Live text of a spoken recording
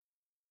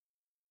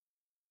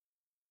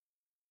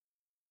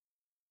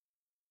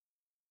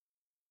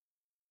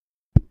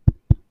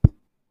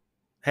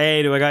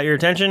Hey, do I got your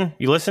attention?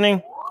 You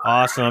listening?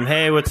 Awesome.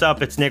 Hey, what's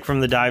up? It's Nick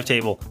from the Dive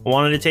Table. I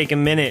wanted to take a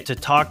minute to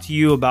talk to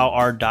you about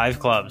our dive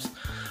clubs.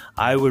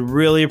 I would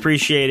really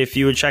appreciate if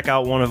you would check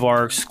out one of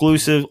our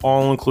exclusive,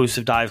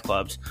 all-inclusive dive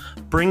clubs.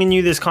 Bringing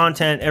you this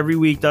content every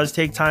week does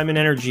take time and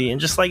energy,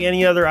 and just like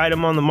any other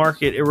item on the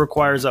market, it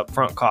requires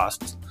upfront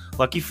costs.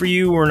 Lucky for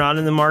you, we're not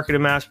in the market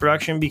of mass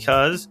production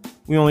because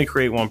we only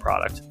create one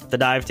product, the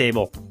Dive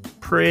Table.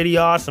 Pretty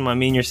awesome. I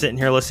mean, you're sitting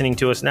here listening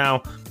to us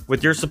now.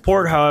 With your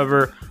support,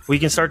 however, we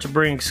can start to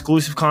bring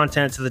exclusive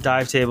content to the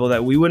Dive Table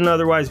that we wouldn't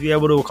otherwise be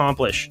able to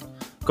accomplish.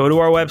 Go to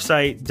our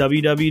website,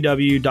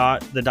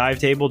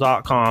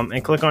 www.thedivetable.com,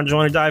 and click on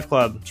Join a Dive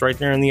Club. It's right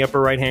there in the upper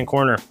right-hand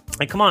corner.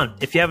 And come on,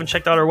 if you haven't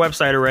checked out our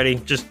website already,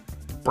 just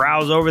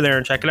browse over there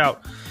and check it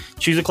out.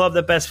 Choose a club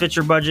that best fits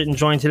your budget and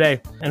join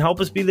today. And help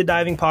us be the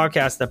diving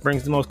podcast that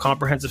brings the most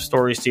comprehensive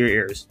stories to your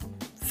ears.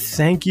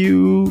 Thank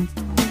you.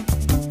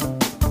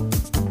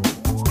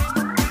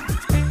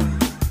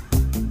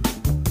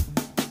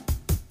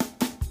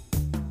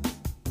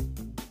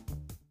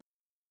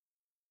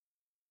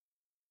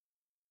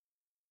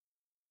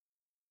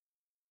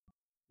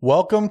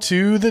 Welcome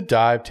to the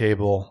Dive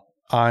Table.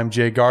 I'm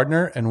Jay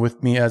Gardner, and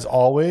with me, as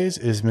always,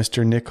 is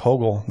Mr. Nick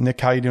Hogel.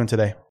 Nick, how you doing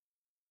today?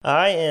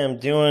 I am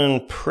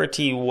doing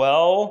pretty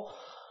well.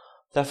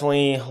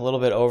 Definitely a little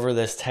bit over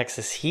this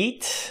Texas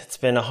heat. It's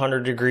been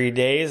 100-degree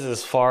days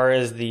as far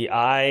as the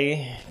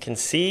eye can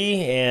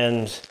see,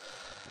 and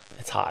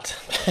it's hot.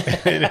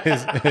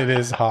 It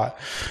is hot.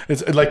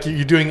 It's like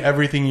you're doing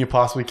everything you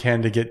possibly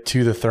can to get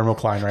to the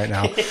thermocline right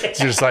now. It's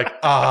just like,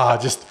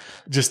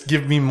 just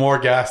give me more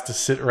gas to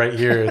sit right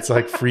here. It's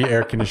like free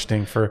air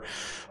conditioning for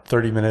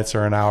 30 minutes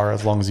or an hour,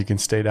 as long as you can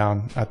stay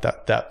down at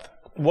that depth.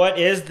 What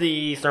is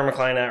the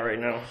thermocline at right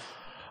now?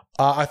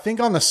 I think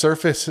on the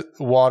surface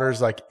water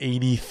is like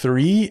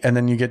 83, and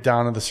then you get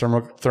down to the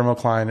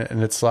thermocline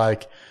and it's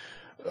like,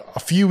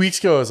 a few weeks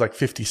ago it was like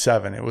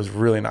 57. It was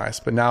really nice,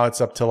 but now it's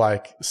up to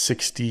like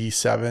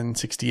 67,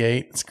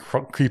 68. It's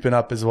creeping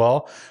up as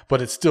well, but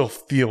it still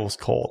feels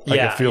cold. Like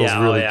it feels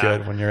really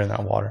good when you're in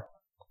that water.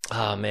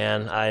 Oh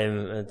man,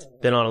 it's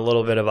been on a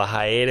little bit of a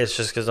hiatus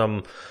just because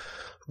I'm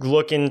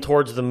looking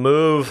towards the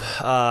move,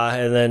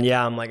 and then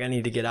I'm like, I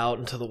need to get out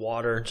into the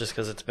water just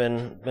because it's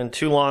been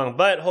too long.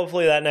 But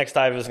hopefully that next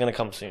dive is going to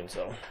come soon.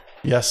 So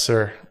yes,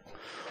 sir.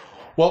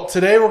 Well,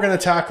 today we're going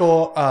to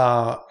tackle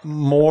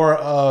more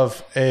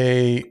of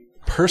a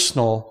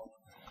personal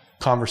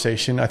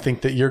conversation. I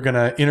think that you're going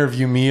to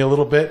interview me a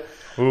little bit.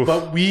 Oof.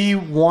 But we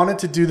wanted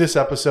to do this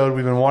episode.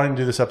 We've been wanting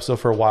to do this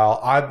episode for a while.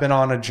 I've been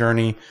on a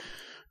journey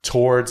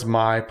towards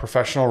my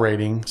professional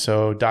rating,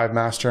 so dive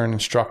master and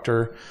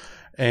instructor,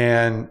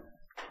 and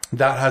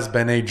that has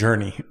been a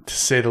journey, to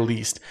say the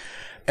least.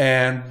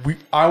 And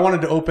I wanted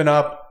to open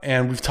up,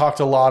 and we've talked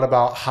a lot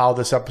about how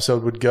this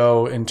episode would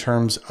go in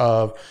terms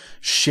of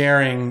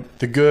sharing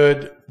the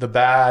good, the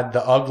bad,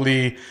 the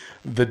ugly,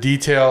 the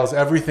details,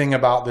 everything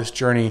about this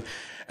journey.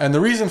 And the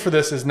reason for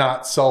this is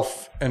not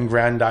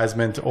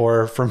self-aggrandizement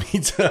or for me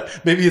to,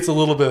 maybe it's a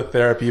little bit of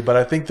therapy, but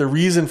I think the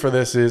reason for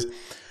this is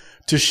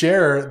to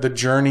share the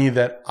journey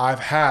that I've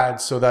had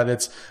so that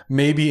it's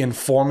maybe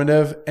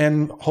informative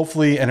and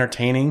hopefully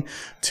entertaining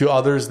to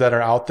others that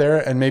are out there.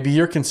 And maybe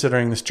you're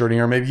considering this journey,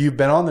 or maybe you've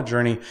been on the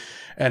journey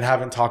and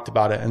haven't talked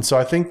about it. And so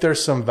I think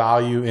there's some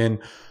value in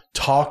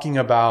talking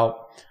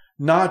about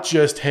not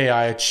just, hey,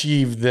 I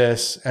achieved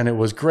this and it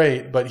was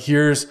great, but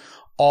here's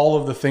all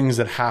of the things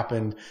that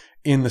happened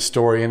in the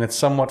story. And it's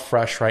somewhat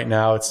fresh right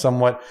now. It's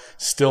somewhat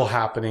still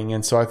happening.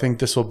 And so I think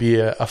this will be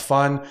a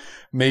fun,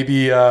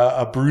 maybe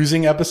a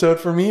bruising episode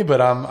for me, but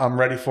I'm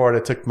ready for it.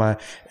 I took my,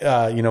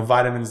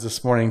 vitamins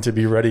this morning to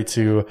be ready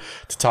to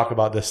talk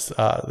about this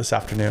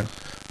afternoon.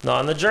 No,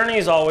 and the journey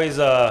is always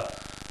a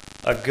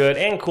good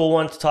and cool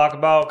one to talk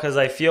about, because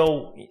I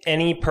feel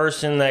any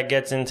person that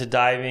gets into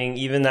diving,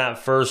 even that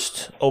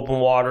first open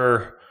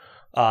water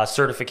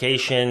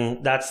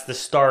certification, that's the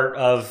start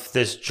of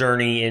this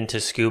journey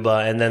into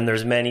scuba. And then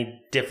there's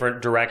many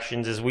different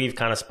directions, as we've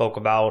kind of spoke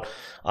about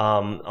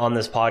on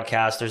this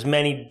podcast. There's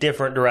many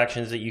different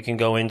directions that you can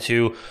go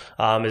into.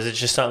 Is it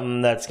just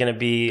something that's going to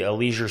be a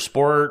leisure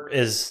sport?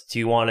 Do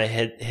you want to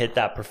hit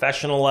that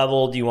professional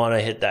level? Do you want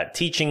to hit that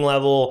teaching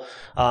level?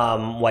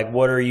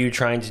 What are you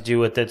trying to do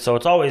with it? So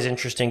it's always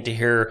interesting to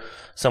hear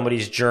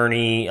somebody's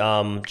journey,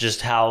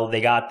 just how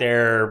they got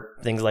there,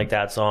 things like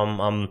that. So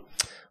I'm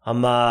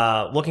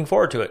looking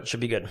forward to it.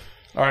 Should be good.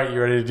 All right,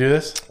 you ready to do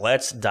this?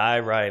 Let's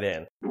dive right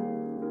in.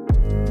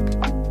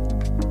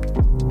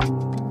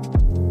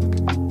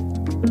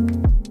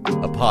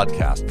 A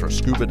podcast for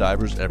scuba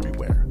divers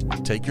everywhere.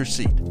 Take your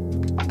seat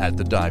at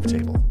the Dive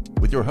Table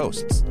with your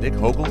hosts, Nick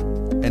Hogel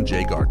and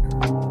Jay Gardner.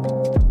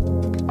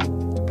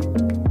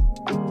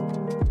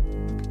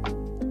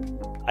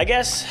 I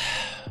guess,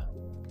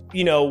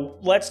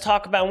 let's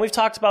talk about, and we've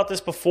talked about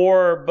this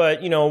before,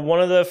 but,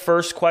 one of the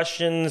first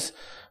questions,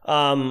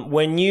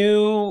 when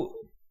you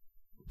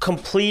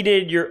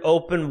completed your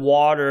open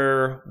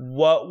water,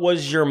 what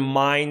was your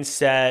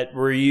mindset?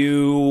 Were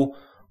you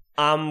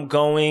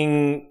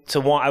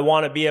I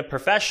want to be a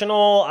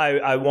professional.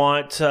 I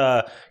want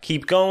to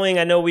keep going.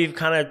 I know we've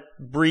kind of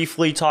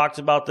briefly talked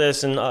about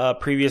this in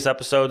previous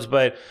episodes,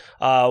 but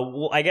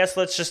I guess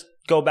let's just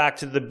go back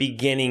to the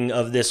beginning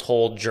of this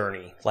whole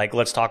journey. Like,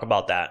 let's talk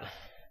about that.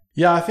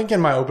 Yeah, I think in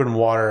my open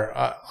water,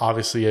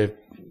 obviously I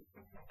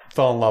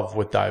fell in love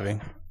with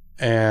diving,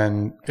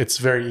 and it's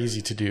very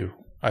easy to do,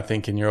 I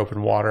think, in your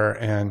open water.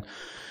 And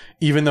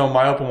even though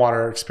my open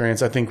water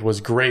experience, I think,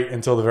 was great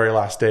until the very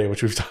last day,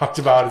 which we've talked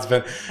about. It's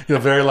been,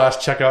 very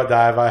last checkout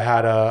dive, I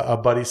had a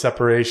buddy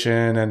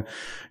separation, and,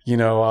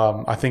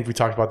 I think we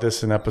talked about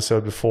this in an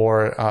episode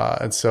before.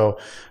 And so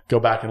go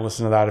back and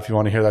listen to that if you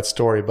want to hear that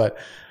story. But,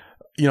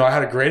 I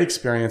had a great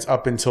experience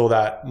up until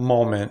that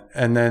moment.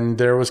 And then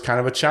there was kind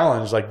of a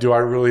challenge. Like, do I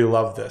really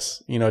love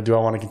this? Do I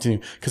want to continue?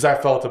 Because I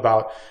felt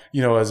about,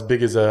 as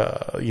big as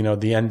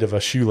the end of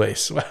a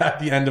shoelace at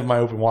the end of my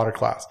open water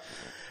class.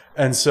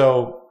 And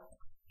so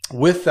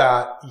with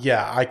that,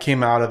 I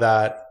came out of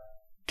that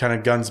kind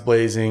of guns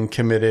blazing,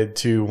 committed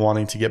to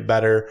wanting to get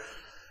better.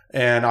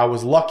 And I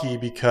was lucky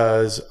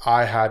because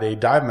I had a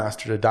dive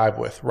master to dive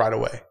with right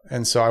away.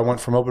 And so I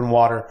went from open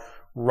water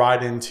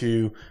right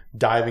into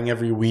diving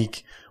every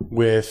week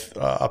with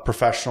a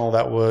professional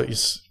that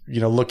was,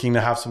 looking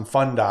to have some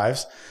fun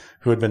dives,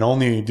 who had been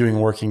only doing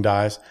working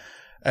dives.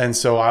 And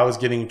so I was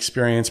getting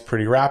experience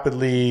pretty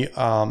rapidly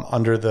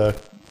under the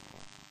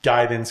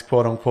guidance,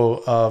 quote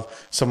unquote,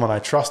 of someone I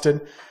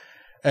trusted.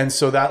 And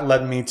so that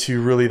led me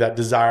to really that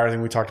desire, I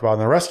think we talked about in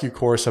the rescue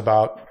course,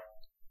 about,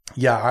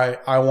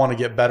 I want to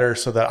get better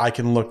so that I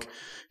can look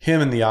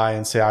him in the eye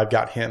and say, I've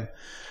got him.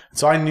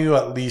 So I knew,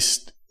 at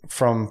least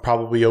from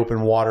probably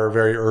open water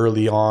very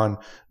early on,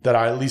 that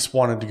I at least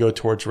wanted to go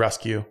towards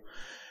rescue.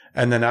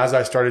 And then as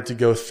I started to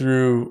go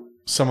through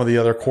some of the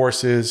other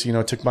courses,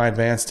 took my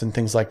advanced and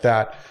things like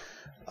that,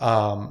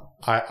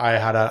 I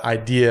had an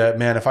idea,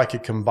 man, if I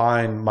could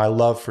combine my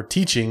love for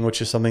teaching,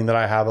 which is something that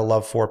I have a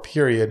love for,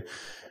 period,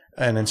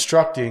 and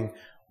instructing,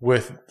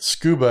 with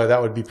scuba,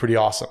 that would be pretty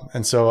awesome.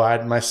 And so I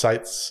had my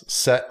sights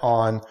set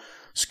on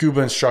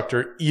scuba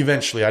instructor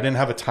eventually. I didn't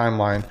have a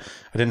timeline.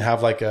 I didn't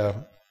have like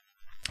a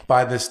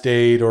by this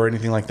date or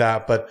anything like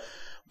that. But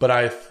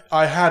I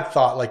had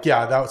thought, like,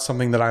 that was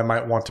something that I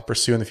might want to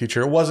pursue in the future.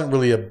 It wasn't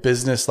really a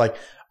business, like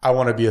I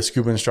want to be a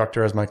scuba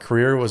instructor as my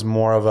career. It was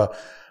more of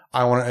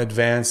I want to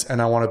advance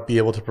and I want to be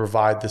able to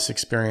provide this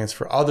experience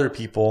for other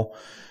people,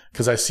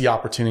 because I see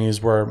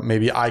opportunities where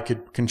maybe I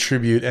could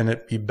contribute and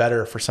it be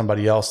better for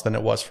somebody else than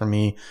it was for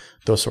me,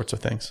 those sorts of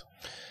things.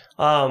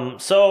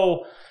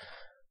 So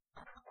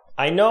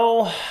I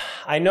know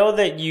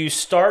that you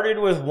started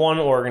with one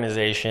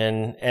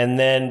organization and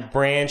then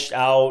branched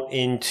out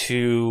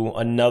into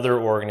another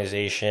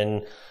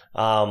organization.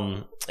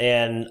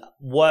 And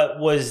what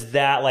was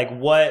that like?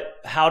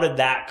 How did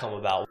that come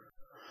about?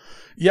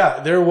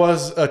 Yeah, there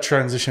was a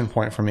transition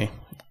point for me.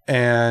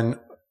 And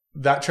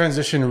that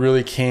transition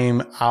really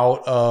came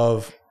out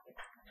of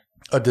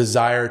a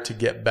desire to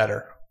get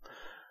better.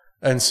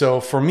 And so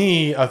for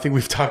me, I think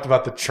we've talked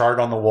about the chart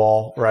on the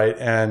wall, right?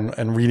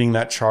 And reading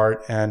that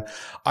chart. And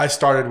I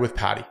started with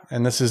PADI.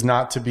 And this is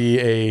not to be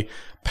a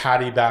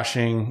PADI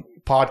bashing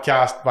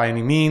podcast by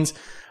any means.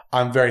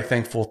 I'm very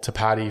thankful to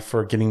PADI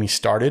for getting me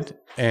started.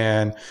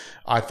 And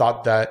I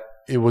thought that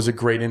it was a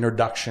great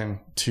introduction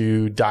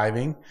to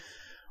diving,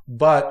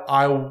 but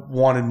I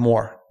wanted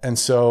more. And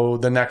so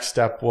the next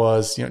step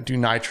was, do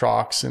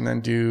nitrox and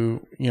then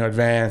do,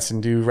 advance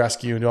and do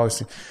rescue and do all these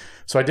things.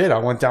 So I did. I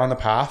went down the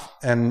path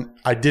and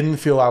I didn't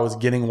feel I was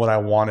getting what I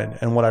wanted.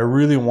 And what I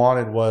really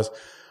wanted was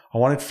I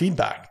wanted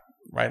feedback,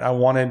 right? I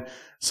wanted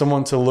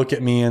someone to look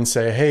at me and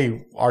say,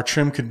 hey, our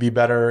trim could be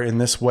better in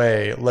this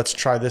way. Let's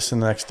try this in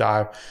the next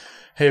dive.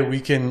 Hey,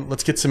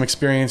 let's get some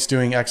experience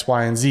doing X,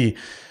 Y, and Z.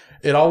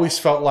 It always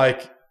felt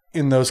like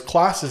in those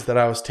classes that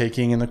I was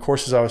taking and the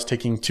courses I was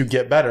taking to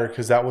get better,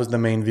 because that was the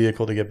main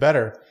vehicle to get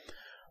better,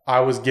 I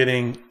was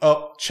getting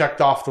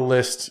checked off the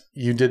list.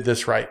 You did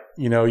this right.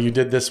 You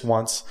did this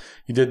once.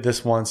 You did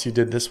this once. You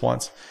did this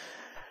once.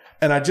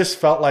 And I just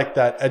felt like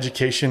that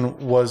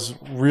education was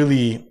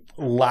really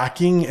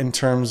lacking in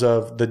terms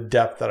of the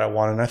depth that I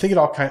wanted. And I think it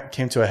all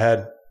came to a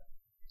head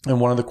in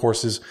one of the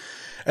courses.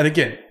 And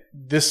again,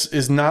 this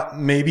is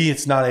maybe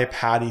it's not a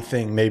PADI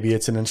thing. Maybe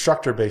it's an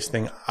instructor-based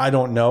thing. I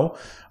don't know.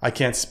 I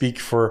can't speak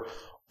for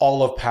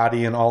all of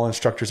PADI and all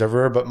instructors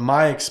everywhere, but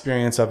my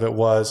experience of it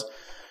was,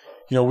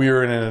 we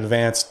were in an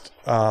advanced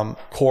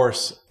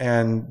course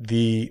and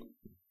the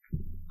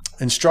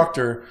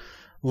instructor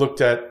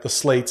looked at the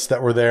slates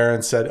that were there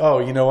and said, oh,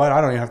 you know what? I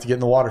don't even have to get in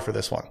the water for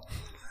this one.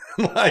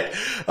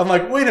 I'm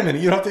like, wait a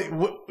minute. You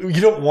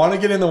don't want to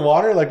get in the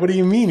water? Like, what do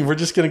you mean? We're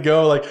just going to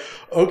go, like,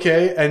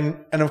 okay.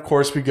 And of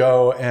course we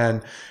go,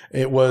 and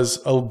it was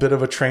a bit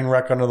of a train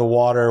wreck under the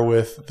water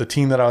with the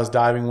team that I was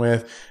diving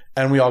with.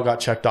 And we all got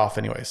checked off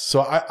anyways.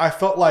 So I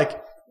felt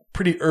like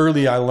pretty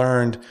early I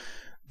learned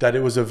that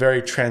it was a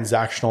very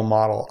transactional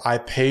model. I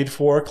paid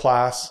for a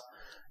class.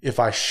 If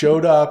I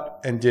showed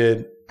up and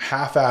did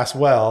half-ass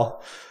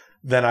well,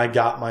 then I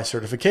got my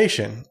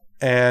certification.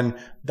 And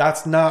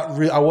that's not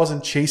real. I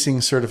wasn't chasing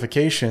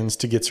certifications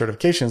to get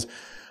certifications.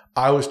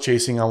 I was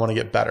chasing, I want to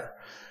get better.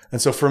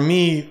 And so for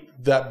me,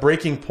 that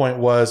breaking point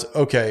was,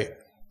 okay,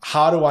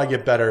 how do I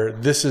get better?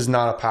 This is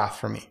not a path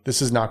for me.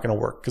 This is not going to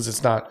work because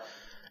it's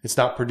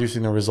not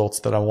producing the results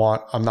that I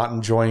want. I'm not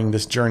enjoying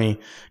this journey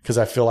because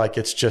I feel like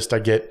it's just, I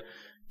get,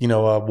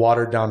 a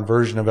watered down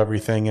version of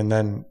everything. And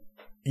then,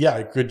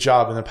 yeah, good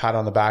job, and a pat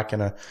on the back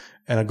and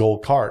a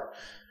gold card.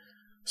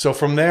 So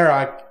from there,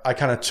 I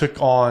kind of took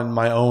on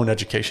my own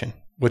education,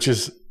 which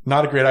is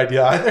not a great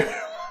idea either.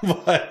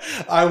 But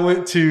I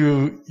went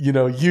to,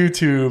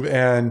 YouTube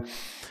and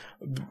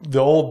the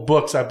old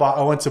books I bought.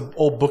 I went to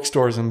old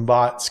bookstores and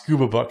bought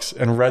scuba books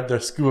and read their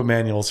scuba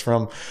manuals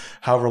from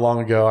however long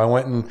ago. I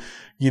went and,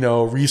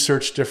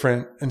 researched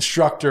different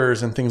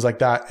instructors and things like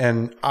that.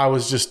 And I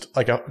was just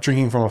like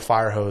drinking from a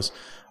fire hose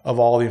of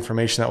all the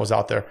information that was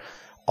out there,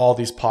 all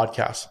these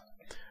podcasts.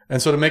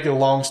 And so to make it a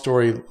long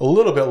story a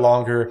little bit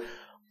longer,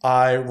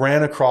 I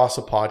ran across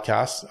a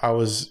podcast. I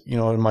was,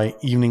 in my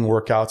evening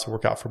workouts, I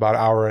work out for about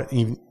an hour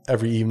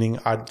every evening.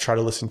 I'd try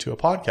to listen to a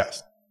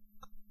podcast.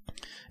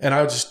 And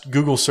I just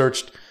Google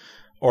searched,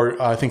 or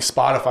I think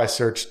Spotify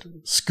searched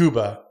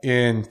scuba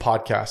in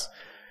podcasts.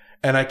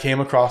 And I came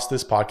across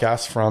this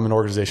podcast from an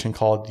organization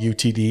called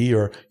UTD,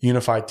 or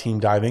Unified Team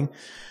Diving.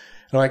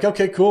 And I'm like,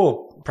 okay,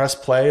 cool. Press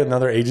play,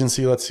 another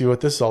agency. Let's see what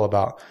this is all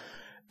about.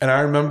 And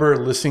I remember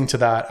listening to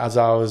that as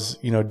I was,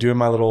 doing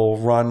my little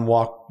run,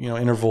 walk,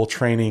 interval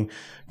training,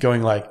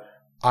 going like,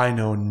 I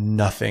know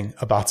nothing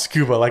about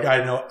scuba. Like,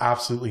 I know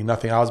absolutely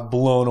nothing. I was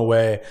blown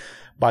away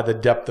by the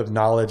depth of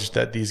knowledge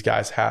that these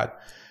guys had.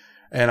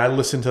 And I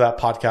listened to that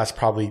podcast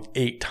probably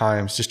 8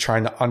 times, just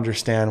trying to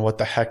understand what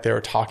the heck they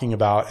were talking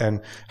about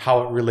and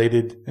how it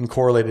related and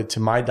correlated to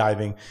my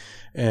diving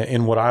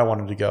in what I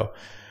wanted to go.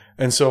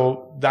 And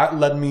so that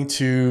led me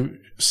to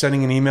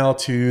sending an email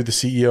to the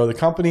CEO of the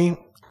company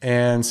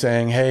and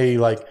saying, hey,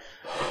 like,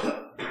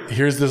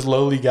 here's this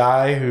lowly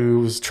guy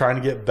who's trying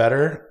to get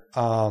better.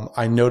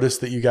 I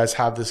noticed that you guys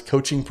have this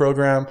coaching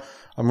program.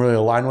 I'm really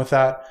aligned with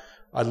that.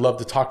 I'd love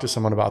to talk to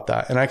someone about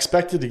that. And I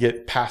expected to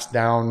get passed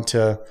down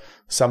to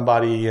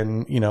somebody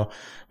and,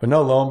 but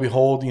no, lo and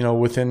behold,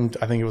 within,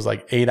 I think it was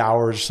like 8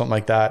 hours or something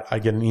like that, I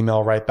get an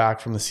email right back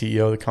from the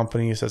CEO of the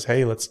company. He says,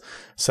 hey, let's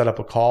set up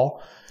a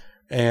call.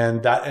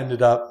 And that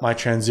ended up my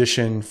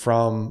transition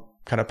from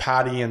kind of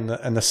Patty and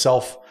the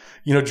self,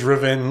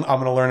 driven,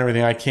 I'm going to learn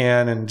everything I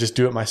can and just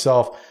do it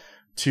myself,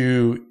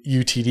 to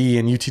UTD.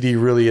 And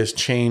UTD really has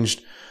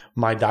changed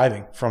my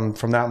diving from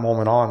that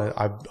moment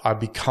on. I've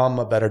become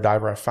a better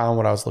diver. I found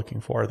what I was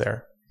looking for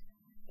there.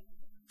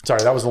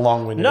 Sorry, that was a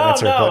long-winded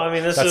answer. No, but I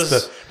mean,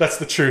 that's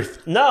the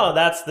truth. No,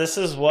 this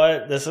is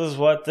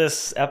what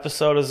this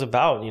episode is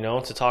about,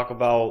 to talk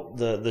about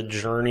the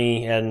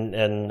journey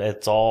and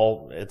it's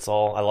all,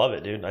 I love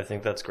it, dude. I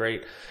think that's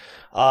great.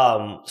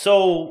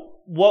 So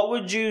what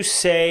would you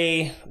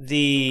say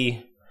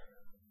the,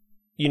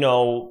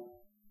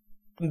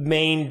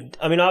 main,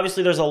 I mean,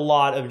 obviously there's a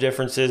lot of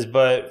differences,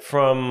 but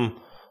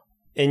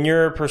in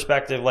your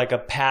perspective, like a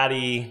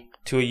Patty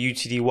to a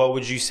UTD, what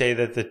would you say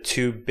that the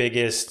two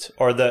biggest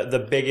or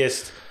the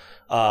biggest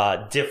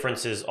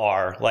differences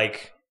are?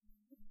 Like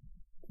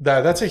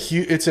that's a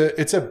huge,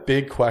 it's a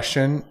big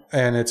question,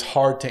 and it's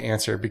hard to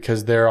answer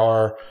because there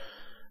are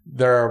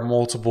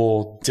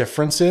multiple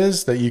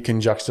differences that you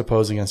can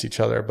juxtapose against each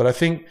other. But I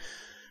think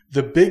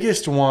the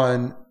biggest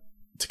one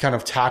to kind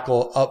of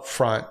tackle up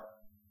front,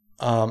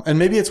 and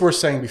maybe it's worth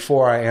saying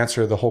before I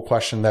answer the whole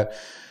question, that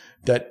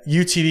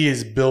UTD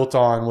is built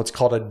on what's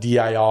called a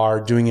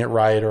DIR, doing it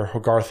right, or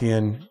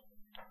Hogarthian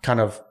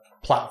kind of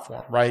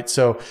platform, right?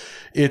 So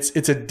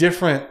it's a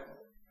different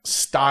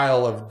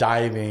style of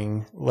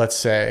diving, let's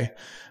say,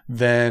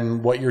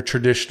 than what your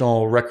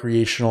traditional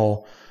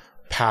recreational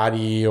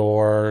PADI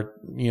or,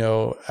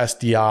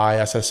 SDI,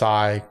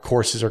 SSI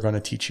courses are going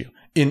to teach you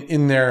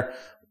in their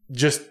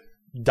just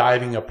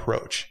diving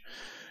approach.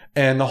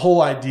 And the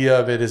whole idea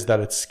of it is that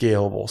it's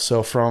scalable.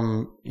 So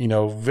from,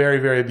 very,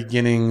 very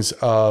beginnings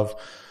of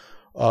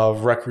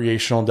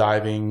recreational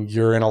diving,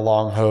 you're in a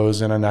long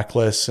hose and a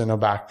necklace and a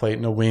backplate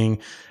and a wing.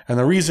 And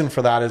the reason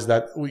for that is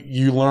that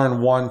you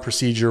learn one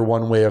procedure,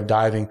 one way of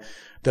diving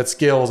that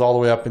scales all the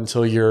way up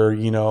until you're,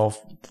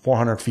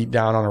 400 feet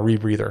down on a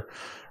rebreather,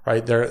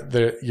 right?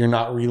 You're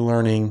not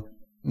relearning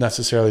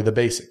necessarily the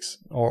basics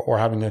or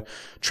having to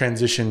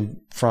transition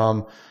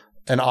from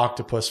an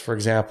octopus, for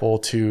example,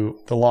 to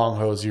the long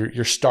hose.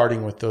 You're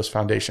starting with those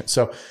foundations.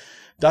 So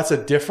that's a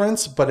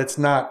difference, but it's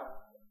not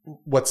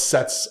what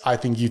sets, I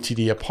think,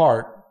 UTD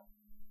apart.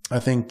 I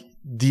think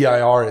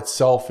DIR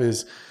itself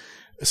is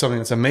something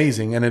that's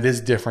amazing and it is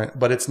different,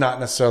 but it's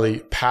not necessarily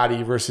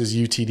PADI versus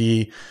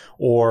UTD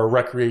or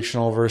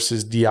recreational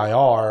versus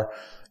DIR.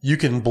 You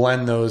can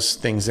blend those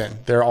things in.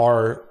 There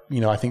are,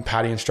 I think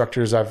PADI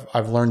instructors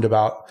I've learned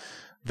about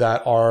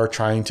that are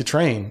trying to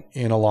train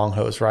in a long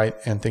hose, right?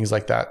 And things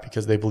like that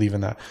because they believe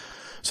in that.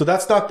 So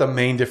that's not the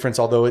main difference,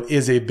 although it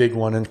is a big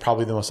one and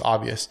probably the most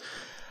obvious.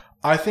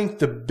 I think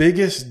the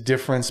biggest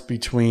difference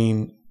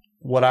between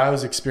what I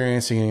was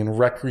experiencing in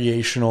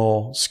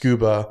recreational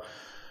scuba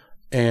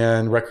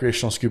and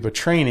recreational scuba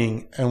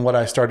training, and what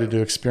I started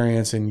to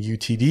experience in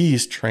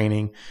UTD's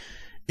training,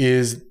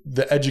 is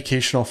the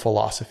educational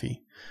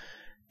philosophy.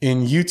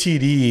 In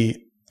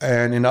UTD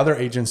and in other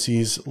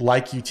agencies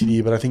like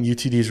UTD, but I think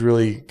UTD is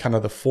really kind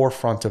of the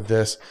forefront of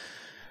this,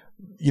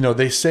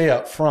 they say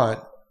up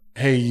front,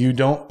 hey, you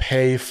don't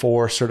pay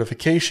for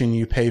certification,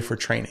 you pay for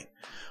training.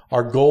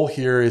 Our goal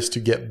here is to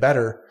get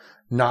better,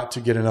 not to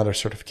get another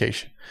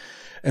certification.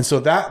 And so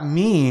that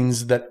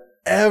means that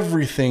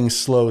everything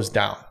slows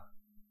down.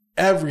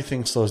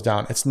 Everything slows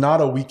down. It's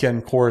not a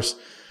weekend course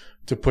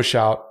to push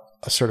out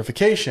a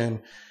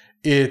certification.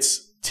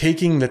 It's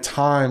taking the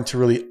time to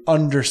really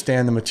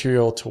understand the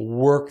material, to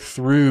work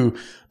through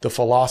the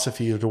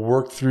philosophy, to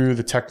work through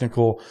the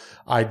technical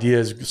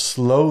ideas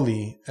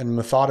slowly and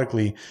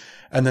methodically,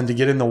 and then to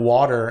get in the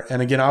water.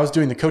 And again, I was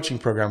doing the coaching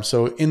program.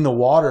 So in the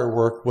water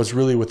work was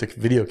really with the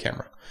video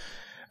camera.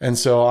 And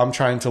so I'm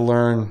trying to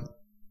learn,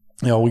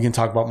 we can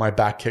talk about my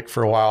back kick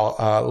for a while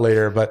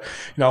later, but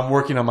I'm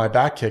working on my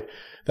back kick.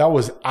 That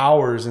was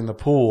hours in the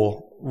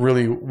pool,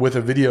 really with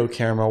a video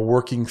camera,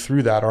 working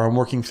through that, or I'm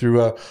working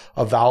through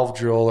a valve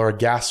drill or a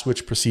gas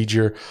switch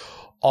procedure.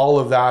 All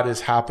of that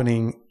is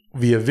happening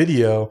via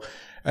video.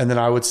 And then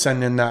I would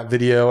send in that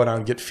video and I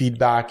would get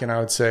feedback and I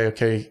would say,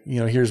 okay,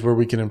 here's where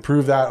we can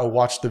improve that. I'll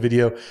watch the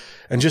video.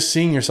 And just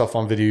seeing yourself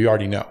on video, you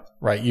already know,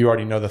 right? You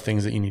already know the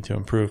things that you need to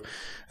improve.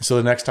 And so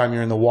the next time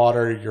you're in the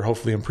water, you're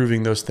hopefully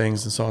improving those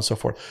things and so on and so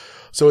forth.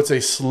 So it's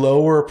a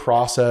slower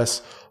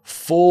process,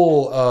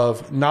 full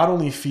of not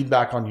only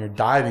feedback on your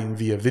diving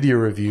via video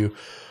review,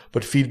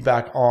 but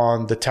feedback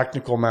on the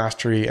technical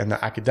mastery and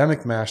the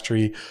academic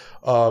mastery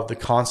of the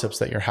concepts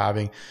that you're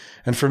having.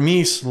 And for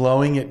me,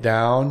 slowing it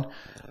down,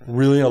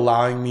 really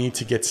allowing me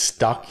to get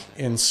stuck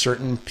in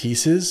certain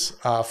pieces.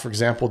 For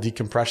example,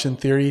 decompression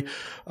theory,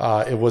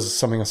 it was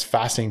something that's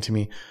fascinating to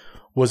me,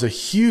 was a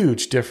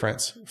huge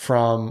difference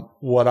from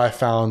what I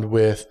found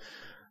with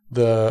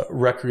the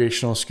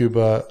recreational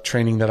scuba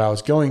training that I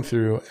was going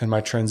through and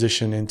my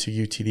transition into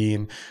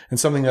UTD. And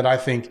something that I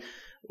think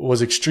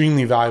was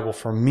extremely valuable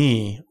for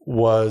me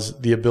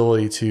was the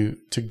ability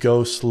to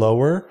go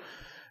slower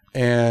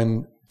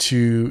and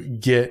to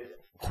get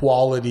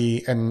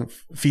quality and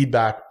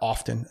feedback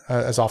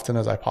as often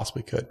as I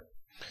possibly could.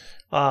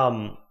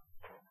 I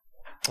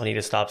need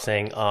to stop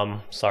saying,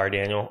 sorry,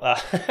 Daniel.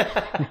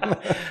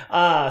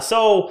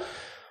 So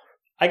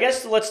I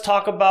guess let's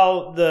talk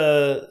about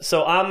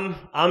so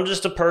I'm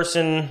just a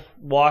person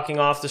walking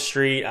off the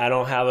street. I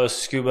don't have a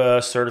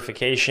scuba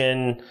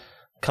certification.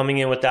 Coming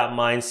in with that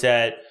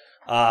mindset,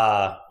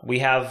 we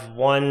have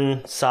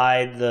one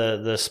side,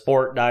 the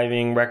sport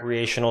diving,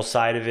 recreational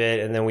side of it,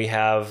 and then we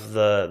have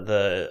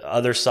the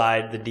other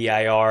side, the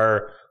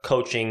DIR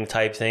coaching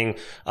type thing.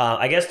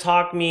 I guess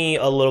talk me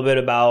a little bit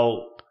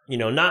about,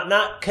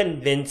 not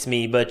convince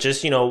me, but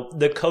just,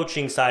 the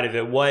coaching side of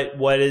it.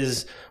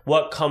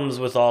 What comes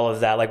with all of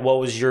that? Like, what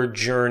was your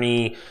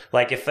journey?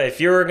 Like, if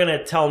you're going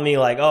to tell me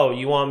like, oh,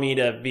 you want me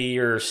to be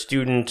your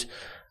student,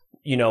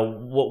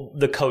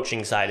 the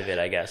coaching side of it,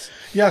 I guess.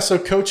 Yeah. So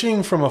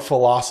coaching from a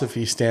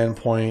philosophy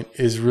standpoint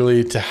is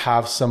really to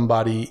have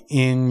somebody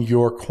in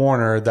your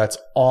corner that's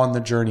on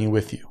the journey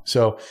with you.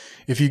 So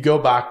if you go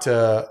back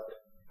to,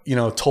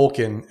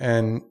 Tolkien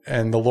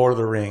and the Lord of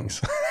the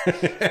Rings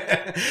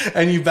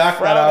and you back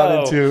that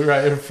out into,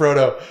 right,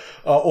 Frodo,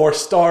 or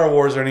Star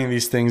Wars or any of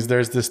these things,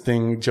 there's this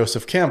thing,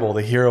 Joseph Campbell,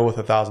 the hero with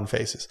 1,000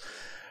 faces.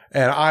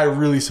 And I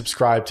really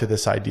subscribe to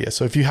this idea.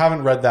 So if you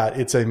haven't read that,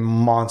 it's a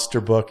monster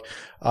book.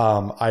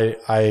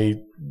 I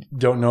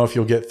don't know if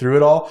you'll get through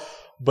it all,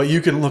 but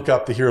you can look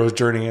up the hero's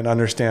journey and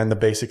understand the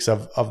basics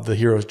of the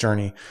hero's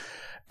journey.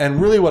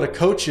 And really what a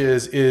coach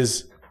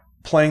is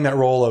playing that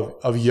role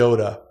of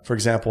Yoda, for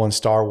example, in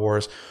Star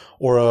Wars,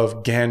 or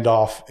of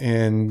Gandalf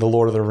in The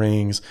Lord of the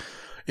Rings.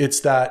 It's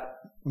that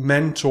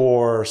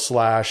mentor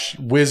 /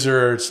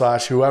 wizard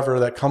 / whoever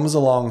that comes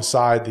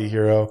alongside the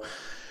hero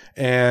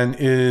and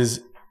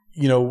is,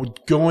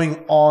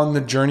 going on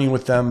the journey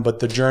with them, but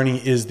the journey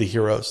is the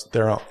hero's,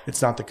 their own.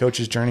 It's not the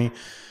coach's journey.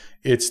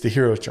 It's the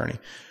hero's journey.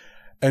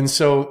 And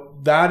so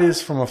that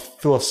is, from a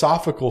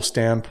philosophical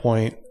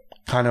standpoint,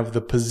 kind of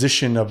the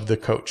position of the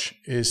coach,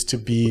 is to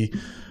be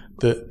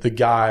the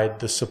guide,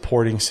 the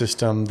supporting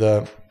system,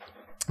 the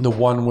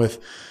one with,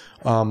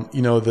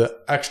 the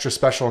extra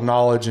special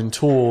knowledge and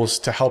tools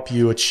to help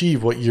you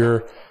achieve what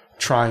you're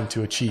trying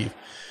to achieve.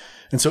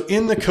 And so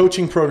in the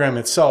coaching program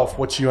itself,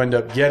 what you end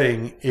up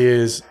getting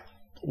is,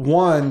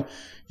 one,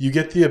 you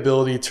get the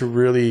ability to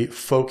really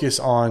focus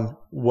on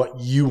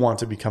what you want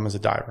to become as a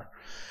diver.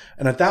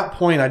 And at that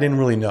point, I didn't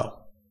really know,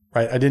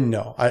 right? I didn't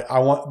know. I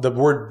want, the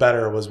word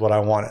better was what I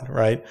wanted,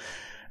 right?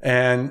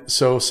 And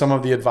so some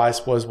of the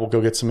advice was, well,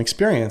 go get some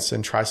experience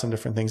and try some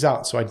different things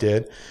out. So I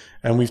did.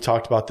 And we've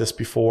talked about this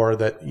before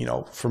that,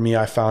 for me,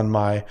 I found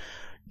my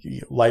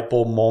light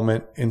bulb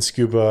moment in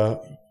scuba,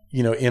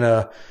 in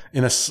a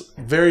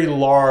very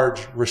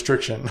large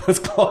restriction. Let's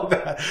call it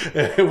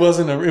that. It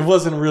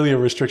wasn't really a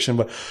restriction,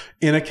 but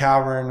in a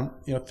cavern,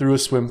 through a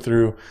swim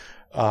through,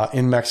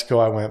 in Mexico,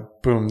 I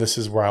went, boom, this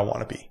is where I want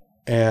to be.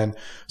 And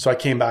so I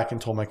came back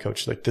and told my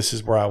coach, like, this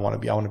is where I want to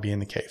be. I want to be in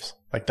the caves.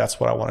 Like, that's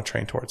what I want to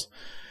train towards.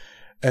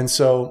 And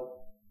so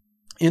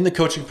in the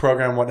coaching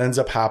program, what ends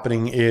up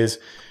happening is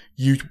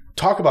you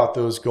talk about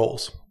those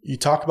goals. You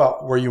talk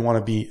about where you want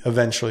to be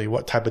eventually,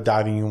 what type of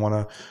diving you want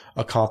to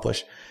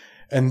accomplish.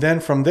 And then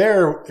from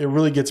there, it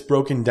really gets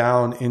broken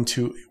down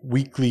into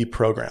weekly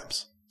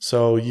programs.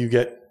 So you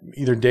get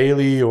either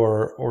daily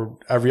or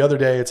every other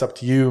day. It's up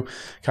to you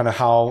kind of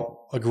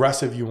how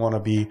aggressive you want to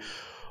be.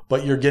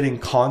 But you're getting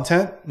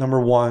content, number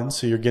one.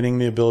 So you're getting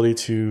the ability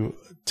to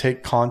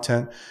take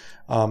content,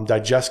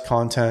 digest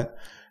content,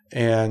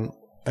 and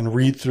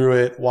read through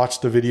it,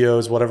 watch the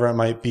videos, whatever it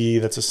might be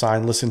that's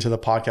assigned, listen to the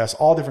podcast,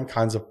 all different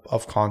kinds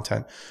of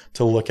content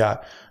to look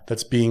at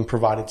that's being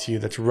provided to you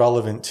that's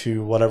relevant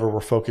to whatever we're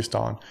focused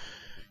on.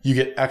 You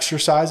get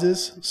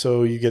exercises.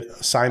 So you get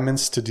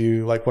assignments to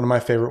do. Like one of my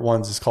favorite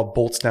ones is called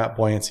bolt snap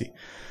buoyancy.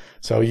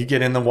 So you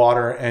get in the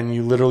water and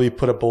you literally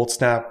put a bolt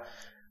snap,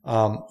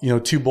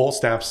 2 bolt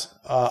snaps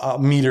a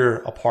meter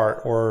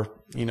apart or,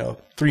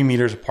 3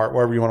 meters apart,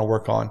 wherever you want to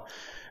work on.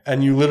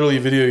 And you literally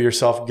video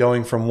yourself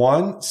going from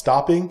one,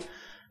 stopping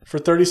for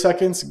 30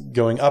 seconds,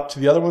 going up to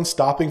the other one,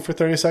 stopping for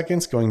 30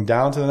 seconds, going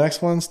down to the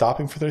next one,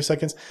 stopping for 30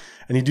 seconds.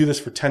 And you do this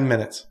for 10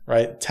 minutes,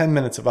 right? 10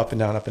 minutes of up and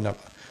down, up and up.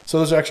 So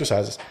those are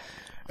exercises.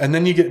 And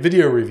then you get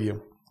video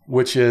review,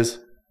 which is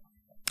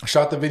I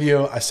shot the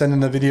video. I send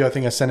in the video. I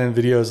think I send in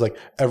videos like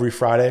every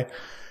Friday.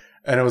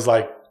 And it was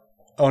like,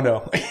 oh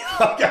no,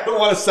 I don't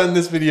want to send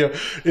this video.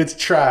 It's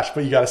trash,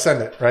 but you got to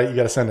send it, right? You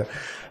got to send it.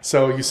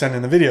 So you send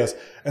in the videos.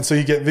 And so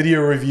you get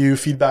video review,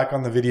 feedback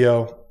on the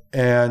video.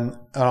 And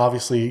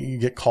obviously you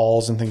get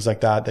calls and things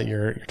like that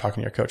you're talking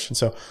to your coach. And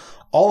so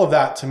all of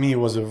that to me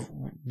was a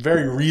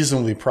very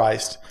reasonably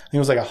priced. I think it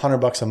was like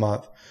 $100 a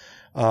month,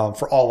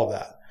 for all of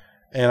that.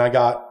 And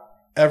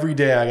every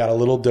day I got a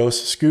little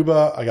dose of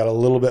scuba. I got a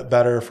little bit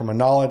better from a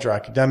knowledge or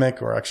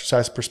academic or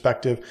exercise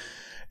perspective.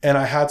 And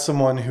I had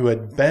someone who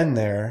had been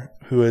there,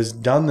 who has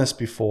done this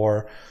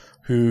before,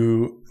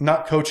 who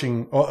not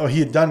coaching, he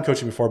had done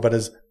coaching before, but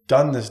has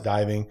done this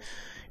diving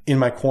in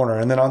my corner.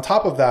 And then on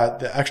top of that,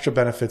 the extra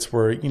benefits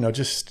were,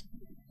 just,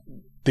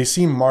 they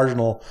seem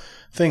marginal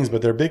things,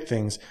 but they're big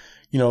things,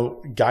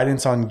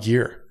 guidance on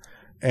gear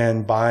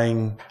and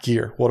buying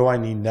gear. What do I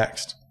need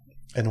next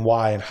and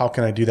why? And how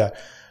can I do that?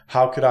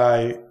 How could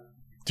I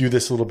do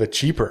this a little bit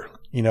cheaper?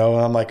 And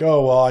I'm like,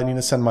 oh, well, I need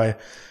to send my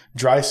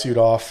dry suit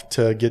off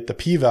to get the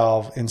P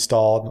valve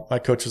installed. My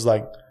coach was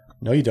like,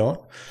 no, you don't.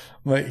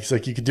 He's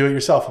like, you could do it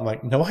yourself. I'm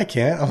like, no, I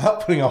can't. I'm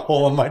not putting a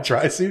hole in my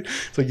dry suit.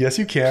 He's like, yes,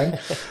 you can.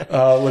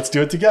 Let's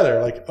do it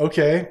together. Like,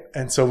 okay.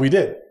 And so we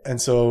did.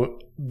 And so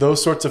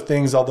those sorts of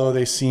things, although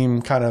they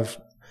seem kind of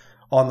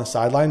on the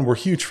sideline, were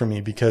huge for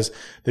me because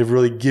they've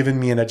really given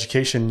me an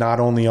education, not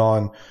only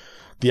on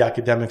the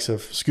academics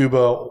of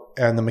scuba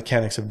and the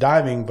mechanics of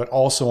diving, but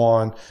also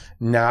on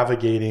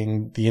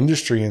navigating the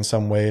industry in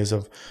some ways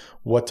of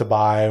what to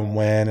buy and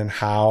when and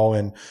how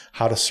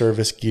to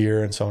service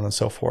gear and so on and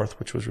so forth,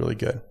 which was really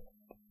good.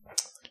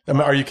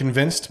 Are you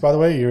convinced, by the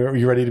way? Are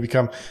you ready to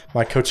become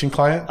my coaching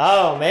client?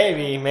 Oh,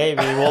 maybe.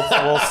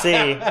 We'll see.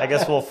 I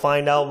guess we'll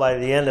find out by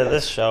the end of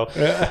this show.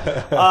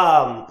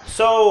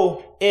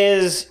 So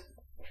is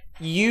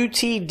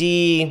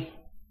UTD,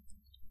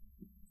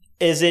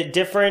 is it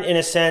different in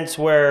a sense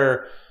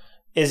where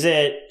is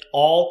it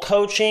all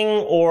coaching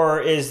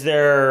or is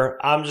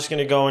there, I'm just going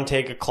to go and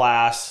take a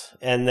class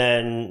and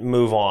then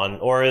move on?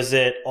 Or is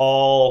it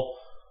all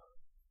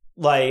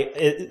do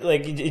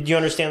you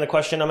understand the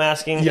question I'm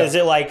asking? Yeah. Is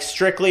it like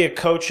strictly a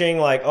coaching,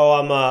 like, oh,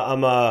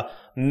 I'm a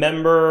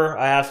member,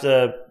 I have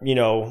to,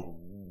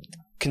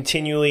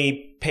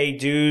 continually pay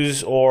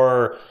dues,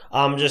 or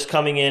I'm just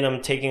coming in,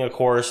 I'm taking a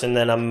course and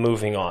then I'm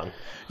moving on?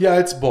 Yeah,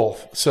 it's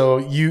both. So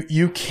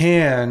you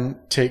can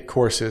take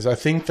courses. I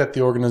think that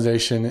the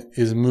organization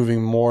is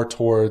moving more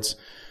towards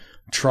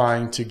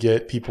trying to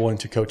get people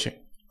into coaching.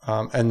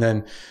 And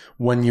then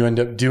when you end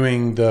up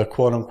doing the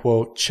quote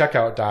unquote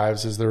checkout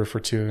dives, as they're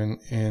referred to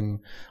in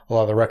a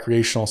lot of the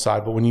recreational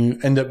side, but when you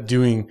end up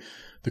doing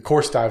the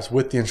course dives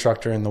with the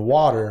instructor in the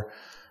water,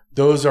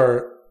 those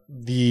are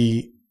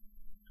the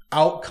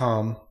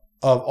outcome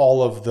of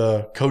all of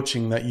the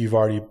coaching that you've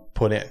already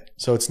put in.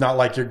 So it's not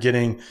like you're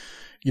getting,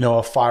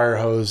 a fire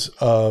hose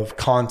of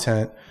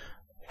content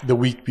the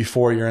week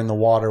before you're in the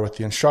water with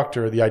the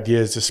instructor. The idea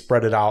is to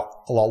spread it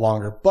out a lot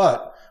longer.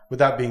 But with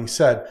that being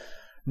said,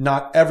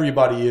 not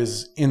everybody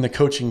is in the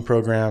coaching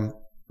program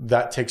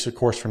that takes a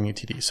course from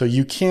UTD. So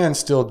you can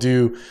still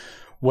do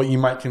what you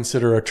might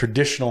consider a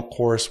traditional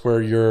course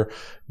where you're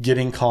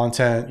getting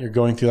content, you're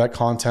going through that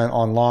content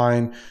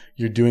online,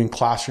 you're doing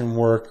classroom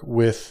work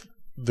with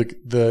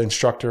the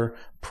instructor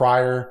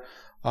prior,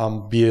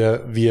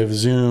 via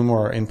Zoom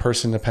or in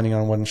person, depending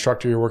on what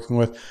instructor you're working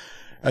with.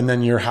 And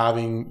then you're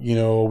having,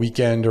 a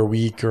weekend or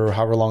week or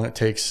however long it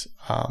takes,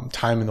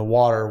 time in the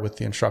water with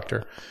the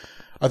instructor.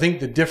 I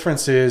think the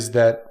difference is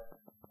that,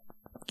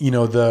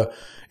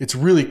 it's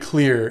really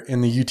clear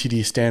in the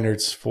UTD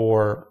standards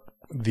for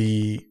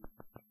the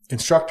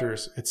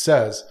instructors. It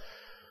says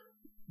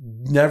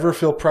never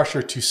feel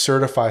pressure to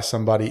certify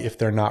somebody if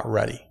they're not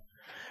ready.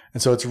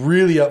 And so it's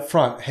really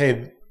upfront.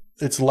 Hey,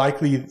 it's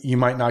likely you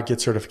might not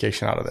get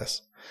certification out of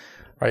this,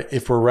 right?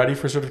 If we're ready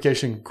for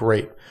certification,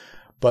 great.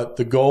 But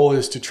the goal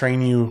is to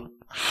train you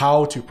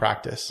how to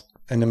practice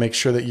and to make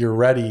sure that you're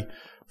ready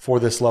for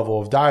this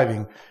level of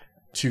diving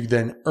to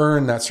then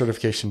earn that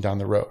certification down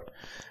the road.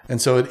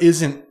 And so it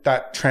isn't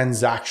that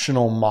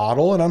transactional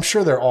model. And I'm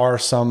sure there are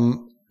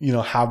some,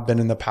 have been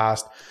in the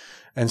past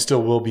and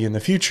still will be in the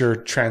future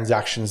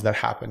transactions that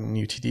happen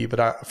in UTD.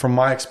 But from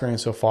my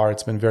experience so far,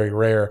 it's been very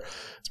rare.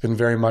 It's been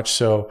very much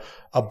so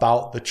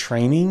about the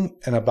training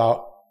and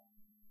about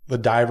the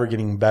diver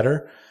getting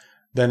better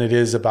than it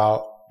is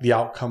about the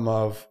outcome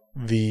of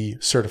the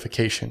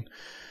certification.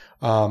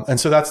 And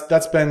so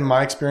that's been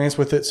my experience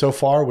with it so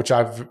far, which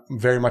I've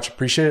very much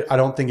appreciated. I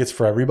don't think it's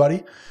for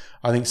everybody.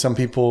 I think some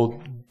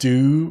people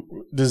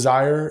do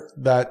desire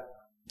that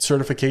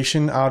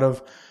certification out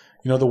of,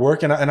 the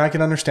work. And I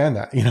can understand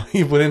that,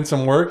 you put in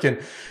some work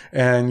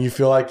and you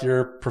feel like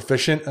you're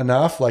proficient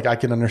enough. Like I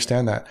can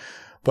understand that.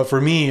 But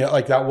for me,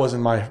 like that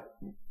wasn't my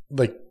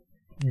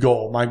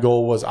goal. My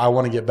goal was I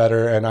want to get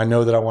better and I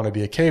know that I want to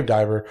be a cave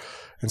diver.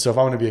 And so if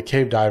I want to be a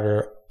cave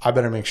diver, I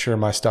better make sure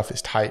my stuff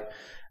is tight.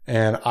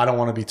 And I don't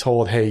want to be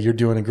told, hey, you're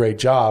doing a great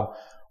job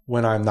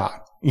when I'm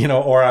not,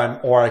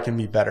 or I can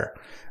be better.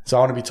 So I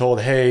want to be told,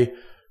 hey,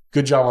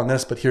 good job on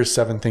this, but here's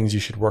 7 things you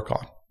should work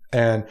on.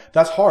 And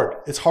that's hard.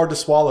 It's hard to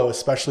swallow,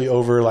 especially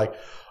over like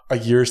a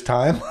year's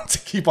time to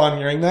keep on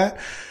hearing that.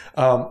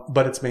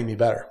 But it's made me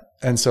better.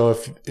 And so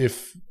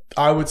if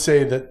I would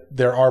say that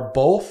there are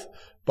both,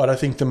 but I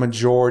think the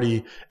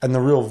majority and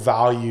the real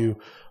value,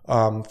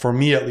 for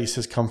me at least,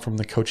 has come from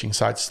the coaching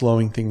side.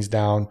 Slowing things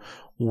down,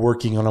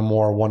 working on a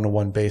more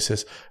one-to-one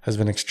basis has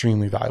been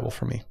extremely valuable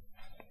for me.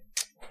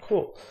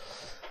 Cool.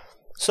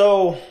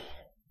 So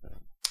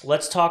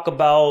let's talk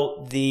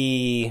about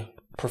the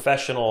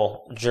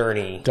professional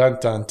journey. Dun,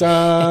 dun,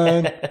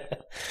 dun.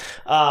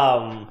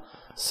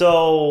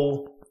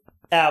 So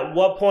at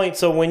what point,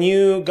 so when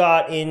you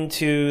got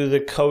into the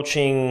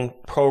coaching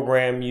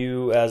program,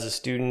 you as a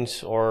student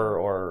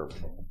student,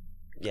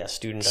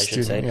 I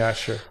should say. Yeah,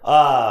 sure.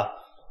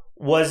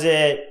 Was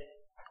it,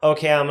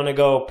 okay, I'm going to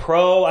go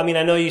pro? I mean,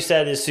 I know you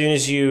said as soon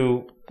as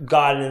you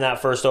got in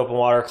that first open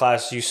water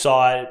class, you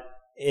saw it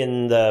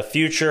in the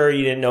future.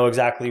 You didn't know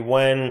exactly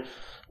when.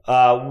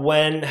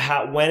 When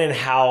and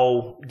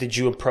how did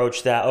you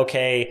approach that?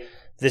 Okay,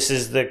 this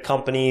is the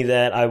company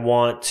that I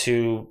want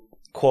to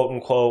quote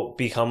unquote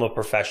become a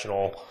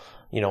professional,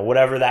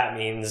 whatever that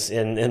means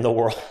in the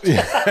world.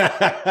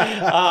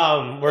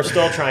 We're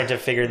still trying to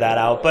figure that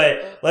out,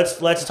 but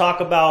let's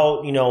talk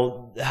about,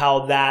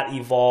 how that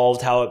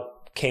evolved, how it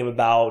came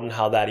about and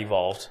how that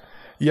evolved.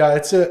 Yeah,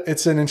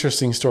 it's an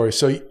interesting story.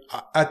 So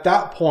at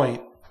that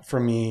point for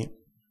me,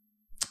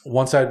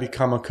 once I'd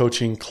become a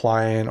coaching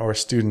client or a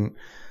student,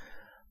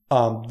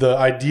 the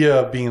idea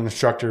of being an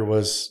instructor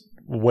was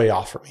way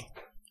off for me.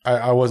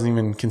 I wasn't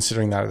even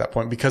considering that at that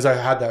point because I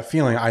had that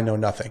feeling I know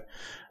nothing,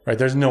 right?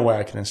 There's no way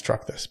I can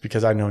instruct this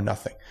because I know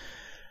nothing.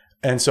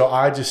 And so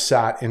I just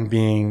sat in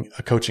being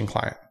a coaching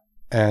client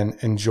and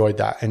enjoyed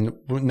that and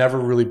never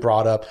really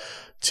brought up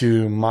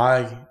to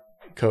my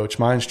coach,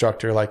 my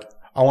instructor, like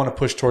I want to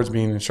push towards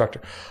being an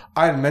instructor.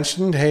 I had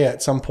mentioned, hey,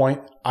 at some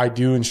point I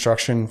do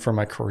instruction for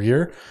my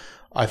career.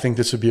 I think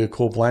this would be a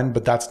cool blend,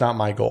 but that's not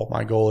my goal.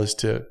 My goal is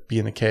to be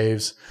in the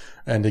caves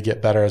and to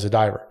get better as a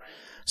diver.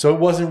 So it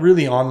wasn't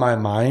really on my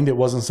mind. It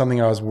wasn't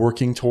something I was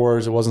working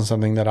towards. It wasn't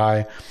something that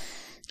I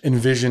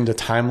envisioned a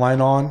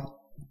timeline on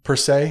per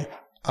se,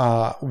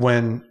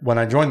 when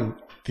I joined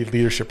the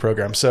leadership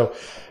program. So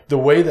the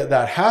way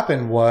that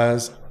happened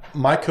was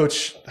my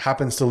coach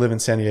happens to live in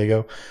San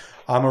Diego.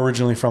 I'm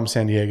originally from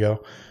San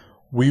Diego.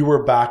 We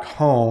were back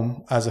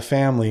home as a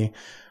family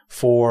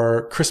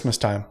for Christmas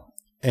time.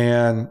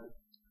 And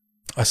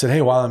I said,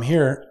 hey, while I'm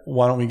here,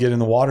 why don't we get in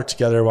the water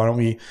together? Why don't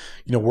we,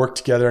 work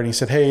together? And he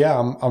said, hey, yeah,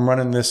 I'm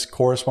running this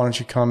course. Why don't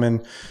you come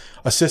and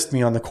assist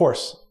me on the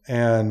course?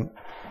 And,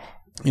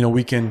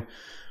 we can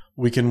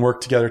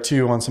work together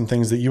too on some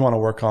things that you want to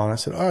work on. I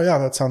said, oh yeah,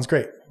 that sounds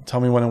great. Tell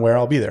me when and where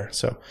I'll be there.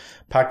 So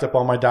packed up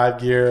all my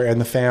dive gear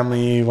and the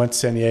family, went to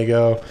San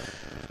Diego,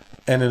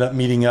 ended up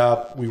meeting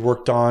up. We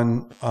worked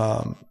on,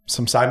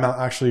 some side mount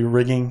actually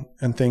rigging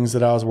and things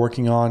that I was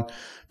working on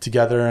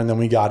together. And then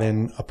we got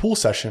in a pool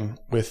session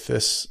with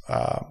this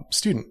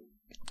student.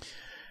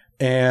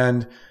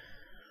 And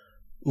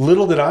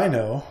little did I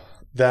know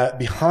that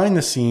behind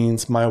the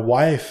scenes, my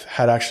wife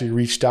had actually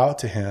reached out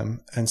to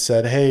him and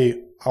said,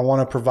 hey, I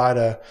want to provide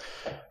a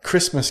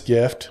Christmas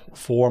gift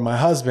for my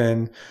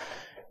husband.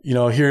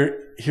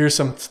 Here's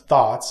some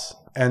thoughts.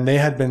 And they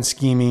had been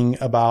scheming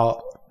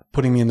about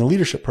putting me in the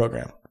leadership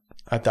program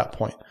at that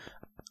point.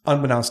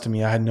 Unbeknownst to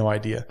me, I had no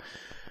idea.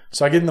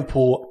 So I get in the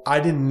pool. I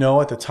didn't know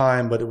at the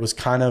time, but it was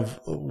kind of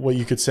what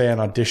you could say an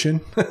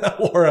audition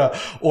or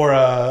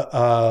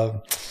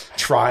a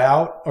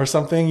tryout or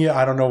something. Yeah,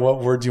 I don't know what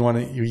word you want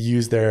to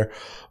use there,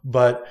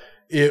 but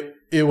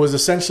it was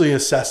essentially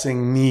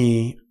assessing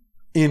me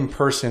in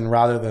person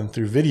rather than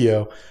through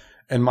video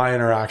and my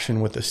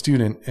interaction with the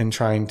student and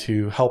trying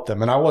to help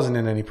them. And I wasn't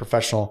in any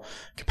professional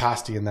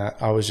capacity in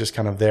that. I was just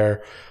kind of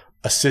there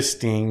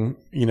assisting,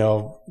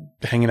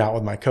 hanging out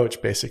with my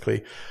coach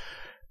basically.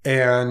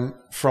 And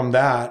from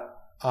that,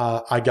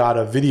 I got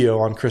a video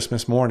on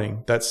Christmas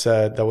morning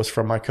that was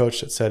from my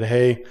coach that said,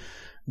 "Hey,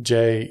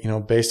 Jay,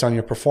 based on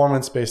your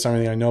performance, based on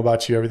everything I know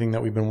about you, everything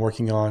that we've been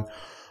working on,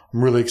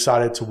 I'm really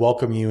excited to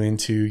welcome you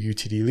into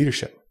UTD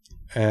leadership."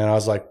 And I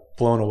was like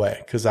blown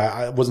away because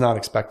I was not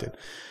expected.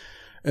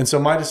 And so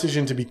my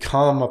decision to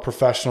become a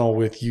professional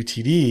with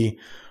UTD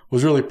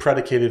was really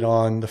predicated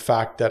on the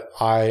fact that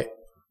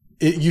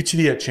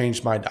UTD had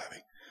changed my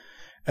diving.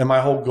 And my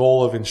whole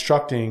goal of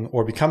instructing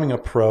or becoming a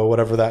pro,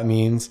 whatever that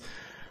means,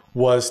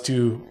 was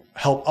to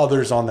help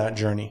others on that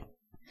journey.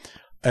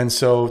 And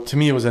so to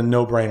me, it was a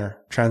no-brainer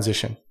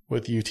transition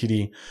with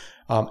UTD.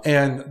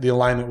 And the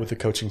alignment with the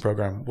coaching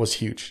program was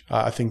huge.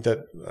 I think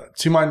that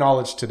to my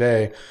knowledge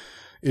today,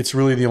 it's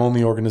really the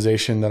only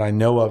organization that I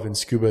know of in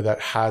scuba that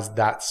has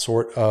that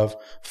sort of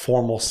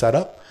formal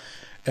setup.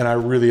 And I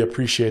really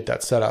appreciate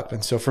that setup.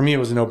 And so for me, it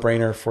was a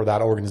no-brainer for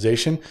that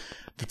organization.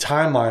 The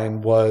timeline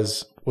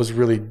was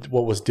really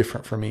what was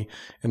different for me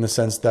in the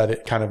sense that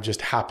it kind of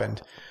just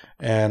happened.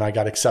 And I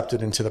got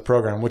accepted into the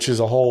program, which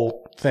is a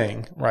whole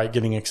thing, right?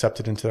 Getting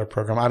accepted into their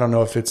program. I don't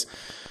know if it's,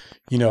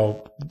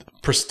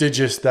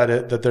 prestigious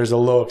that there's a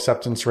low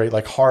acceptance rate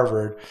like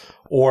Harvard,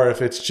 or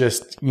if it's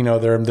just,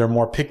 they're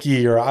more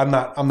picky, or I'm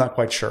not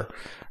quite sure,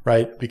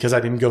 right? Because I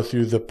didn't go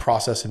through the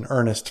process in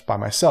earnest by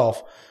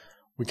myself.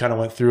 We kind of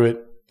went through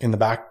it in the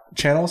back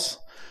channels,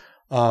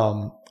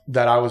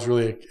 that I was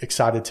really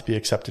excited to be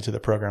accepted to the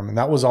program. And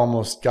that was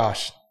almost,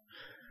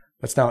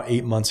 that's now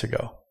 8 months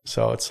ago.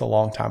 So it's a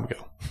long time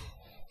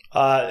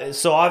ago.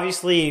 So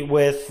obviously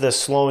with the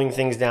slowing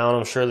things down,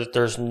 I'm sure that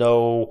there's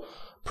no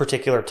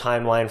particular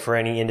timeline for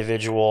any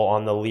individual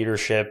on the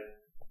leadership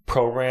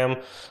program.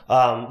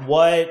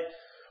 What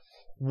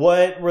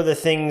were the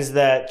things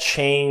that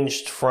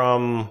changed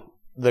from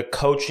the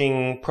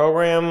coaching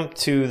program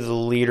to the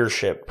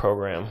leadership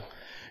program?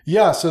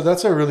 Yeah, so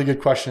that's a really good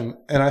question.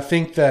 And I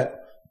think that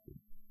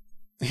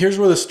here's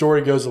where the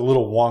story goes a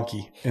little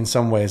wonky in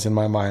some ways in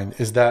my mind,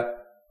 is that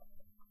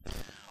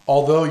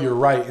although you're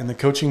right, in the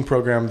coaching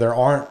program, there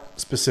aren't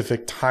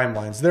specific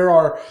timelines. There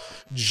are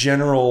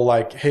general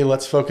like, hey,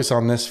 let's focus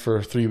on this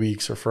for 3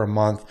 weeks or for a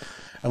month,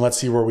 and let's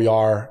see where we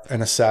are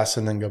and assess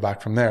and then go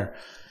back from there.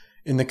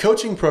 In the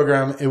coaching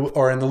program, in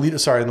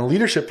the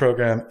leadership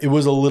program, it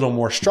was a little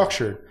more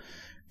structured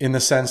in the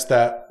sense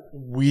that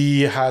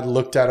we had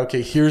looked at,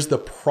 okay, here's the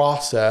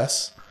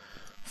process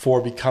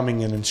for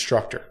becoming an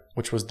instructor,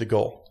 which was the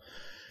goal.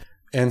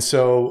 And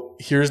so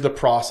here's the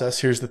process,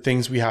 here's the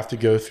things we have to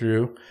go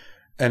through,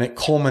 and it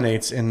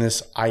culminates in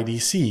this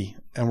IDC.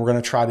 And we're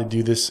going to try to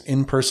do this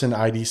in-person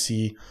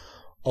IDC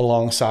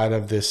alongside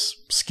of this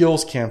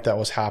skills camp that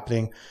was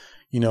happening,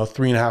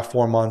 3.5,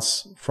 4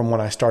 months from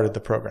when I started the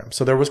program.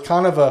 So there was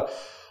kind of a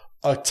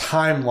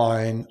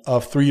timeline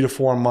of 3 to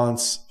 4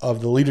 months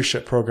of the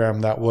leadership program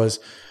that was,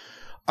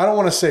 I don't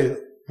want to say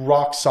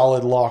rock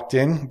solid locked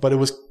in, but it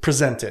was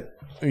presented,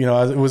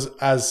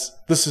 as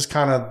this is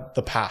kind of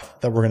the path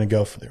that we're going to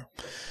go through.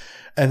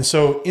 And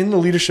so in the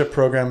leadership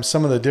program,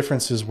 some of the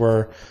differences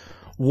were,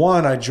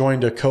 one, I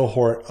joined a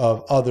cohort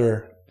of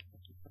other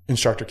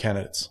instructor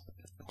candidates.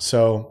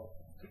 So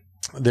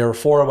there were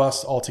 4 of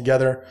us all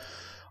together.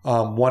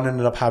 One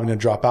ended up having to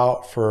drop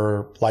out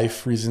for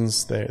life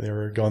reasons. They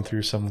were going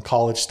through some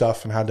college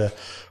stuff and had to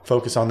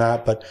focus on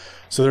that. But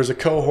so there's a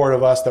cohort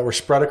of us that were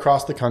spread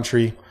across the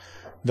country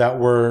that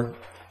were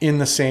in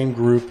the same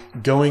group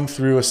going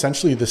through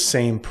essentially the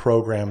same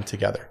program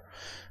together.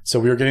 So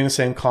we were getting the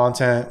same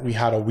content. We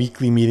had a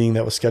weekly meeting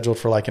that was scheduled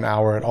for like an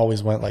hour. It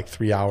always went like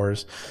 3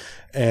 hours.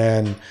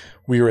 And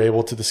we were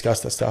able to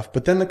discuss that stuff.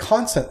 But then the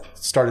content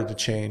started to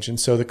change. And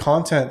so the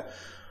content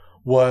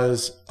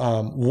was,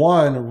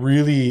 one,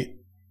 really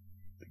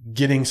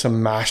getting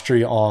some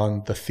mastery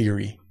on the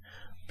theory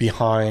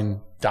behind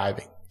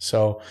diving.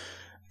 So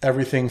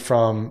everything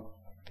from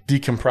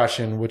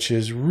decompression, which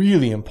is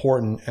really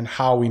important, and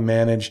how we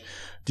manage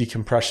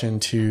decompression,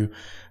 to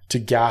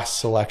gas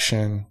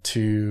selection,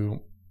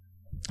 to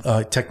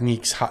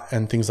techniques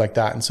and things like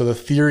that. And so the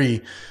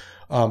theory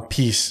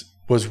piece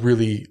was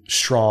really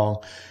strong.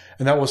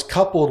 And that was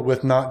coupled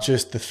with not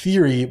just the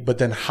theory, but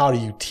then how do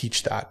you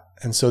teach that?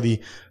 And so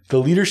the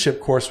leadership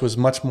course was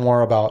much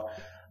more about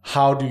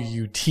how do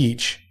you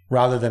teach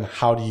rather than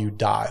how do you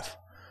dive.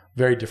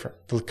 Very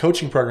different. The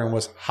coaching program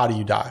was how do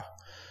you dive?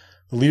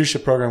 The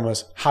leadership program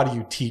was how do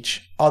you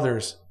teach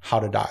others how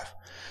to dive?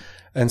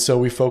 And so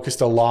we focused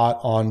a lot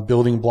on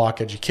building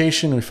block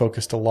education. We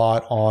focused a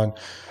lot on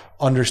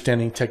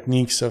understanding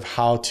techniques of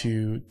how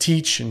to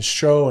teach and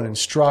show and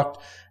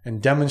instruct and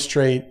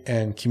demonstrate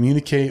and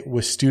communicate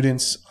with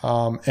students.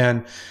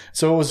 And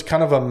so it was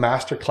kind of a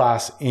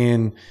masterclass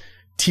in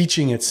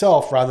teaching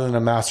itself rather than a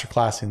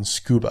masterclass in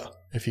scuba,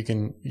 if you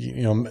can,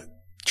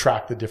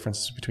 track the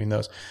differences between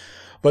those.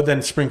 But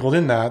then sprinkled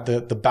in that,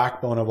 the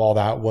backbone of all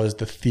that was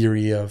the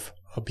theory of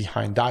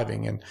behind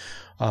diving. And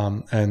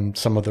and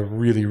some of the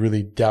really,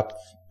 really depth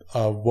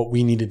of what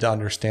we needed to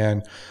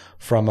understand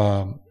from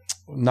a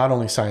not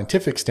only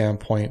scientific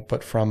standpoint,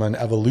 but from an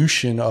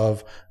evolution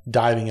of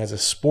diving as a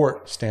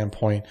sport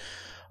standpoint,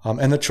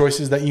 and the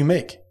choices that you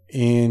make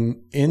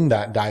in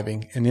that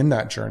diving and in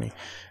that journey,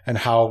 and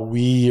how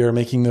we are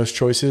making those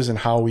choices and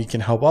how we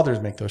can help others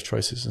make those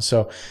choices. And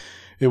so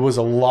it was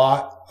a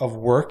lot of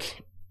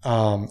work.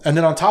 And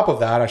then on top of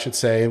that, I should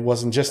say, it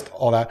wasn't just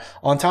all that.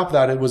 On top of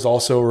that, it was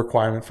also a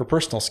requirement for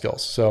personal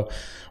skills. So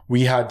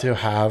we had to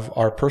have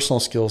our personal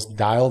skills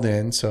dialed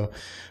in. So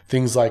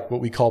things like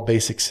what we call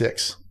basic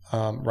six,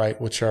 right?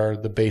 Which are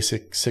the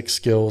basic 6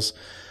 skills,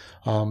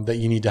 that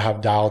you need to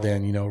have dialed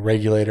in,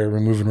 regulator,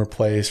 remove and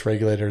replace,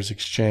 regulators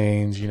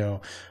exchange,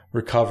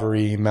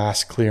 recovery,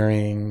 mass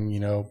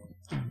clearing,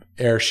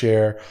 air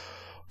share,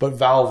 but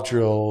valve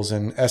drills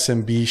and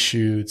SMB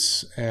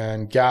chutes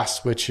and gas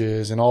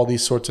switches and all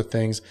these sorts of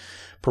things,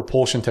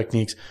 propulsion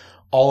techniques,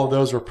 all of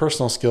those were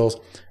personal skills.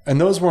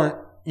 And those weren't,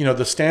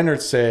 the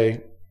standards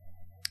say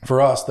for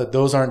us that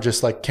those aren't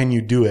just like, can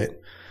you do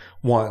it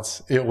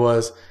once? It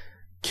was,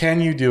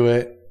 can you do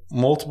it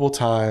multiple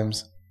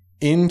times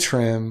in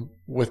trim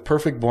with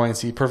perfect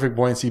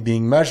buoyancy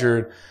being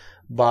measured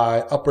by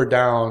up or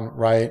down,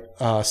 right?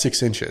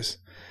 6 inches.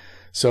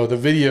 So the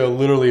video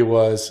literally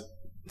was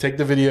take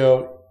the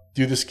video,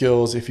 do the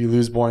skills. If you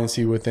lose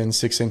buoyancy within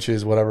 6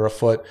 inches, whatever, a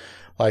foot,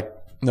 like,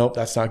 nope,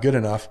 that's not good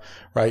enough,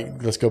 right?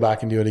 Let's go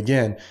back and do it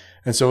again.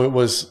 And so it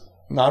was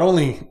not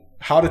only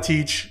how to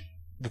teach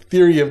the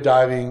theory of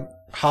diving,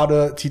 how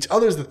to teach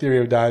others the theory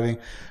of diving,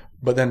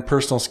 but then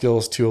personal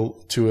skills to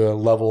a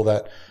level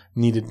that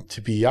needed to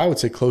be, I would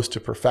say, close to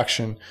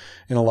perfection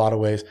in a lot of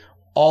ways.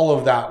 All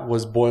of that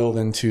was boiled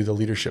into the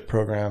leadership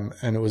program,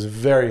 and it was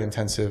very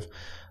intensive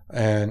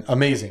and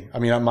amazing. I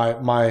mean,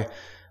 my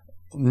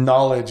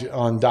knowledge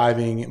on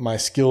diving, my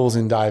skills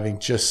in diving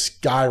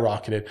just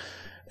skyrocketed.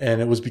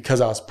 And it was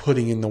because I was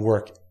putting in the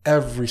work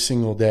every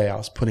single day. I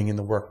was putting in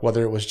the work,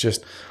 whether it was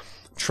just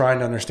trying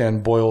to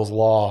understand Boyle's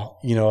law,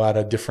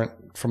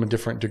 from a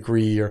different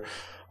degree, or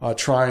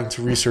trying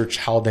to research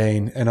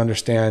Haldane and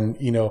understand,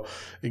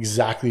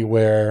 exactly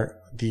where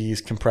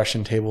these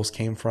compression tables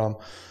came from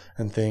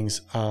and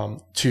things,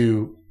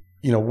 to,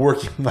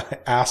 working my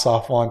ass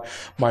off on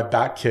my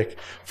back kick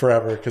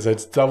forever. Cause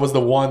that was the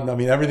one,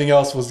 everything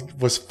else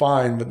was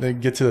fine, but then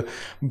get to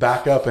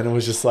back up and it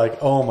was just like,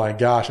 oh my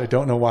gosh, I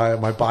don't know why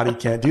my body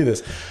can't do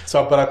this.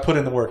 So, but I put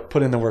in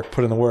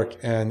the work,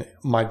 and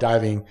my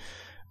diving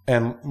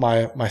and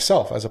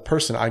myself as a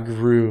person, I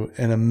grew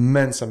an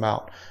immense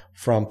amount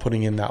from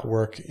putting in that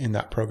work in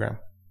that program.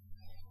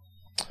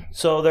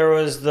 So there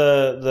was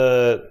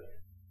the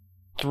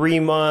 3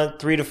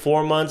 to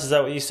 4 months. Is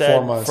that what you said?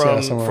 4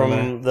 months,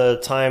 from the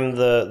time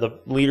the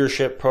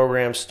leadership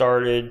program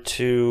started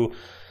to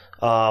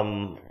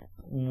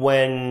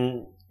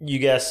when you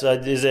guess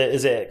is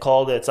it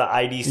called? It's an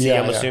IDC.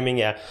 Yeah, I'm assuming.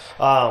 Yeah.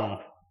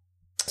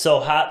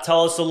 So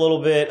tell us a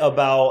little bit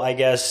about, I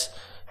guess,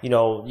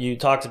 you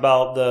talked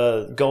about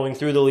the going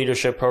through the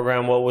leadership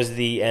program. What was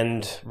the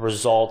end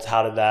result?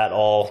 How did that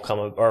all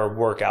come or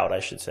work out, I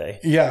should say?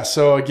 Yeah.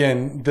 So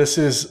again, this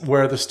is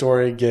where the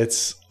story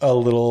gets a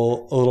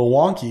little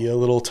wonky, a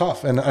little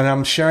tough. And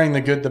I'm sharing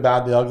the good, the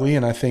bad, the ugly.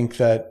 And I think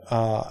that,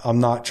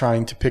 I'm not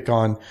trying to pick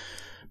on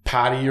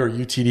PADI or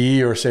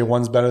UTD or say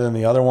one's better than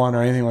the other one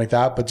or anything like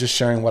that, but just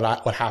sharing what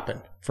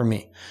happened for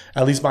me,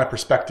 at least my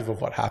perspective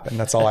of what happened.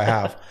 That's all I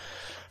have.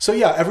 So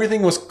yeah,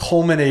 everything was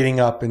culminating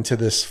up into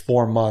this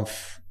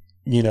 4-month,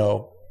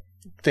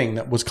 thing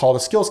that was called a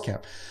skills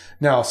camp.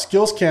 Now,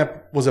 skills camp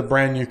was a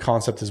brand new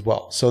concept as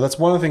well. So that's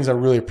one of the things I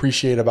really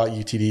appreciate about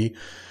UTD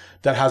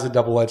that has a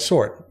double-edged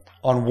sword.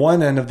 On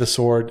one end of the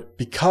sword,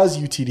 because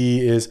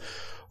UTD is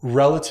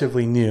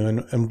relatively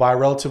new, and by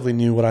relatively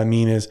new, what I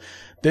mean is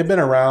they've been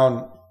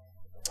around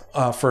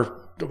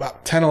for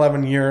about 10,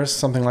 11 years,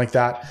 something like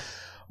that.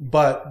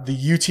 But the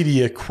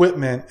UTD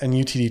equipment and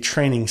UTD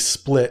training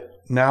split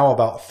now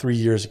about 3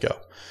 years ago.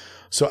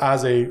 So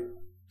as a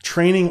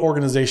training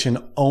organization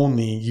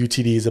only,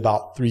 UTD is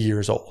about 3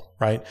 years old,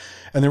 right?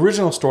 And the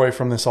original story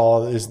from this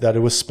all is that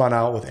it was spun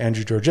out with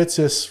Andrew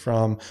Georgitsis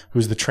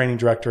who's the training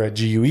director at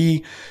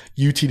GUE.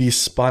 UTD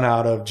spun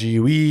out of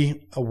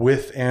GUE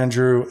with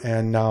Andrew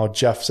and now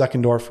Jeff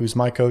Seckendorf, who's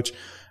my coach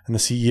and the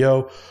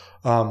CEO.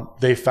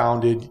 They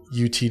founded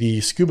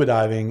UTD Scuba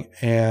Diving,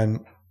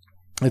 and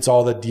it's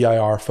all the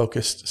DIR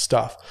focused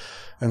stuff.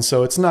 And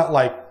so it's not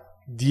like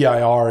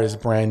DIR is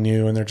brand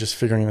new and they're just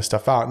figuring this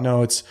stuff out.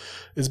 No, it's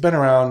been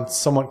around,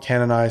 somewhat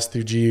canonized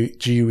through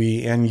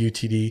GUE and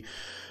UTD,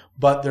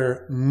 but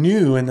they're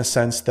new in the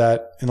sense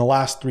that in the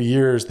last 3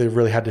 years, they've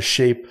really had to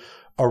shape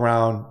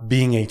around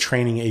being a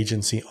training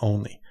agency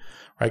only,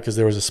 right? Because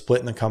there was a split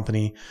in the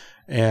company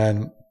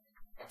and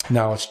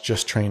now it's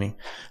just training.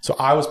 So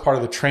I was part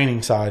of the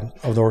training side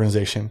of the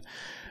organization.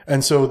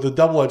 And so the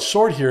double-edged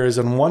sword here is,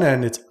 on one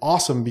end, it's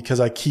awesome because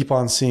I keep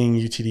on seeing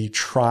UTD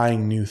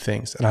trying new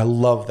things. And I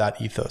love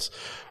that ethos.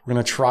 We're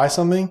going to try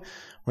something.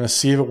 We're going to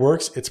see if it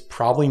works. It's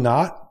probably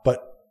not,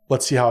 but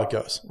let's see how it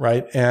goes,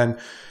 right? And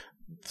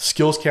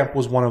Skills Camp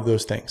was one of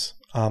those things.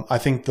 I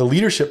think the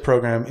leadership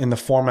program in the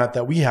format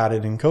that we had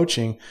it in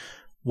coaching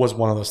was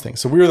one of those things.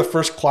 So we were the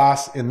first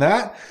class in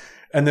that.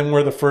 And then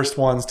we're the first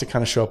ones to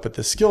kind of show up at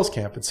this skills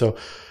camp. And so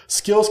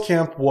skills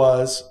camp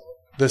was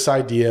this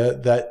idea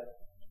that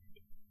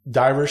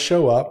divers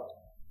show up,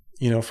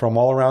 from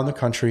all around the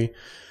country.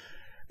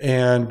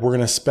 And we're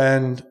going to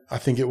spend, I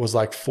think it was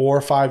like 4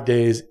 or 5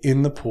 days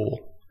in the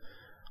pool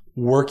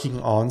working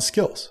on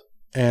skills.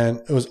 And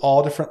it was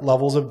all different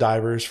levels of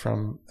divers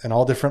and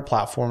all different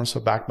platforms.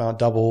 So back mount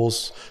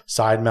doubles,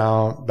 side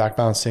mount, back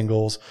mount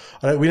singles.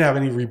 We didn't have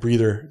any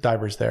rebreather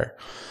divers there.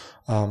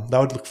 That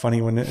would look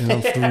funny when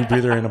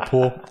rebreather in a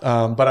pool.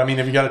 But I mean,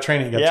 if you got to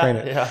train it, you got to train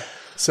it. Yeah.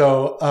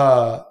 So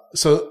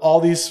all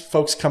these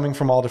folks coming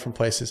from all different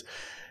places,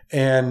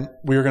 and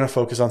we were going to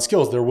focus on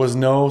skills. There was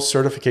no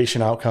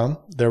certification outcome.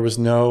 There was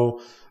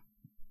no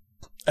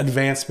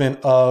advancement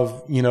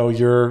of,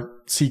 your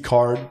C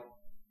card.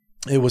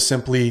 It was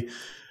simply,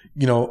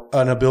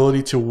 an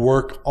ability to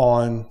work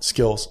on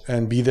skills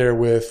and be there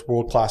with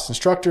world-class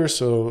instructors.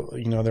 So,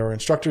 there were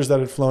instructors that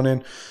had flown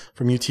in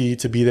from UT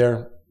to be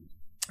there.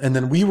 And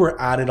then we were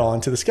added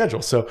on to the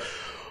schedule. So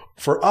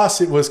for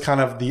us, it was kind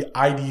of the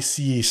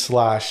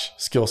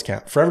IDC/skills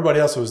camp. For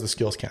everybody else, it was the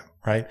skills camp,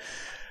 right?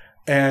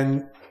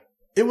 And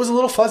it was a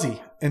little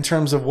fuzzy in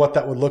terms of what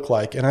that would look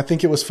like. And I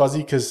think it was fuzzy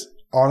because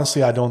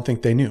honestly, I don't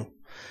think they knew.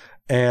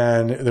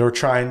 And they were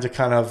trying to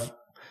kind of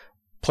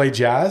play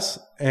jazz,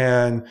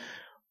 and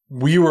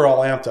we were all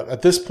amped up.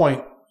 At this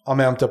point, I'm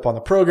amped up on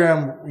the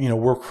program.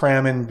 We're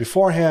cramming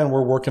beforehand.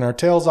 We're working our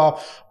tails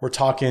off. We're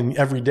talking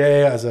every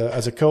day as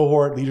a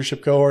cohort,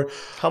 leadership cohort.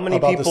 How many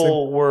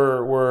people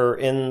were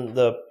in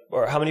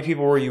or how many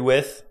people were you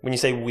with when you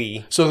say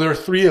we? So there were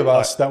 3 of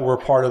us that were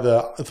part of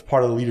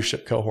the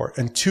leadership cohort,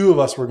 and 2 of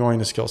us were going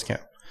to skills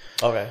camp.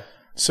 Okay.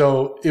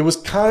 So it was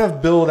kind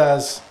of billed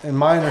as, in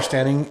my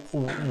understanding,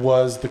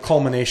 was the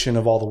culmination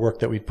of all the work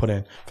that we put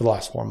in for the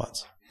last 4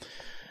 months.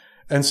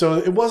 And so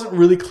it wasn't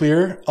really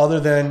clear,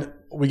 other than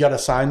we got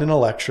assigned a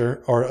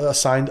lecture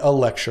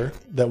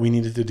that we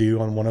needed to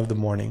do on one of the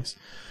mornings.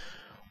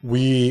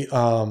 We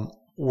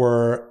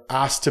were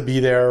asked to be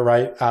there,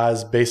 right,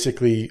 as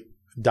basically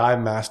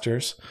dive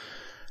masters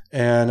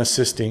and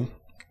assisting.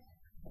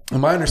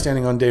 And my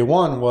understanding on day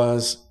 1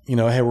 was,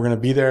 hey, we're going to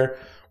be there.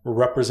 We're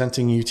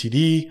representing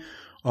UTD.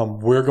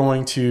 We're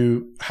going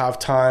to have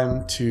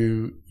time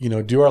to,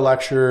 do our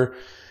lecture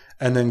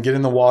and then get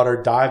in the water,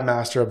 dive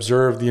master,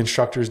 observe the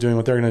instructors doing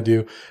what they're going to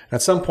do. And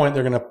at some point,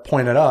 they're going to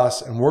point at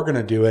us and we're going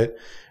to do it.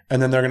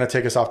 And then they're going to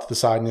take us off to the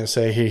side and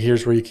say, hey,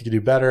 here's where you could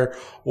do better.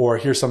 Or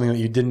here's something that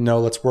you didn't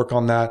know. Let's work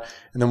on that.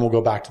 And then we'll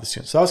go back to the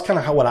students. So that was kind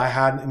of what I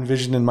had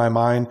envisioned in my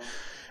mind.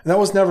 And that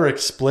was never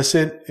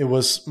explicit. It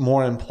was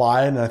more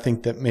implied. And I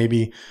think that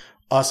maybe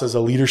us as a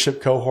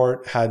leadership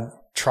cohort had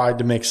tried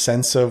to make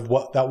sense of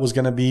what that was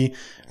going to be.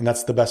 And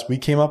that's the best we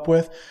came up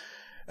with.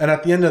 And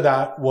at the end of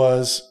that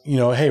was,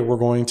 hey, we're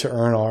going to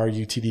earn our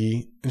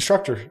UTD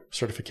instructor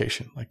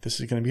certification. Like, this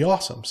is going to be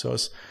awesome. So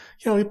it's,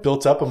 we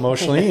built up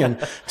emotionally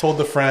and told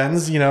the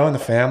friends, and the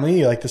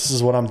family, like, this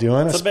is what I'm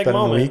doing. It's a big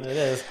moment. It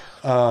is.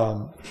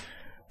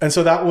 And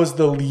so that was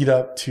the lead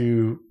up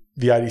to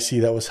the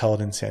IDC that was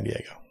held in San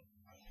Diego.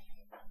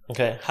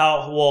 Okay.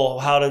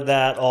 How did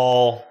that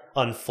all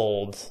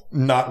unfold?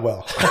 Not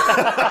well.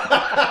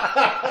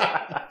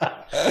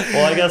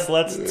 Well, I guess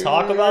let's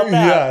talk about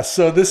that. Yeah.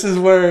 So this is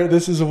where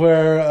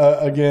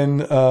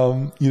again,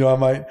 I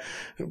might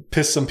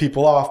piss some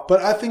people off,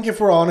 but I think if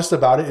we're honest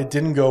about it, it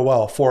didn't go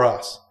well for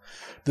us.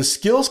 The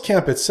skills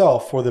camp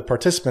itself, for the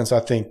participants,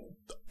 I think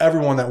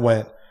everyone that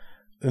went,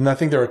 and I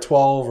think there were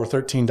 12 or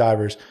 13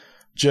 divers,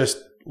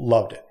 just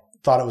loved it.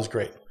 Thought it was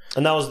great.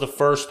 And that was the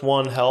first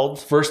one held?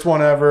 First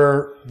one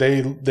ever.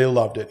 They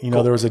loved it.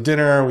 Cool. There was a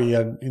dinner.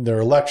 There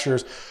were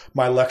lectures.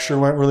 My lecture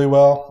went really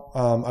well.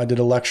 I did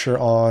a lecture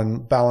on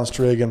balanced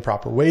rig and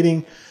proper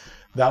weighting.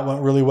 That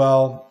went really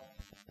well.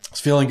 I was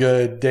feeling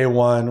good. Day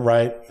 1,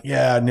 right?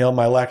 Yeah, I nailed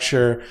my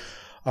lecture.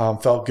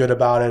 Felt good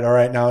about it. All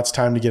right, now it's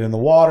time to get in the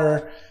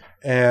water.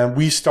 And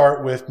we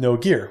start with no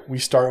gear. We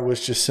start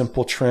with just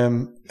simple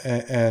trim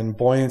and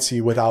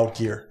buoyancy without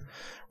gear.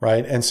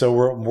 Right. And so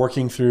we're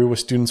working through with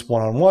students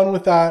one-on-one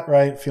with that,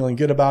 right? Feeling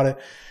good about it.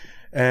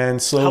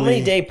 And slowly. How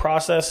many day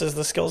process is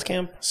the skills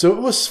camp? So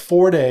it was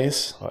 4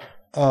 days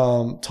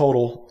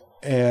total.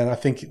 And I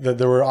think that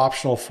there were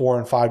optional 4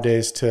 and 5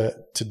 days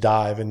to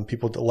dive, and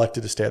people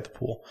elected to stay at the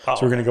pool. Oh.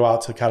 So we're going to go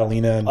out to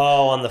Catalina. And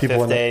on the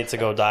 5th day to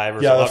go dive?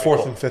 Or yeah, the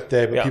 4th and 5th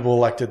day. But people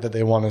elected that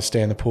they wanted to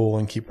stay in the pool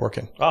and keep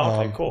working.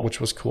 Oh, okay, cool. Which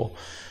was cool.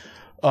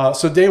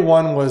 So day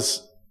 1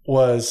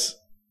 was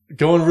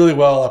going really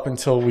well up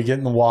until we get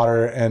in the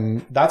water,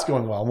 and that's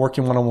going well. I'm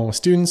working one-on-one with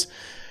students,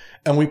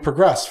 and we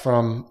progress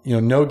from,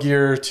 no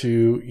gear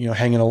to,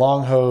 hanging a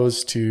long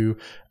hose to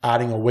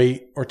adding a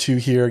weight or 2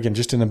 here, again,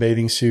 just in a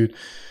bathing suit,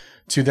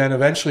 to then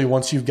eventually,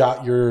 once you've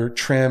got your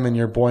trim and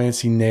your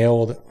buoyancy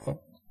nailed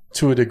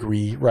to a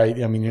degree,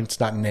 right? I mean,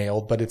 it's not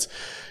nailed, but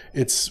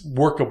it's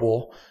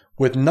workable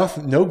with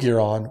no gear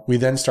on. We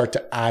then start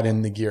to add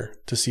in the gear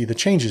to see the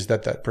changes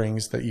that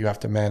brings that you have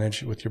to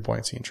manage with your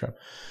buoyancy and trim.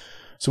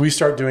 So we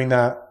start doing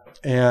that.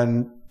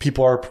 and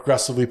people are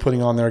progressively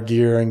putting on their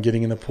gear and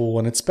getting in the pool.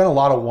 And it's been a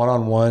lot of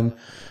one-on-one,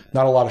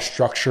 not a lot of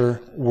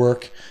structure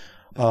work,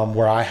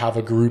 where I have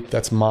a group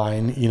that's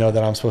mine,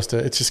 that I'm supposed to,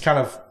 it's just kind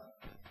of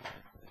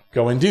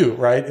go and do,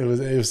 right?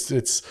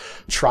 It's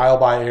trial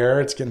by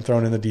error. It's getting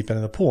thrown in the deep end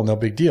of the pool. No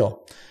big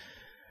deal.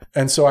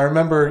 And so I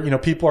remember,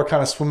 people are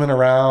kind of swimming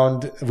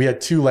around. We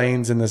had 2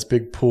 lanes in this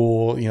big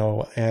pool,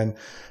 and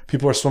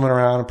people are swimming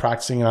around and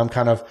practicing, and I'm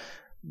kind of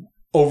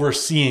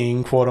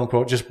overseeing, quote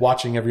unquote, just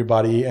watching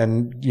everybody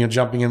and,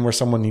 jumping in where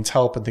someone needs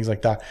help and things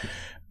like that.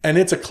 And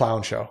it's a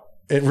clown show.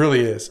 It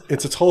really is.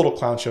 It's a total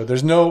clown show.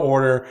 There's no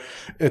order.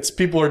 It's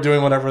people are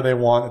doing whatever they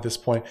want at this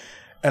point.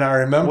 And I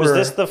remember, was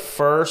this the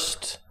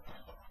first,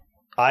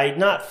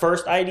 not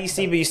first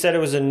IDC, but you said it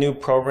was a new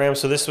program.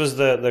 So this was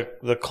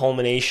the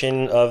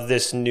culmination of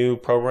this new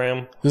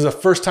program. This is the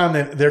first time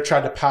they're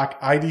trying to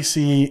pack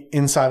IDC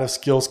inside of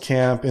Skills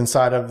Camp,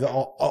 inside of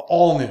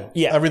all new.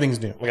 Yeah. Everything's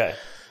new. Okay.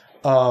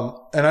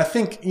 And I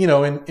think,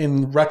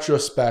 in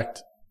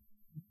retrospect,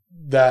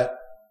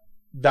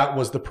 that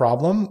was the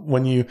problem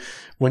when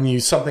you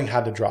something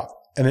had to drop.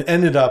 And it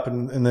ended up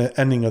in the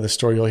ending of the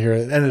story, you'll hear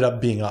it ended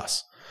up being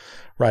us,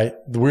 right?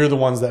 We're the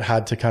ones that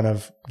had to kind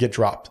of get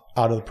dropped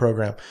out of the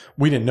program.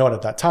 We didn't know it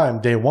at that time,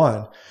 day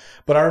one.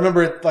 But I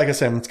remember it, like I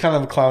said, it's kind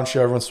of a clown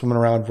show. Everyone's swimming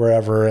around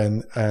wherever,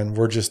 and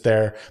we're just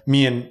there.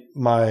 Me and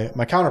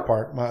my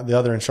counterpart, the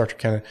other instructor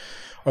candidate,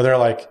 are there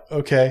like,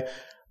 okay.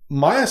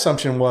 My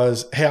assumption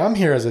was, hey, I'm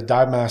here as a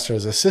dive master,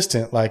 as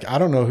assistant. Like, I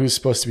don't know who's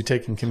supposed to be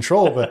taking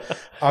control, but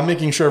I'm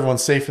making sure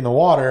everyone's safe in the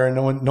water and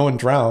no one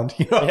drowned.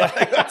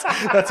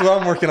 That's what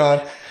I'm working on.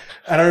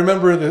 And I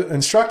remember the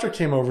instructor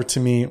came over to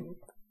me,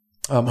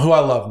 who I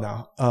love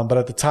now, but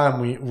at the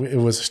time it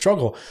was a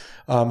struggle.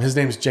 His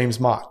name's James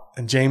Mott,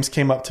 and James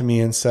came up to me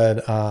and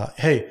said,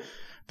 "Hey,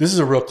 this is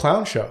a real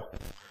clown show."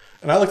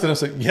 And I looked at him and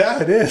said,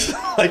 "Yeah, it is.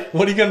 Like,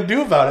 what are you going to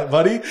do about it,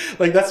 buddy?"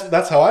 Like,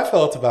 that's how I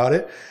felt about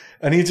it.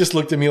 And he just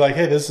looked at me like,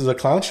 "Hey, this is a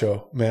clown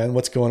show, man.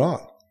 What's going on?"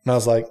 And I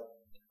was like,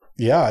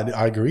 "Yeah,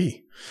 I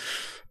agree."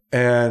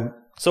 And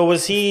so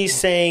was he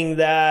saying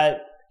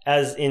that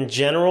as in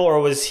general, or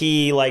was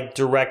he like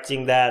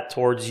directing that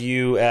towards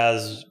you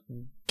as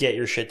get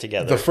your shit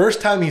together? The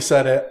first time he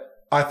said it,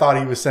 I thought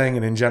he was saying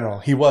it in general.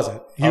 He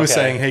wasn't. He was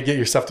saying, "Hey, get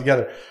your stuff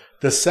together."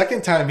 The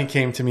second time he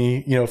came to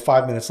me,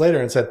 5 minutes later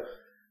and said,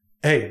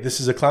 "Hey, this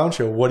is a clown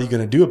show. What are you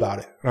going to do about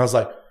it?" And I was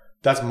like,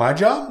 "That's my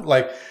job?"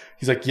 Like,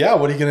 he's like, "Yeah,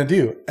 what are you going to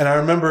do?" And I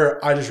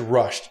remember I just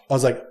rushed. I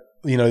was like,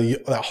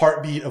 that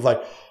heartbeat of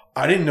like,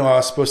 I didn't know I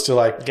was supposed to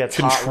like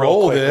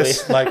control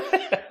this. Like,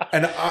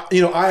 and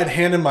I had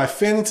handed my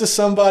fin to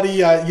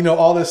somebody,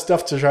 all this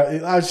stuff to try.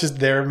 I was just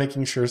there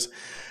making sure.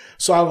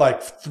 So I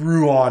like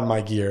threw on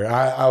my gear.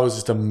 I was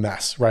just a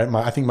mess, right?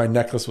 I think my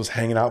necklace was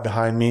hanging out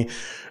behind me,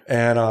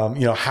 and,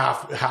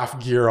 half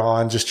gear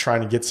on, just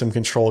trying to get some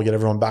control, get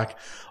everyone back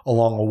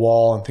along a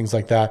wall and things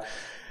like that.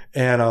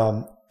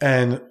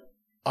 And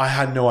I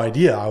had no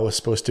idea I was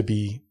supposed to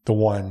be the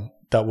one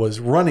that was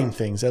running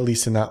things, at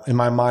least in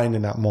my mind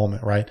in that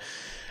moment, right?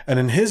 And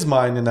in his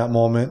mind in that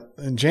moment,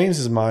 in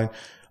James's mind,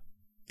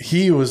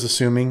 he was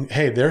assuming,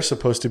 hey, they're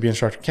supposed to be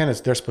instructor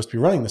candidates. They're supposed to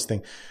be running this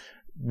thing.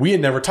 We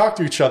had never talked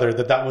to each other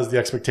that was the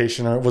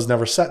expectation, or it was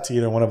never set to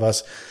either one of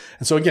us.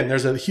 And so again,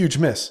 there's a huge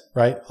miss,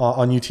 right,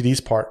 on UTD's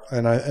part.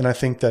 And I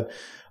think that,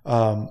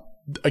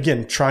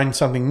 again, trying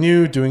something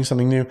new, doing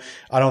something new.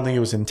 I don't think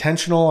it was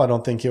intentional. I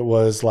don't think it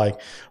was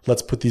like,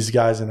 let's put these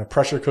guys in a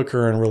pressure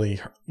cooker and really,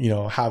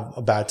 have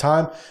a bad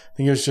time. I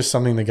think it was just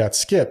something that got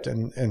skipped.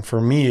 And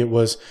for me, it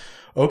was,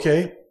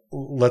 okay,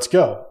 let's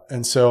go.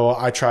 And so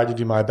I tried to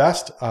do my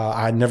best.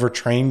 I had never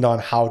trained on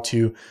how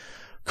to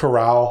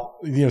corral,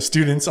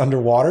 students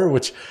underwater,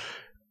 which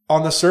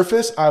on the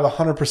surface, I have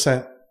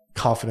 100%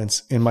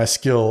 confidence in my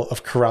skill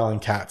of corralling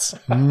cats.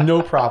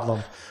 No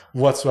problem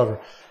whatsoever.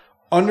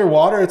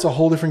 Underwater, it's a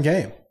whole different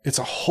game. It's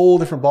a whole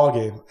different ball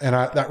game. And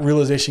that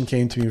realization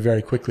came to me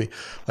very quickly.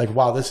 Like,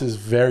 wow, this is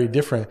very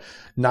different,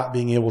 not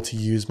being able to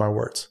use my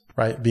words,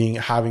 right?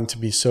 Having to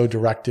be so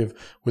directive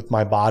with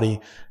my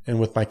body and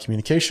with my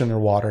communication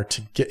underwater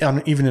to get,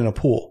 even in a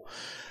pool.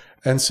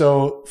 And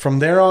so from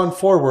there on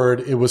forward,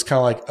 it was kind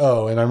of like,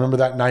 oh, and I remember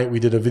that night we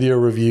did a video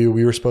review.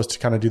 We were supposed to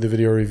kind of do the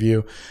video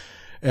review.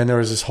 And there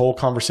was this whole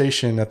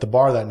conversation at the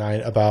bar that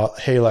night about,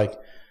 hey, like,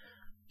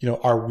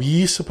 are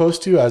we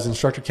supposed to, as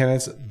instructor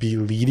candidates, be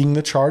leading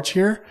the charge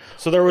here?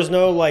 So there was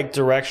no like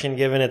direction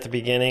given at the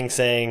beginning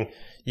saying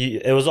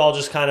it was all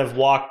just kind of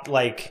walked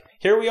like,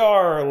 here we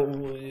are,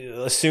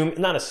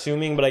 not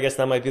assuming, but I guess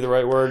that might be the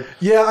right word.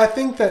 Yeah, I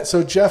think that,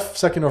 so Jeff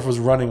Seckendorf was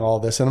running all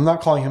this, and I'm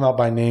not calling him out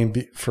by name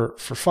for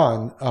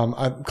fun.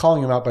 I'm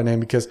calling him out by name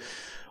because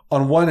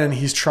on one end,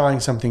 he's trying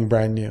something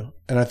brand new.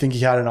 And I think he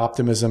had an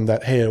optimism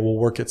that, hey, it will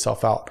work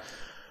itself out.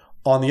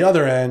 On the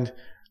other end,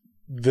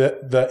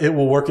 the it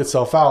will work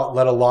itself out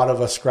led a lot of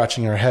us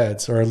scratching our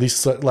heads, or at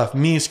least left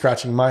me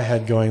scratching my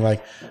head going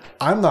like,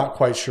 I'm not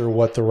quite sure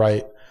what the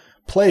right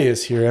play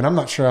is here. And I'm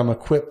not sure I'm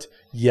equipped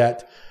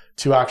yet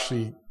to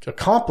actually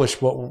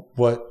accomplish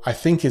what I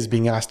think is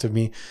being asked of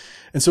me.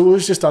 And so it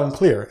was just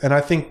unclear. And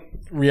I think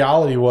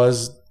reality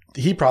was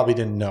he probably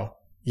didn't know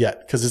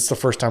yet because it's the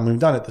first time we've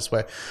done it this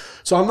way.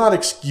 So I'm not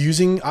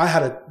excusing.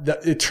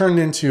 It turned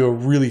into a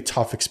really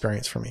tough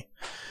experience for me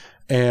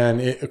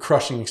and a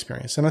crushing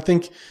experience. And I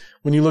think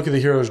when you look at the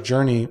hero's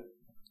journey,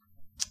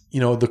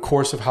 the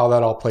course of how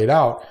that all played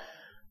out,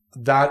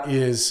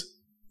 it's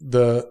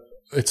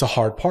a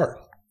hard part,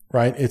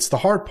 right? It's the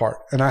hard part.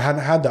 And I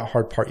hadn't had that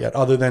hard part yet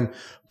other than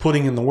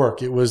putting in the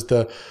work. It was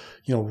the,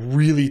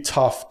 really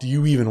tough. Do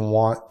you even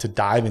want to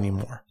dive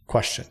anymore?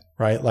 Question,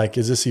 right? Like,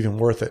 is this even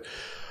worth it?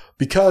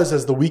 Because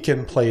as the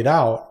weekend played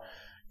out,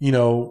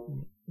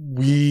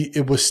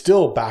 it was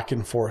still back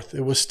and forth.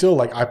 It was still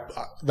like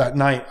that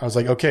night I was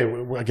like, okay,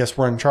 I guess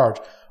we're in charge.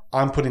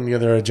 I'm putting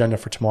together an agenda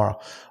for tomorrow.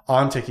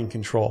 I'm taking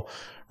control.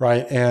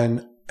 Right.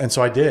 And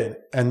so I did.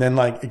 And then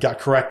it got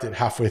corrected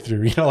halfway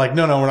through, no, we're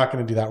not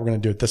going to do that. We're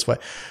going to do it this way.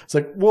 It's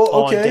like, well,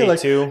 okay.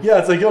 Yeah.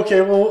 It's like,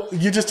 okay, well,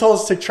 you just told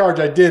us to take charge.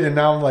 I did. And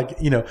now I'm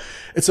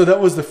and so that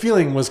was the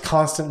feeling was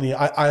constantly,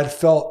 I had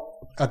felt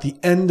at the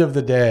end of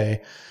the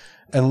day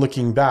and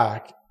looking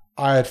back,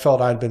 I had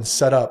felt I'd been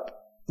set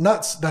up.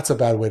 That's a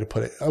bad way to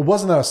put it. It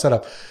wasn't that I was set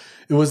up.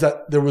 It was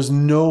that there was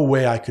no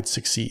way I could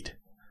succeed.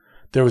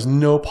 There was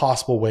no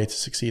possible way to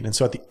succeed. And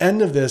so at the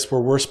end of this, where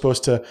we're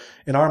supposed to,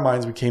 in our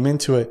minds, we came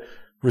into it,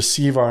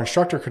 receive our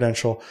instructor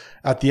credential.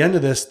 At the end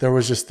of this, there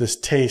was just this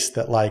taste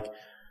that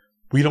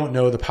we don't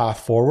know the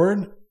path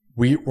forward.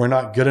 We're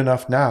not good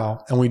enough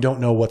now, and we don't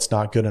know what's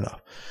not good enough.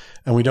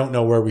 And we don't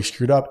know where we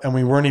screwed up. And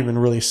we weren't even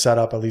really set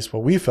up, at least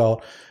what we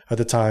felt at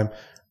the time,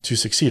 to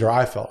succeed, or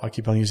I felt. I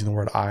keep on using the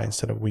word I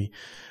instead of we.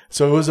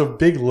 So it was a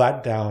big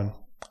letdown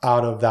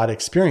out of that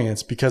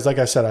experience because, like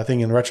I said, I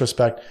think in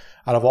retrospect,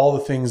 out of all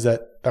the things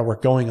that were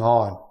going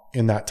on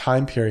in that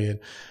time period,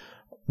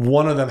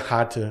 one of them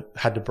had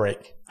to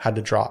break, had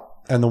to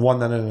drop. And the one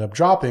that ended up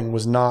dropping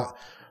was not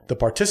the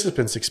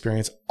participants'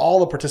 experience. All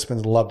the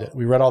participants loved it.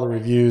 We read all the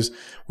reviews.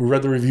 We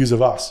read the reviews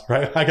of us,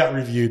 right? I got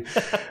reviewed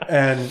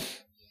and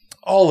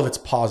all of it's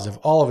positive.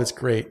 All of it's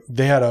great.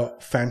 They had a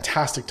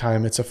fantastic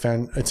time. It's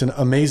an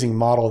amazing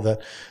model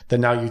that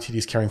now UTD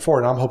is carrying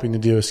forward. And I'm hoping to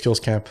do a skills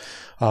camp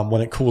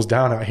when it cools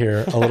down out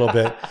here a little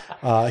bit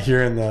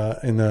here in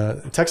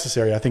the Texas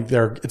area. I think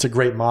it's a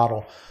great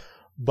model,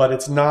 but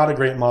it's not a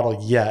great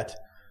model yet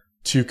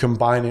to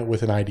combine it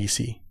with an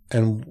IDC.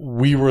 And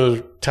we were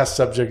test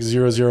subject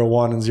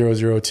 001 and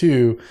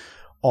 002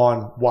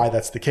 on why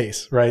that's the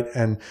case, right?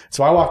 And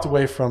so I walked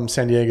away from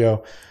San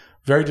Diego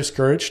very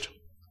discouraged.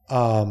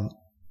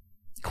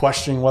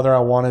 Questioning whether I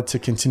wanted to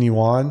continue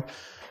on,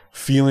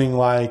 feeling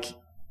like,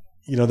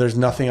 there's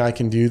nothing I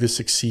can do to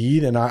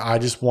succeed. And I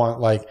just want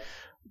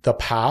the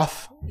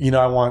path,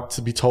 I want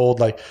to be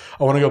told I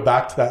want to go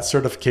back to that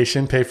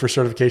certification, pay for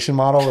certification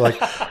model.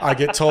 I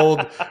get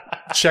told,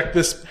 check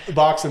this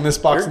box and this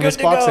box and this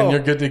box and you're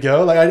good to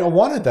go. I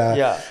wanted that.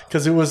 Yeah.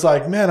 Cause it was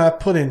man, I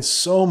put in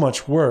so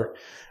much work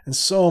and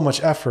so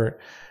much effort.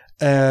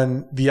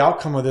 And the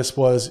outcome of this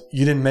was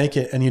you didn't make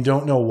it and you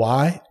don't know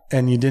why.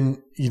 And you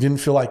didn't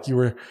feel like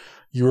you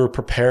were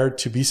prepared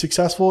to be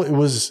successful. It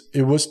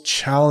was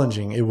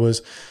challenging. It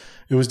was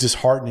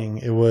disheartening.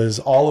 It was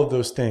all of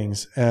those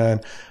things.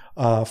 And,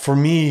 for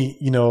me,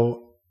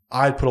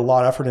 I put a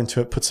lot of effort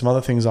into it, put some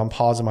other things on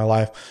pause in my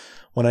life.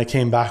 When I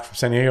came back from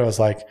San Diego, I was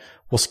like,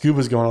 well,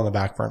 scuba's going on the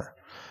back burner.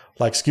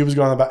 Scuba's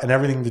going on the back and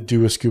everything to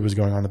do with scuba's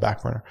going on the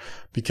back burner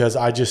because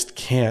I just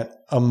can't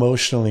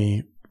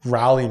emotionally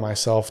rally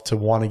myself to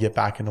want to get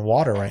back in the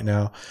water right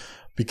now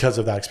because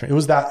of that experience.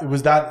 It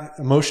was that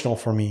emotional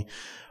for me.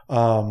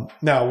 Now,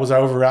 was I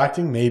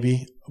overreacting?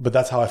 Maybe, but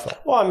that's how I felt.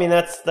 Well, I mean,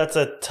 that's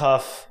a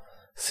tough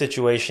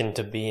situation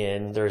to be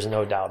in. There's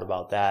no doubt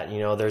about that.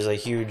 There's a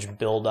huge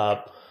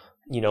buildup.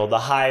 The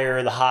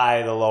higher the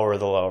high, the lower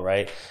the low,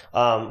 right?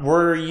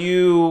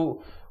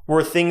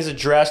 Were things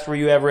addressed? Were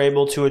you ever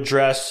able to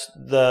address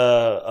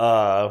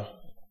the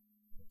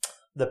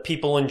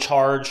people in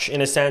charge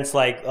in a sense,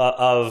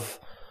 of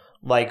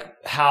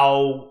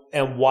how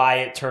and why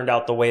it turned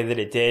out the way that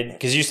it did?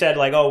 Because you said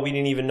we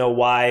didn't even know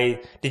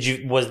why.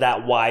 Was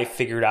that why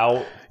figured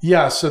out?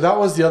 Yeah. So that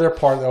was the other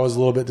part that was a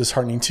little bit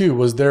disheartening too,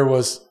 was there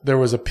was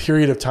a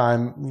period of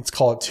time, let's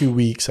call it 2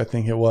 weeks, I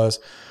think it was,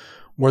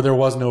 where there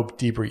was no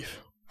debrief.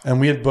 And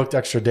we had booked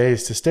extra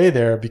days to stay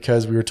there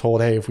because we were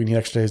told, hey, if we need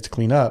extra days to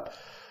clean up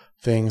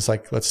things,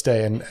 let's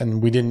stay.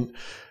 And we didn't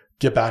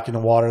get back in the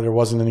water. There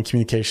wasn't any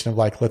communication of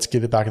let's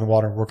get it back in the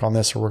water, work on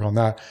this or work on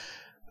that.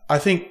 I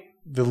think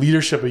the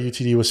leadership of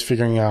UTD was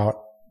figuring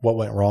out what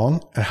went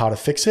wrong and how to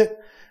fix it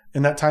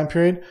in that time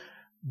period.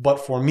 But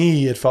for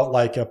me, it felt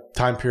like a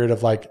time period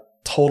of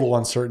total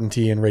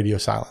uncertainty and radio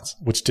silence,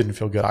 which didn't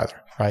feel good either.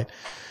 Right.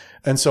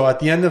 And so at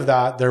the end of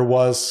that, there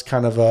was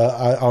kind of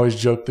I always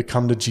joke the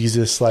come to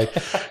Jesus,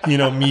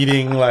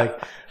 meeting,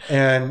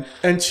 and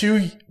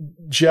to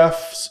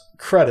Jeff's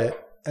credit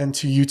and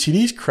to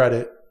UTD's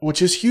credit,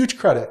 which is huge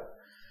credit.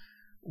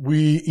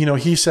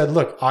 He said,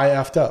 look, I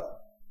effed up.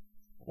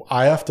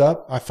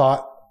 I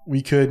thought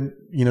we could,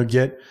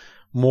 get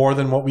more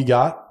than what we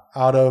got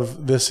out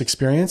of this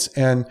experience.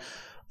 And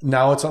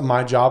now it's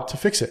my job to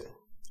fix it.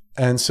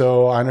 And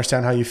so I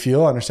understand how you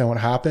feel. I understand what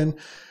happened.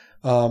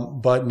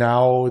 But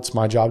now it's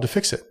my job to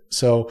fix it.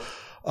 So,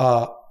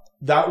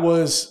 that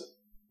was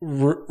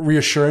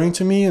reassuring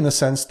to me in the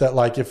sense that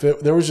like, if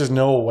there was just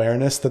no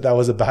awareness that that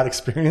was a bad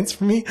experience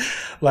for me,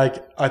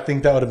 like I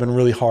think that would have been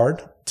really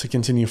hard to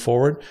continue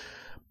forward.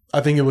 I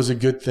think it was a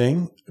good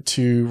thing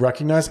to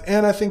recognize.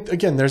 And I think,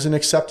 again, there's an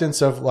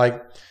acceptance of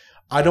like,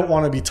 I don't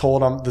want to be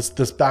told I'm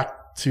this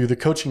back to the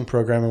coaching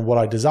program and what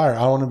I desire.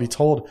 I want to be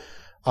told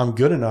I'm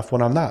good enough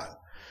when I'm not.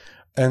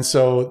 And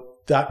so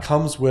that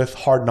comes with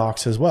hard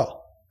knocks as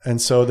well.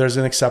 And so there's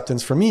an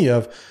acceptance for me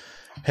of,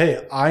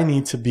 hey, I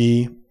need to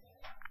be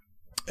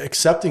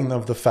accepting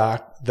of the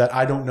fact that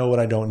I don't know what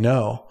I don't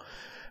know,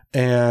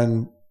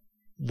 and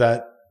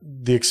that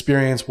the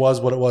experience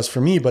was what it was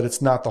for me, but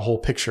it's not the whole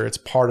picture. It's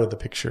part of the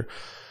picture.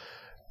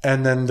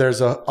 And then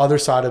there's a other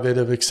side of it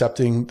of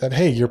accepting that,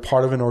 hey, you're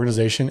part of an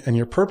organization and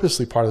you're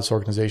purposely part of this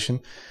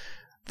organization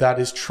that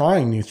is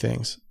trying new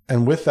things.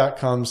 And with that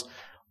comes,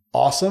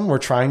 awesome, we're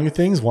trying new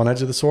things, one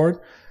edge of the sword.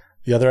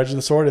 The other edge of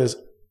the sword is,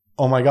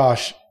 oh my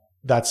gosh,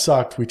 that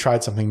sucked. We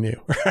tried something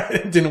new.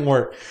 It didn't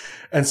work.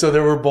 And so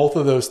there were both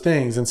of those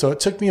things. And so it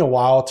took me a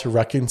while to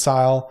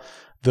reconcile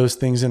those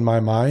things in my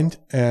mind.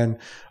 And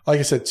like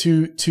I said,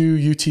 to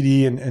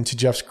UTD and to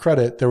Jeff's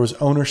credit, there was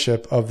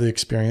ownership of the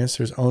experience.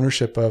 There's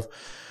ownership of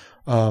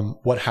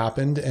what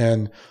happened.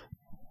 And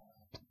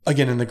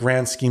again, in the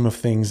grand scheme of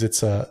things,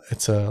 it's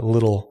a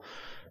little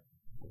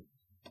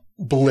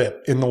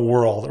blip in the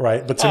world,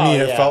 right? But to me,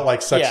 it felt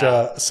like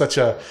such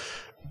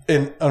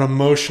an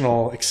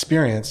emotional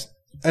experience.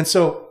 And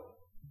so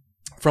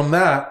from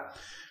that,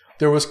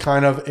 there was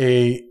kind of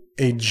a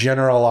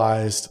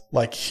generalized,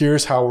 like,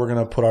 here's how we're going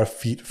to put our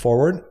feet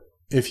forward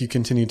if you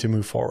continue to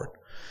move forward.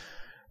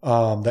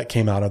 That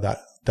came out of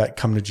that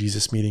Come to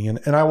Jesus meeting.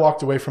 And I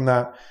walked away from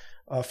that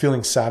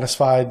feeling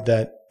satisfied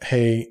that,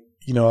 hey,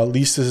 you know, at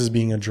least this is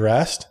being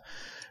addressed.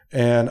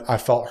 And I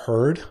felt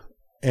heard.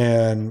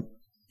 And,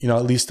 you know,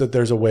 at least that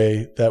there's a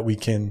way that we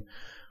can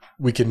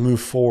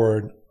move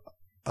forward.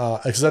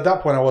 Because at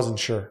that point, I wasn't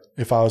sure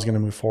if I was going to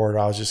move forward.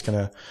 I was just going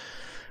to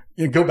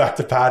go back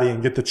to Patty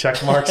and get the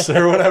check marks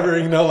or whatever,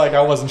 you know, like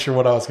I wasn't sure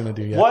what I was going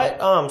to do yet.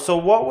 So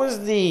what was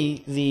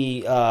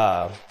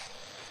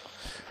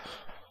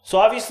so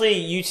obviously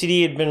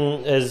UTD had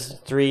been as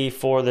 3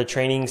 for the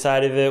training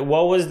side of it.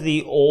 What was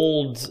the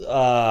old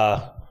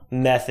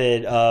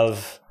method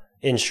of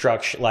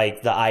instruction,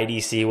 like the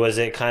IDC? Was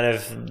it kind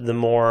of the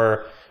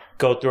more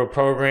go through a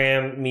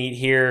program, meet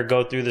here,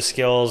 go through the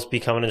skills,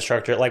 become an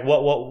instructor? Like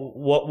what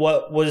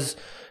was,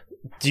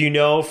 do you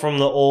know from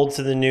the old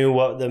to the new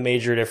what the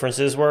major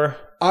differences were?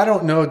 I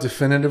don't know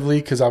definitively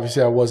because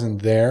obviously I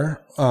wasn't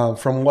there.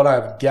 From what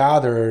I've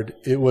gathered,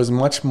 it was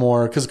much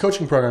more because the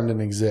coaching program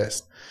didn't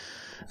exist.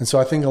 And so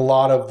I think a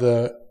lot of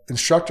the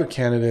instructor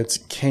candidates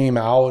came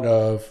out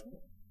of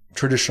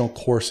traditional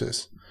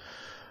courses.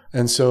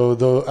 And so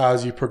though,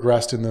 as you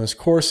progressed in those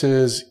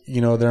courses,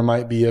 you know, there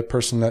might be a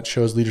person that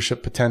shows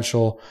leadership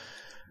potential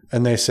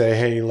and they say,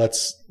 hey,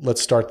 let's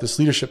start this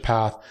leadership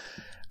path.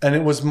 And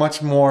it was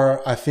much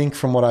more, I think,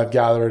 from what I've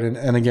gathered,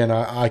 and again,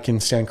 I can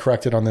stand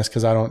corrected on this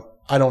because I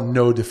don't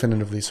know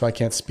definitively, so I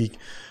can't speak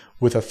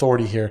with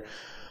authority here.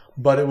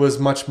 But it was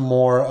much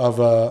more of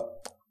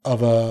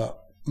a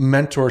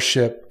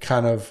mentorship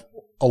kind of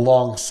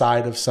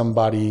alongside of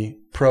somebody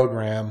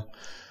program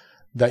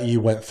that you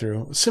went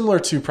through, similar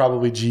to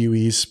probably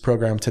GUE's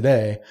program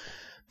today.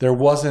 There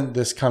wasn't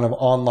this kind of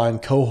online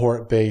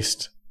cohort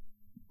based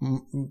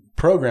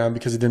program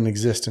because it didn't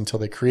exist until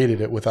they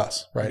created it with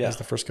us, right? As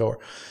the first cohort.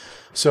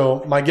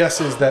 So my guess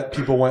is that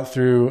people went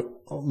through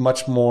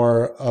much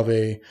more of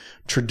a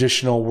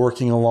traditional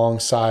working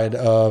alongside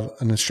of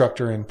an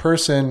instructor in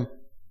person,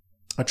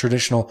 a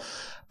traditional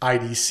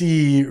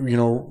IDC, you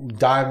know,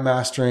 dive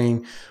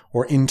mastering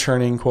or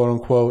interning, quote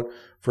unquote,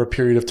 for a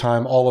period of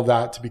time, all of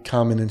that to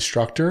become an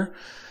instructor.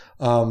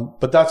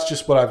 But that's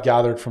just what I've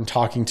gathered from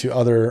talking to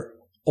other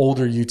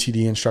older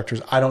UTD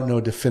instructors. I don't know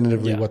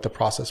definitively what the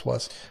process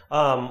was.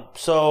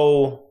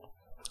 So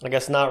I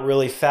guess not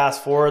really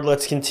fast forward.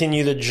 Let's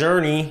continue the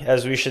journey,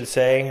 as we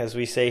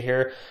say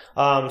here.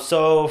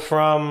 So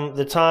from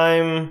the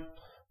time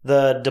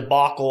the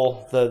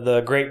debacle,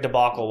 the great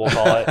debacle, we'll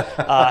call it,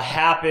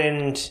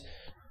 happened,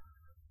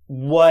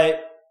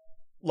 what,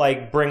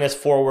 like, bring us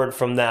forward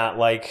from that?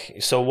 Like,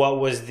 so what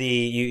was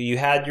you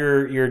had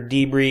your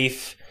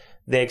debrief,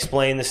 they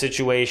explained the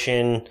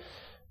situation.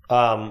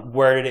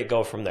 Where did it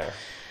go from there?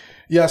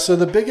 Yeah. So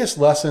the biggest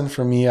lesson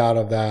for me out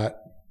of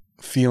that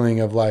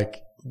feeling of,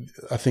 like,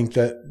 I think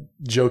that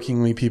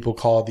jokingly people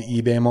call it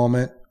the eBay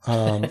moment,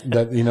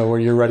 that, you know, where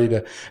you're ready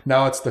to,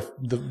 now it's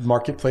the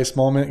marketplace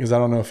moment. Cause I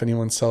don't know if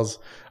anyone sells,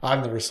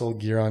 I've never sold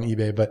gear on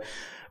eBay, but,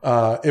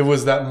 it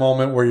was that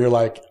moment where you're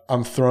like,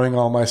 I'm throwing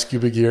all my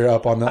scuba gear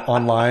up on the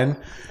online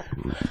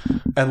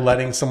and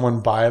letting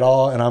someone buy it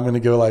all. And I'm going to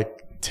go,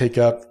 like, take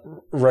up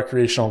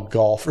recreational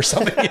golf or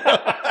something. You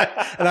know?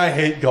 And I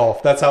hate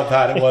golf. That's how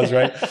bad it was.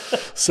 Right.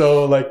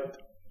 So, like,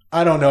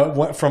 I don't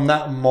know. From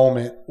that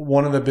moment,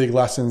 one of the big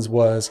lessons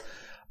was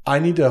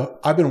I've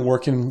been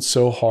working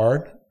so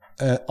hard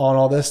on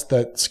all this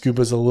that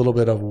scuba is a little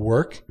bit of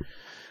work,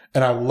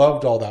 and I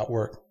loved all that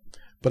work,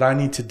 but I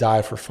need to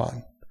dive for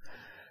fun.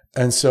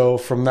 And so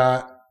from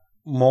that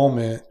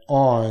moment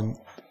on,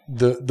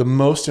 the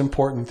most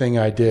important thing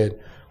I did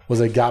was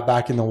I got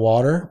back in the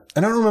water.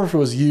 And I don't remember if it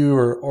was you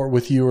or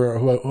with you or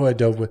who I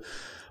dove with,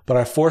 but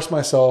I forced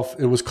myself,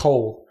 it was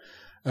cold,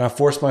 and I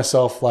forced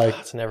myself like,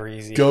 it's never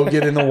easy. Go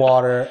get in the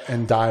water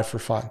and dive for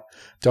fun.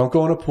 Don't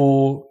go in a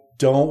pool.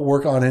 Don't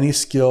work on any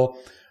skill.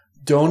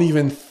 Don't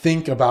even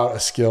think about a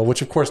skill,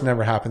 which of course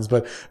never happens,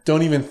 but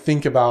don't even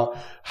think about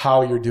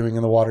how you're doing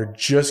in the water.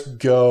 Just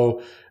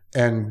go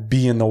and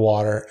be in the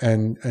water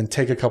and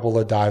take a couple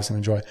of dives and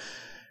enjoy.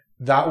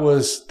 That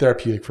was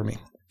therapeutic for me.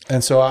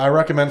 And so I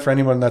recommend for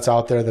anyone that's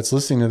out there that's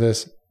listening to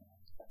this,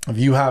 if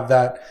you have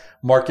that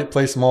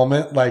marketplace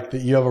moment, like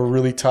that you have a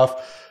really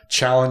tough,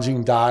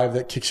 challenging dive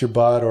that kicks your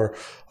butt, or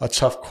a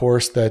tough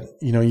course that,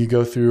 you know, you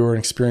go through, or an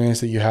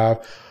experience that you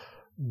have,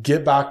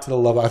 get back to the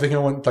level. I think I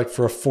went like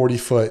for a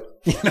 40-foot,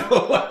 you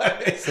know,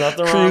 like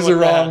cruise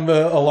along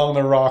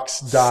the rocks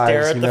dives,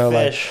 stare at the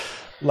fish.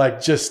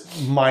 Like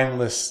just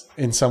mindless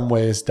in some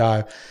ways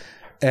dive.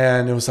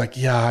 And it was like,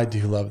 yeah, I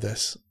do love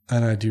this.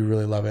 And I do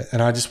really love it.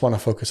 And I just want to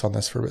focus on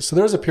this for a bit. So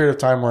there was a period of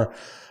time where I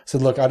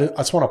said, look, I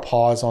just want to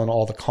pause on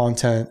all the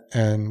content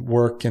and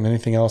work and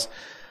anything else.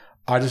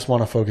 I just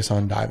want to focus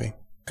on diving,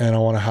 and I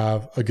want to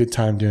have a good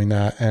time doing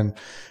that. And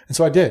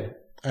so I did.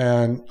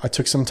 And I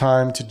took some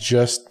time to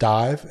just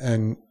dive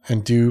and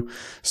do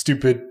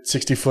stupid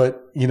 60-foot,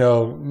 you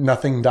know,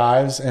 nothing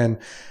dives and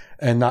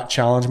not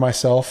challenge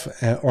myself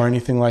or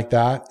anything like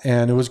that.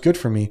 And it was good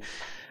for me.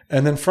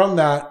 And then from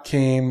that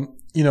came,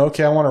 you know,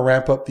 okay, I want to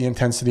ramp up the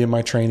intensity of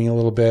my training a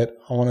little bit.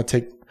 I want to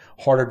take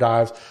harder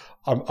dives.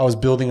 I was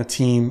building a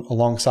team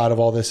alongside of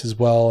all this as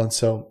well. And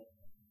so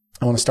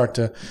I want to start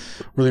to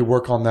really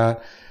work on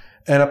that.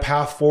 And a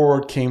path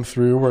forward came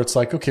through where it's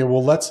like, okay,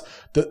 well,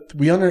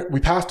 we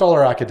passed all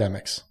our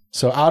academics.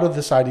 So out of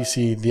this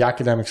IDC, the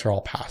academics are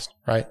all passed,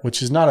 right?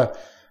 Which is not a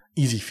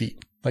easy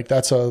feat. Like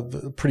that's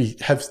a pretty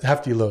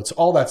hefty load. So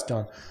all that's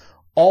done.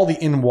 All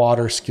the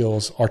in-water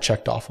skills are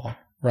checked off on,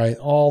 right?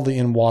 All the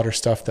in-water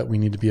stuff that we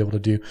need to be able to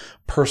do,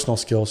 personal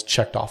skills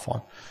checked off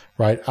on,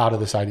 right? Out of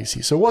this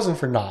IDC. So it wasn't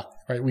for naught,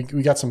 right? We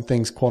got some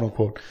things, quote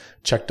unquote,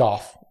 checked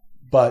off.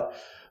 But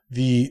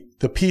the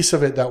piece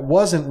of it that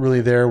wasn't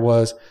really there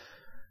was,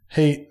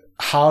 hey,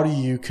 how do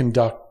you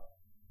conduct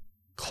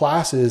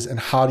classes and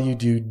how do you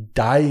do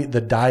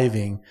the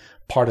diving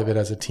part of it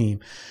as a team?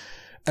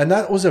 And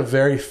that was a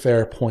very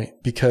fair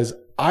point, because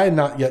I had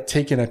not yet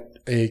taken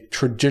a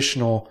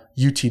traditional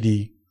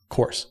UTD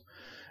course.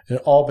 It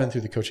had all been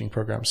through the coaching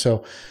program.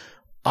 So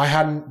I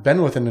hadn't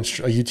been with a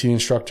UTD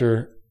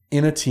instructor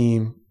in a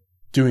team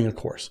doing a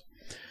course.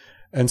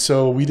 And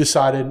so we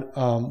decided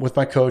with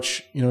my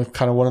coach, you know,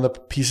 kind of one of the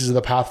pieces of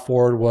the path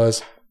forward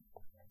was,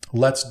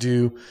 let's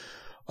do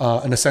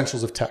an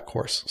Essentials of Tech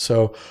course.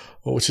 So,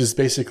 which is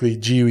basically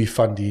GUE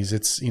fundies.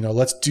 It's, you know,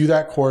 let's do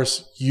that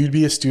course. You'd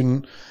be a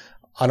student.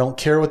 I don't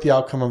care what the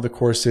outcome of the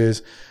course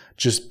is.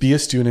 Just be a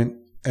student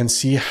and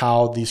see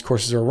how these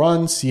courses are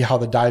run, see how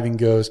the diving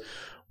goes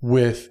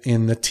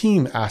within the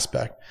team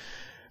aspect.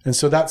 And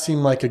so that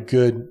seemed like a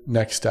good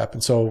next step.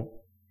 And so,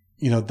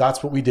 you know,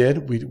 that's what we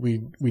did.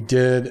 We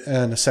did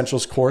an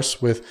Essentials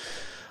course with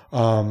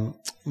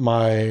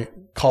my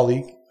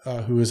colleague,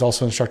 who is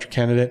also an instructor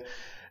candidate,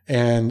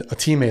 and a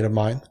teammate of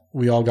mine.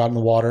 We all got in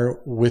the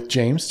water with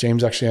James.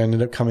 James actually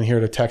ended up coming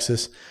here to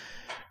Texas.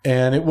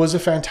 And it was a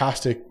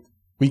fantastic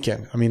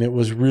weekend. I mean, it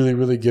was really,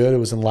 really good. It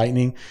was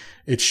enlightening.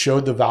 It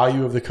showed the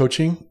value of the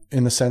coaching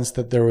in the sense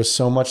that there was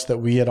so much that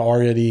we had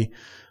already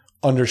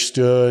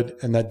understood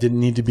and that didn't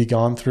need to be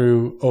gone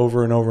through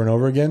over and over and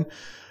over again.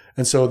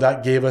 And so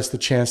that gave us the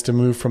chance to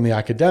move from the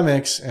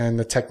academics and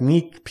the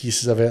technique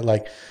pieces of it.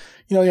 Like,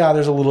 you know, yeah,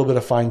 there's a little bit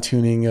of fine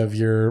tuning of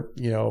your,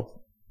 you know,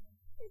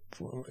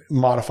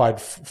 modified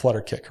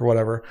flutter kick or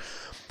whatever.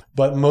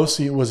 But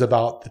mostly it was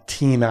about the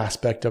team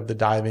aspect of the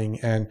diving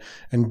and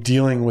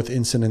dealing with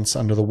incidents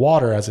under the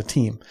water as a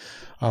team,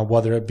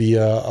 whether it be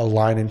a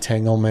line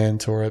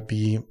entanglement or it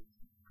be,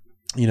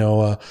 you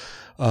know,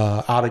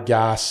 out of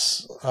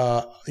gas,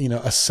 you know,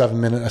 a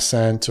 7-minute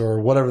ascent or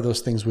whatever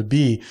those things would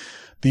be.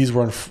 These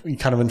were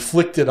kind of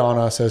inflicted on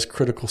us as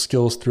critical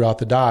skills throughout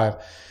the dive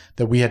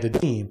that we had to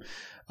team.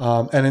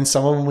 And in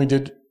some of them we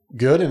did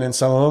good, and in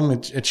some of them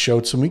it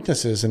showed some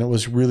weaknesses, and it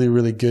was really,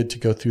 really good to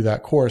go through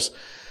that course.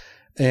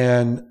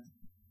 And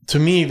to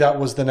me, that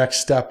was the next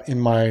step in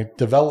my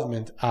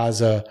development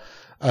as an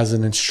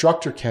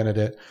instructor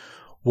candidate,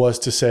 was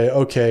to say,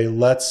 okay,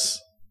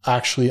 let's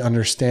actually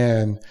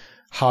understand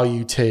how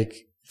you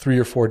take 3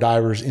 or 4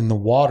 divers in the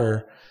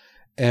water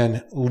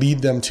and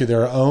lead them to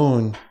their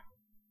own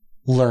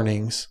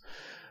learnings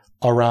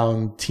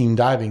around team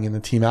diving and the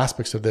team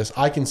aspects of this.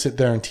 I can sit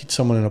there and teach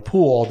someone in a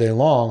pool all day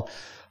long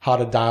how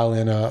to dial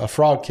in a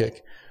frog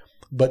kick,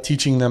 but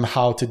teaching them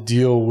how to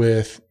deal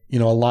with, you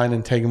know, a line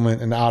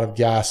entanglement and out of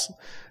gas,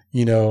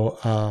 you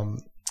know,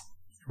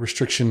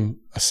 restriction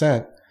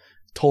ascent,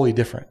 totally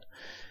different.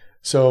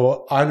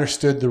 So I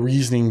understood the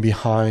reasoning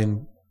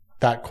behind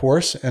that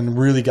course and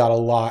really got a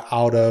lot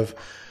out of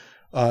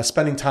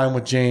spending time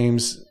with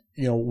James,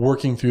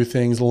 working through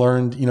things,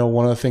 learned,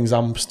 one of the things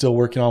I'm still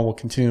working on, will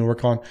continue to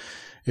work on,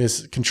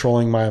 is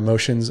controlling my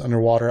emotions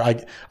underwater. I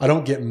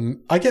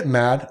get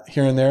mad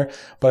here and there,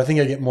 but I think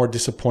I get more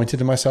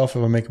disappointed in myself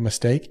if I make a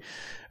mistake.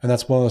 And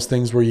that's one of those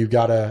things where you've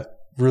got to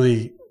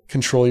really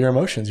control your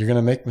emotions. You're going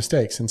to make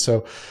mistakes. And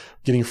so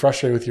getting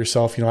frustrated with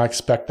yourself, I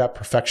expect that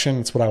perfection.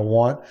 It's what I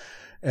want.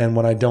 And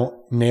when I don't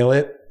nail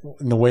it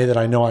in the way that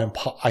I know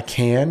I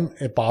can,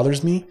 it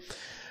bothers me.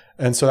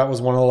 And so that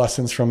was one of the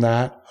lessons from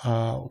that,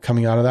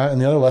 coming out of that. And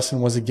the other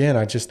lesson was, again,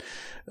 I just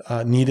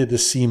needed to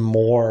see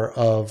more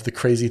of the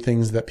crazy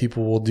things that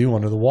people will do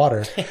under the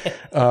water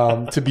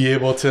to be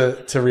able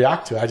to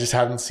react to it. I just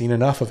haven't seen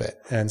enough of it.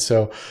 And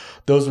so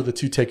those were the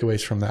two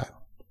takeaways from that.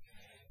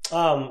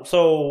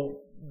 So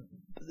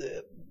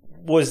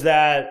was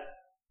that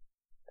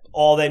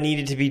all that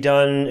needed to be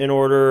done in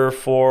order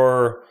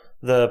for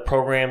the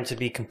program to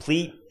be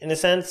complete, in a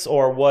sense?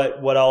 Or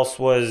what else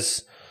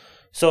was...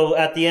 So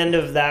at the end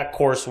of that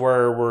course,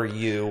 where were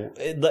you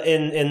in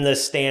the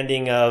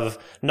standing of,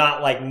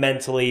 not like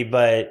mentally,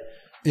 but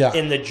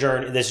in the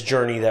journey, this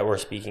journey that we're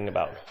speaking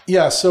about?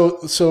 Yeah.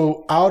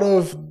 So out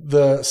of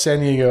the San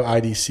Diego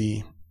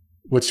IDC,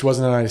 which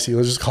wasn't an IDC,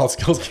 let's just call it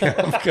Skills Camp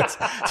because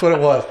that's what it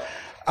was.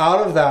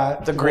 Out of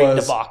that, the great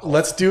debacle.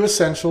 Let's do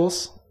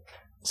essentials.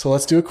 So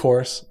let's do a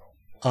course.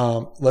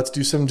 Let's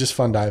do some just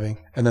fun diving,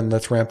 and then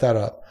let's ramp that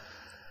up.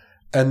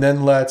 And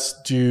then let's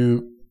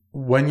do,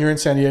 when you're in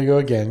San Diego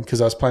again,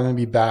 because I was planning to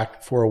be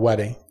back for a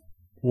wedding.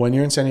 When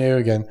you're in San Diego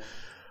again,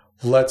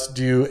 let's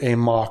do a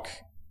mock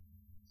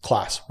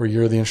class where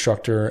you're the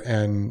instructor,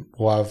 and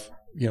we'll have,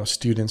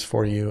 students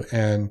for you,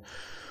 and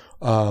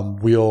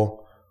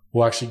we'll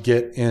actually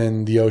get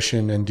in the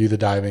ocean and do the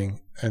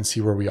diving and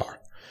see where we are.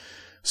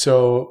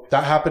 So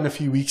that happened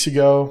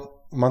a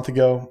month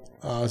ago.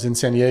 I was in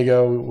San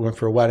Diego. We went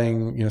for a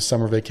wedding,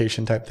 summer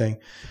vacation type thing.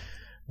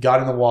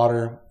 Got in the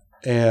water,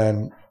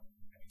 and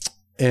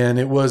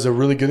it was a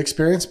really good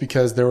experience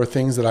because there were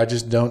things that I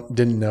just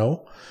didn't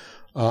know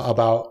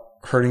about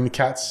hurting the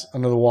cats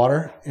under the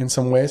water in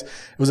some ways.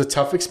 It was a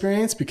tough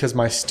experience because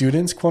my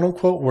students, quote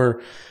unquote,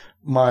 were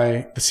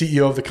the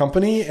CEO of the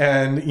company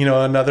and,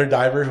 another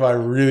diver who I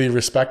really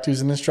respect,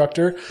 who's an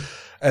instructor,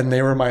 and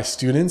they were my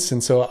students.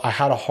 And so I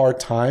had a hard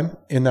time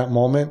in that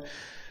moment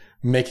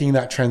making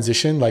that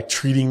transition, like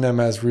treating them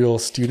as real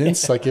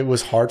students. Like, it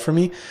was hard for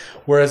me.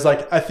 Whereas,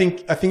 like, I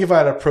think if I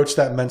had approached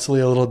that mentally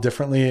a little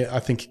differently, I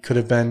think it could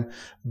have been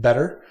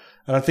better.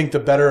 And I think the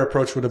better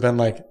approach would have been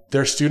like,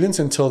 they're students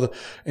until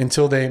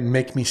they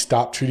make me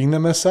stop treating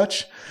them as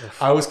such.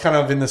 I was kind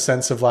of in the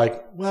sense of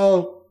like,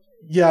 well,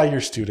 yeah,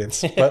 you're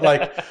students, but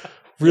like,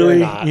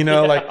 really,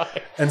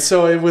 and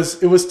so it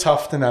was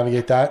tough to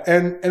navigate that.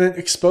 And it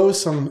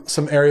exposed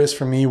some areas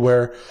for me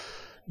where,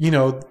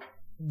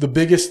 the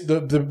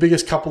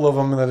biggest couple of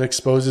them that it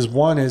exposes,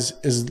 one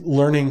is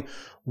learning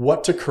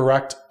what to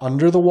correct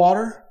under the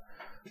water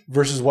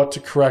versus what to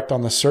correct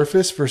on the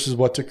surface versus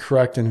what to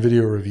correct in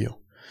video review.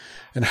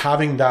 And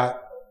having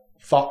that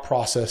thought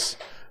process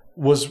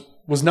was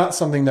not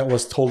something that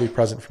was totally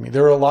present for me.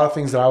 There were a lot of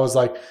things that I was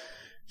like,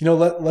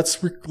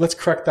 let's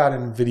correct that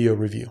in video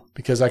review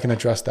because I can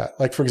address that.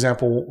 Like, for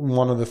example,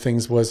 one of the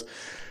things was,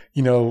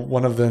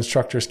 one of the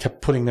instructors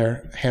kept putting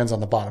their hands on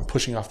the bottom,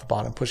 pushing off the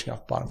bottom, pushing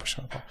off the bottom,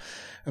 pushing off the bottom.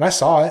 And I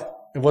saw it.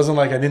 It wasn't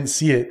like I didn't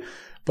see it,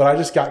 but I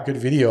just got good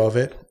video of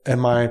it.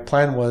 And my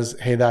plan was,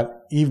 hey,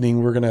 that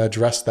evening we're going to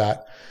address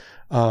that,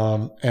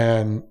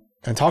 and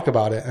talk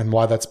about it and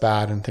why that's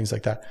bad and things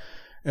like that.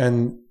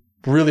 And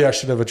really, I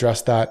should have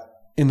addressed that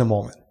in the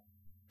moment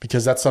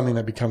because that's something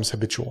that becomes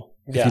habitual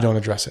if you don't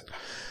address it.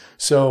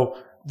 So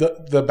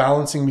the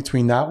balancing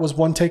between that was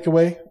one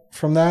takeaway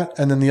from that.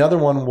 And then the other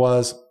one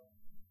was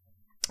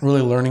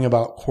really learning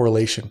about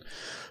correlation.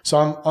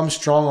 So I'm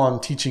strong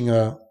on teaching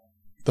the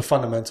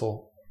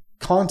fundamental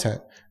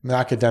content and the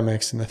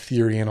academics and the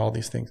theory and all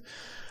these things.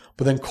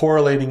 But then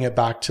correlating it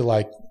back to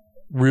like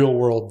real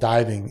world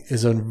diving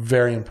is a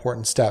very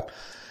important step.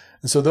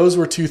 And so those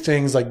were two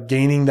things, like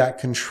gaining that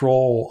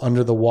control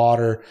under the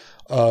water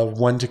of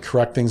when to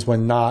correct things,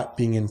 when not,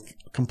 being in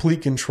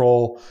complete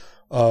control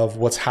of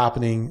what's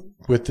happening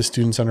with the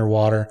students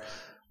underwater,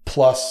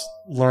 plus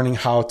learning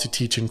how to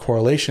teach in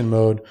correlation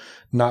mode,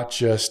 not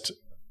just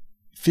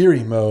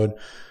theory mode,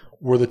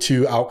 were the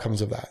two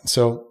outcomes of that.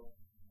 So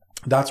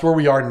that's where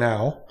we are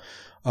now.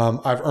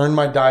 I've earned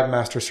my dive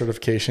master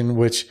certification,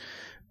 which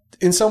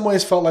in some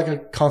ways felt like a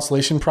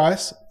consolation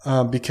prize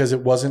because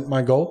it wasn't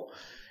my goal.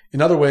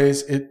 In other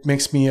ways, it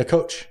makes me a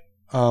coach.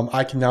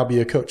 I can now be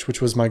a coach,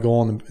 which was my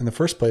goal in the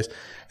first place.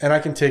 And I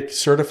can take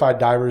certified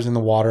divers in the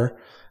water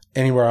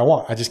anywhere I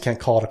want. I just can't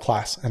call it a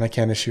class and I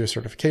can't issue a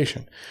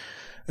certification.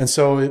 And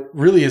so it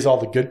really is all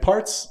the good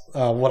parts.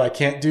 What I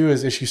can't do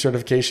is issue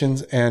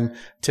certifications and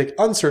take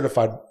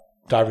uncertified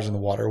divers in the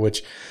water,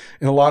 which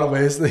in a lot of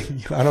ways,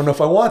 I don't know if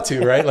I want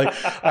to, right? Like,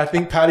 I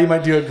think Patty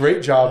might do a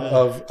great job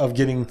of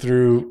getting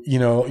through,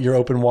 your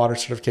open water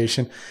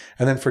certification.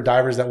 And then for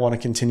divers that want to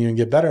continue and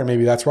get better,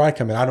 maybe that's where I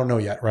come in. I don't know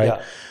yet,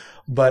 right?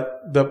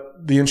 But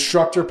the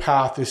instructor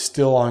path is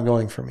still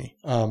ongoing for me.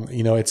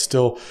 It's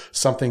still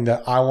something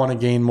that I want to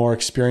gain more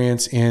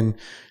experience in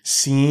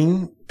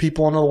seeing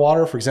people under the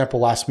water. For example,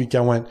 last week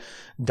I went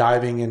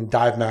diving and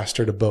dive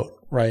mastered a boat,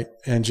 right?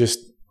 And just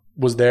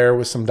was there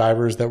with some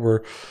divers that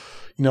were,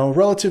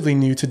 relatively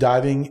new to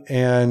diving.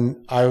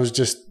 And I was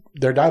just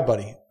their dive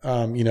buddy,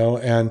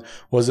 and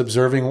was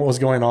observing what was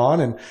going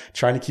on and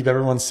trying to keep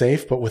everyone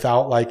safe, but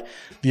without like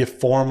the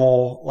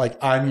formal, like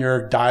I'm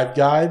your dive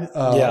guide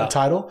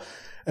title.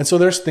 And so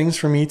there's things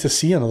for me to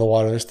see under the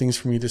water. There's things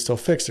for me to still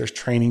fix. There's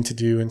training to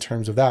do in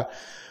terms of that.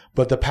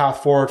 But the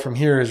path forward from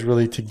here is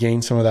really to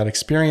gain some of that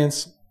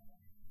experience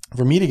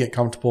for me to get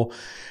comfortable.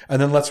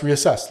 And then let's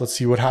reassess. Let's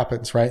see what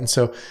happens. Right. And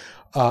so,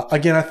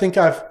 again, I think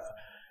I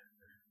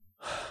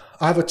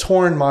have a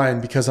torn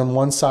mind because on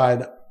one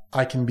side,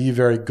 I can be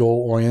very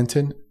goal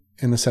oriented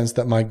in the sense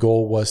that my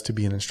goal was to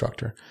be an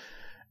instructor.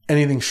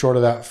 Anything short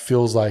of that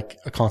feels like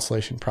a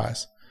consolation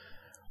prize.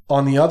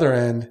 On the other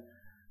end,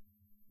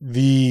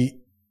 the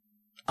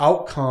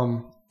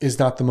outcome is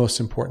not the most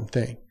important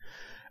thing.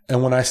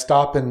 And when I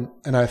stop and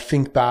I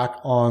think back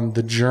on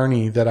the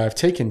journey that I've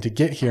taken to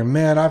get here,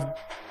 man, I've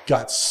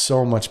got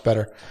so much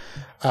better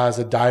as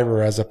a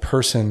diver, as a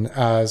person,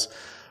 as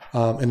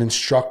an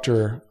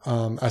instructor,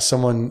 as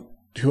someone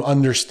who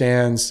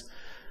understands,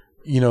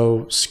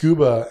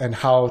 scuba and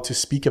how to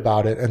speak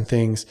about it and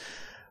things.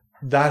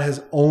 That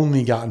has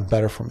only gotten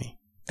better for me.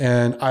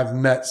 And I've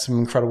met some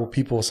incredible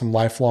people, some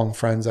lifelong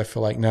friends, I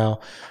feel like now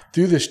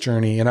through this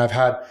journey. And I've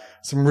had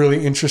some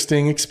really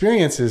interesting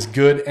experiences,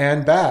 good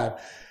and bad.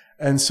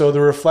 And so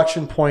the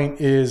reflection point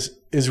is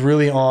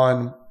really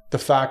on the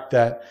fact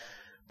that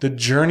the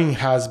journey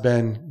has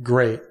been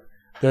great.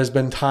 There's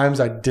been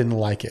times I didn't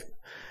like it.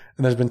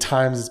 And there's been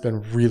times it's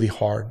been really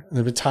hard. And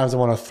there's been times I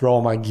want to throw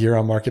all my gear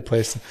on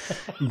Marketplace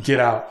and get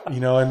out,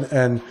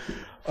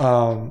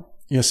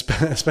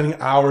 spending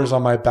hours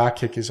on my back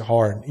kick is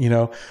hard,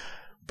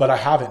 but I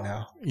have it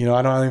now,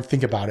 I don't even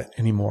think about it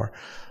anymore.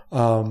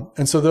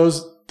 And so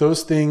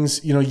those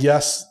things,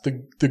 yes,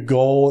 the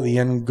goal, the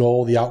end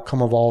goal, the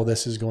outcome of all of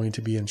this is going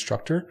to be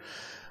instructor.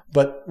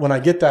 But when I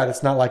get that,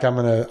 it's not like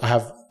I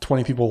have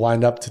 20 people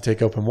lined up to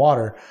take open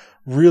water.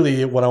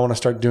 Really what I want to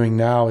start doing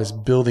now is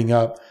building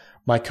up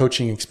my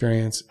coaching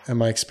experience and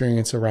my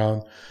experience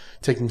around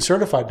taking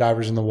certified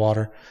divers in the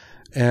water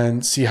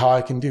and see how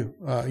I can do,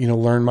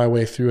 learn my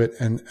way through it.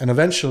 And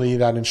eventually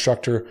that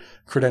instructor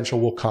credential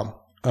will come.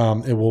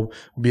 It will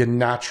be a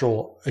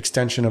natural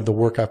extension of the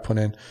work I've put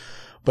in,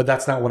 but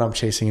that's not what I'm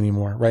chasing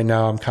anymore. Right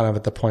now, I'm kind of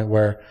at the point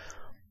where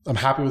I'm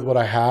happy with what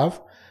I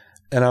have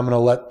and I'm going to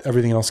let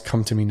everything else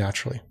come to me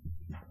naturally.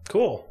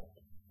 Cool.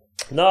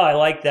 No, I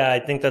like that.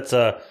 I think that's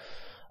a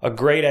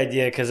great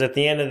idea because at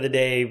the end of the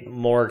day,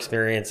 more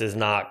experience is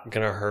not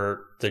going to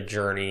hurt the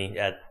journey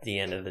at the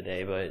end of the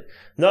day. But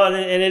no,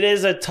 and it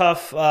is a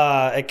tough,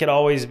 it could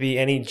always be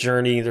any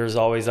journey. There's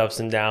always ups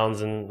and downs.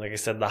 And like I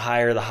said, the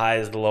higher the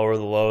highs, the lower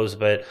the lows.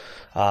 But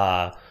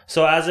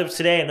so as of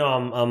today, no,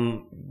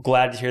 I'm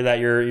glad to hear that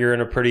you're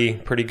in a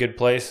pretty good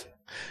place.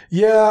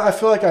 Yeah, I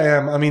feel like I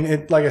am. I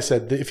mean, like I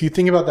said, if you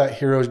think about that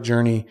hero's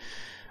journey,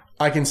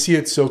 I can see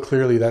it so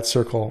clearly, that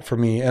circle for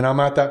me. And I'm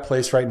at that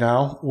place right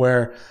now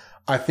where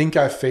I think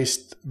I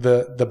faced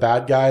the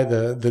bad guy,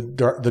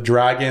 the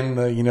dragon,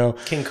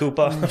 King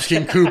Koopa,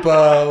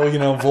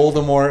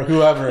 Voldemort,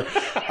 whoever.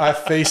 I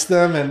faced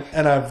them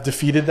and I've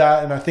defeated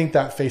that. And I think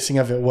that facing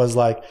of it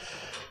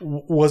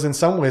was in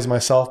some ways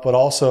myself, but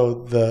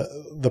also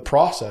the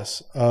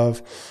process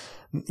of,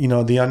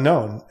 the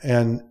unknown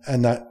and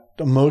that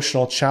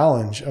emotional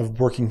challenge of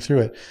working through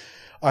it.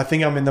 I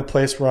think I'm in the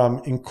place where I'm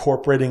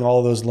incorporating all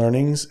of those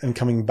learnings and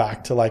coming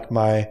back to like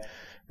my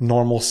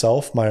normal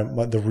self,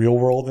 the real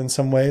world in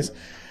some ways.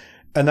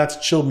 And that's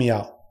chilled me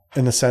out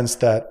in the sense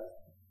that,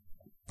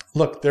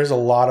 look, there's a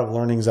lot of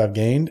learnings I've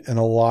gained and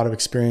a lot of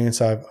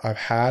experience I've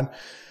had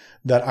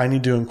that I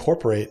need to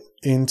incorporate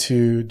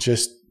into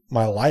just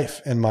my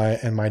life and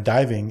my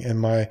diving and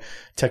my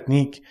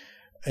technique.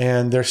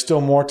 And there's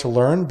still more to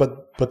learn,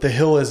 but the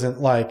hill isn't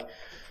like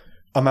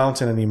a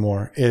mountain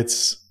anymore.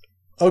 It's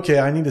okay.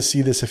 I need to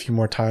see this a few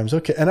more times.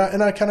 Okay. And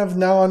I kind of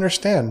now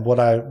understand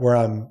where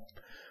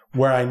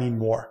I need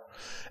more.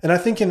 And I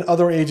think in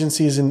other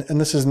agencies, and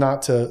this is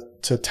not to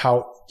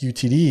tout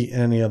UTD in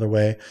any other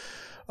way,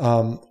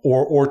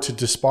 or to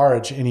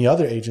disparage any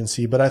other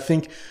agency, but I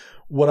think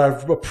what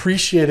I've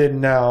appreciated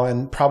now,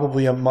 and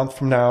probably a month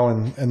from now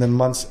and then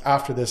months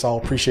after this, I'll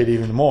appreciate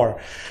even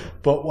more.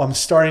 But what I'm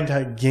starting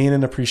to gain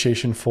an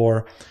appreciation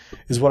for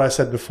is what I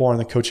said before in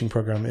the coaching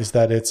program, is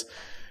that it's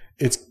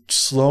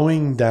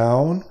slowing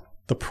down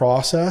the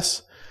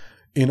process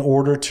in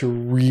order to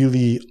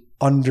really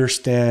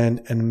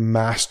understand and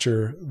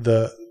master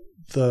the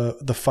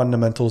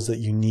fundamentals that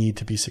you need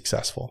to be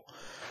successful.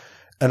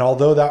 And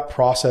although that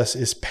process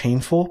is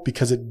painful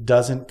because it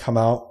doesn't come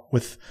out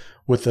with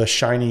a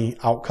shiny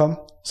outcome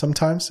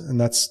sometimes,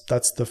 and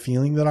that's the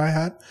feeling that I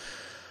had,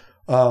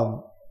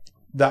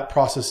 that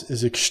process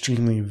is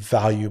extremely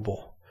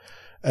valuable.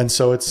 And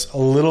so it's a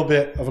little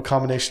bit of a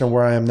combination of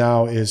where I am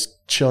now is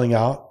chilling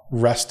out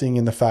resting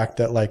in the fact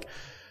that like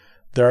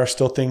there are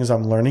still things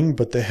I'm learning,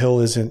 but the hill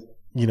isn't,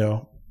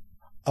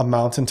 a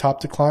mountaintop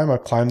to climb.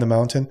 I've climbed the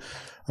mountain.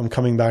 I'm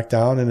coming back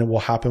down, and it will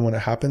happen when it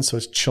happens. So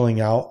it's chilling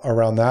out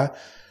around that.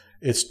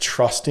 It's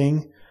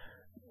trusting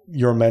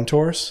your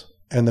mentors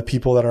and the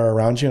people that are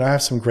around you. And I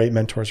have some great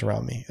mentors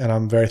around me, and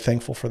I'm very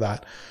thankful for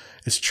that.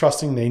 It's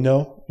trusting they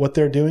know what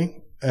they're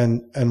doing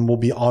and will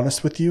be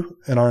honest with you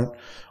and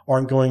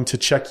aren't going to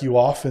check you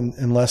off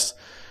unless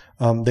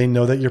they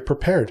know that you're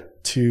prepared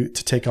to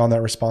take on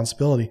that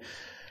responsibility.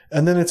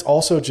 And then it's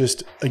also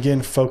just,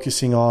 again,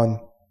 focusing on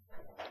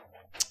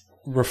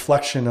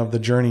reflection of the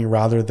journey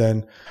rather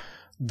than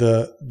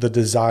the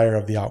desire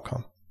of the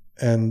outcome.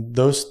 And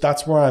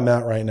that's where I'm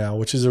at right now,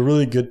 which is a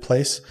really good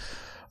place.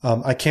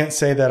 I can't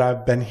say that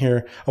I've been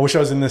here. I wish I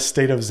was in this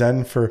state of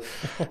Zen for,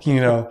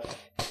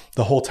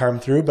 the whole time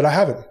through, but I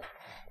haven't.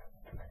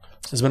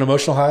 There's been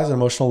emotional highs and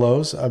emotional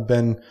lows. I've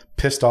been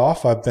pissed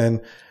off. I've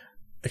been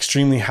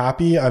extremely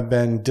happy. I've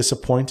been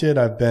disappointed.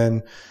 I've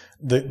been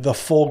the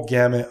full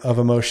gamut of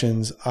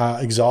emotions,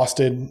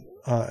 exhausted,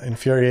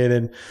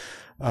 infuriated,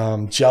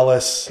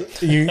 jealous,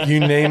 you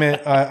name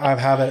it. I've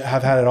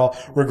had it all.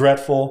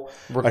 Regretful.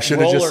 I should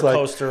have just roller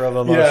coaster of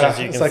emotions.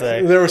 You can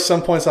say there were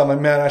some points I'm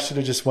like, man, I should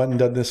have just went and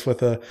done this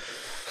with a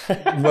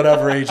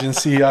whatever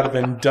agency. I'd have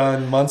been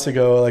done months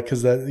ago,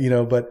 because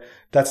that, but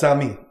that's not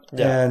me.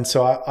 Yeah. And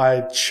so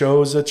I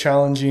chose a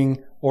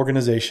challenging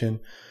organization.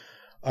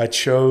 I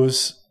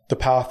chose the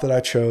path that I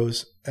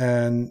chose,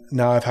 and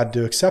now I've had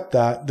to accept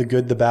that, the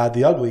good, the bad,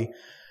 the ugly.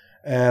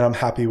 And I'm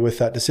happy with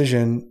that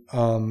decision.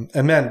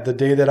 And man, the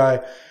day that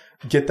I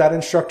get that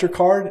instructor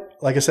card,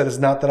 like I said, it's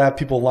not that I have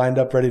people lined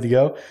up ready to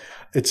go.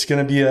 It's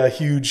going to be a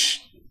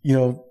huge,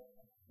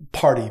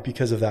 party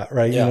because of that,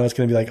 right? Yeah. It's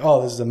going to be like,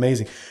 oh, this is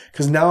amazing.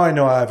 Because now I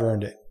know I've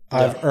earned it.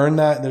 I've earned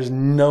that. There's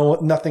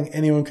nothing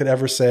anyone could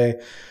ever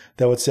say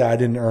that would say I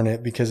didn't earn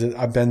it, because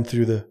I've been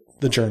through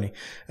the journey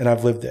and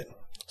I've lived it.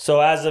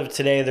 So as of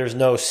today, there's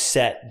no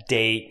set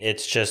date.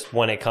 It's just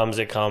when it comes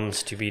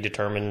to be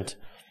determined.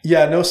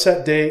 Yeah, no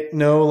set date,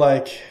 no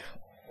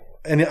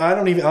and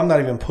I'm not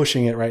even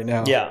pushing it right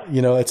now. Yeah.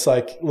 It's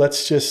like,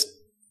 let's just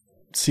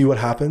see what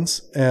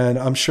happens. And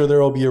I'm sure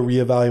there will be a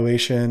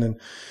reevaluation and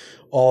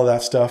all of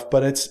that stuff,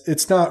 but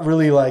it's not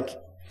really like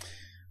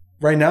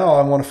right now.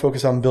 I want to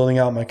focus on building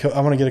out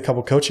I want to get a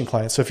couple coaching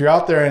clients. So if you're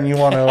out there and you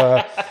want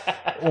to,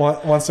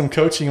 want some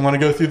coaching, you want to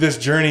go through this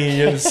journey,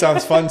 it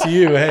sounds fun to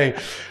you, hey,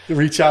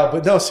 reach out.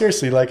 But no,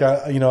 seriously,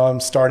 I'm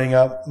starting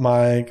up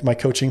my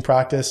coaching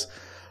practice.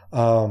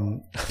 I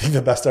think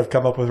the best I've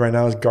come up with right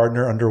now is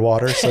Gardner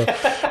Underwater. So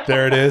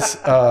there it is,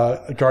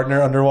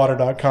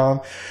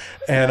 GardnerUnderwater.com.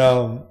 And,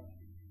 I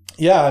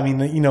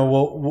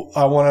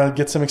want to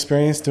get some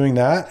experience doing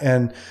that,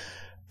 and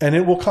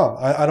it will come.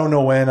 I don't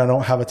know when. I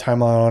don't have a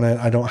timeline on it.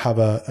 I don't have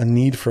a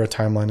need for a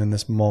timeline in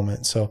this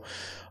moment. So,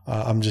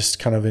 I'm just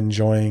kind of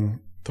enjoying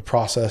the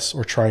process,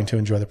 or trying to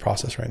enjoy the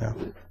process right now.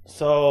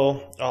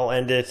 So I'll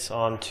end it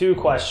on 2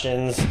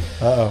 questions.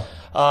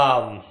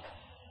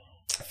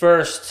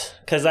 First,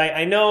 because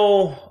I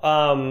know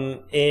I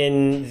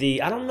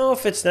don't know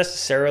if it's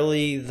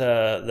necessarily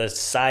the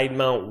side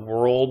mount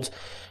world,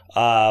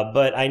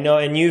 but I know,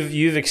 and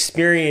you've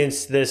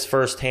experienced this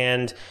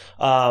firsthand.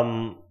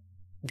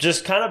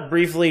 Just kind of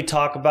briefly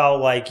talk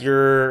about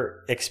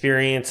your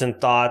experience and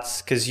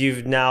thoughts, because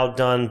you've now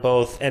done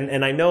both,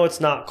 and I know it's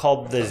not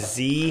called the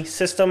Z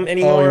system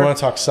anymore. Oh, you want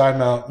to talk side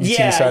mount?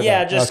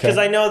 Yeah, just because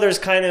I know there's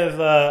kind of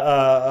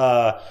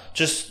I'm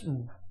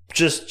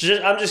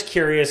just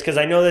curious, because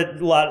I know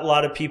that a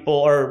lot of people,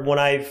 or when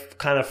I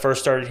kind of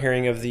first started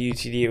hearing of the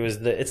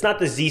UTD, it's not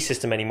the Z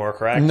system anymore,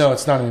 correct? No,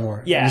 it's not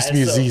anymore. Yeah, it used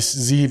to be a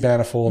Z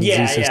manifold,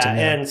 Z system.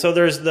 Yeah. And so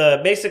there's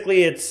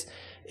basically it's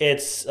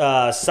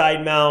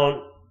side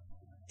mount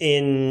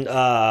in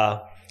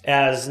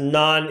as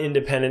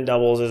non-independent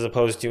doubles as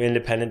opposed to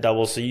independent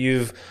doubles. So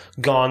you've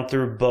gone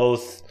through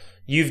both.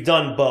 You've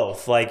done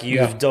both.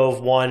 You've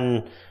dove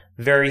one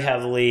very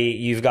heavily.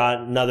 You've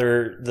got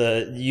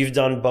you've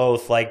done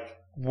both.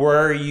 Where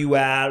are you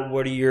at?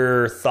 What are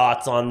your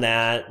thoughts on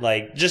that?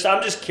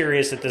 I'm just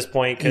curious at this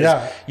point,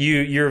 because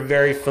you're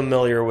very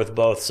familiar with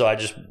both. So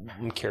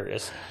I'm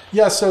curious.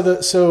 Yeah. So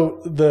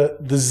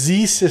the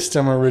Z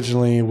system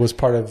originally was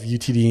part of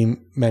UTD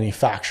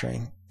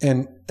manufacturing,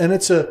 and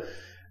it's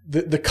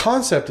the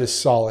concept is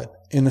solid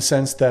in the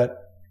sense that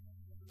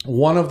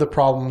one of the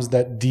problems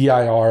that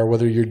DIR,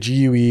 whether you're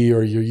GUE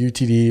or your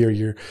UTD or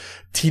your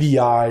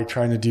TDI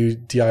trying to do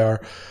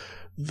DIR,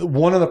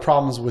 one of the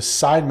problems with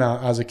side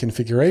mount as a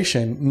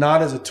configuration,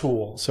 not as a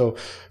tool. So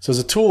as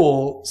a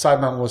tool,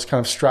 side mount was kind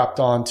of strapped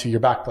on to your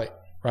backplate,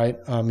 right?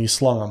 You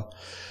slung them.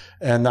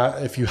 And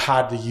that if you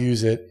had to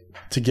use it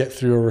to get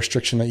through a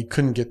restriction that you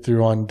couldn't get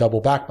through on double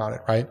back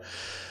mounted, right?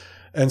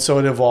 And so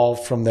it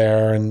evolved from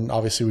there. And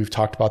obviously we've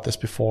talked about this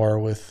before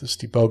with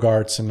Steve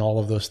Bogarts and all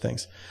of those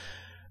things.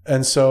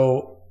 And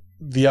so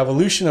the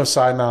evolution of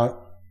side mount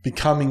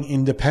becoming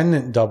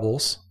independent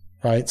doubles,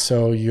 right?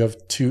 So you have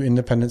 2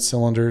 independent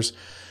cylinders,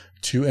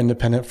 2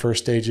 independent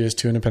first stages,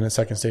 2 independent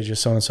second stages,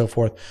 so on and so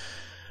forth,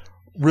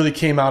 really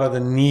came out of the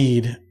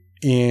need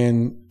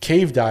in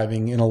cave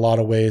diving in a lot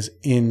of ways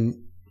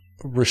in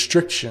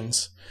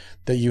restrictions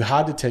that you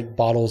had to take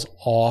bottles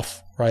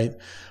off, right?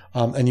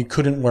 And you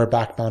couldn't wear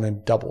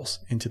back-mounted doubles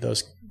into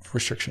those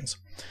restrictions.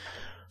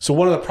 So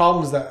one of the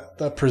problems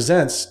that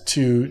presents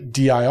to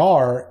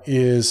DIR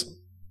is,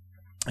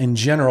 in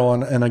general,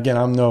 and again,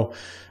 I'm no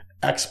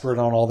expert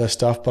on all this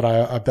stuff, but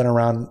I've been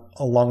around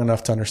long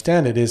enough to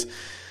understand it, is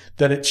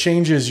that it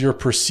changes your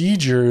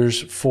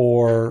procedures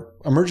for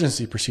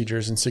emergency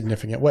procedures in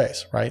significant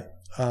ways, right?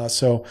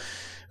 So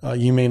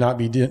you may not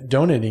be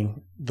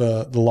donating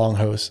the long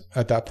hose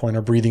at that point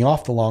or breathing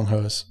off the long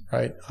hose,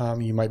 right?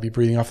 You might be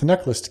breathing off the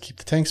necklace to keep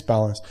the tanks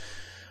balanced,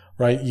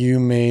 right?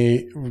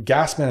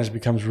 Gas management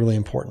becomes really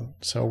important.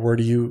 So where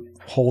do you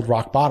hold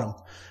rock bottom?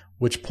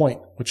 Which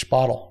point, which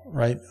bottle,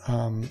 right?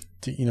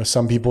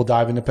 Some people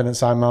dive independent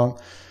side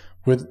mount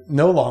with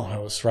no long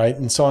hose, right?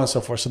 And so on and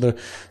so forth. So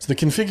the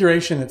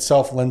configuration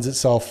itself lends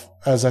itself,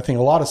 as I think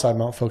a lot of side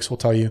mount folks will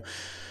tell you,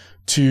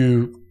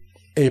 to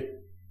a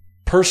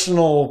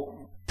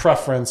personal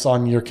preference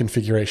on your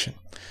configuration,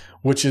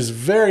 which is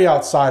very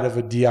outside of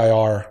a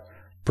DIR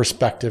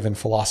perspective and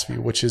philosophy,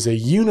 which is a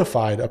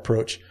unified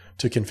approach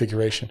to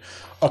configuration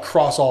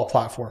across all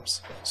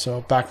platforms.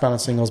 So back-mounted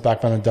singles,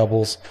 back-mounted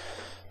doubles,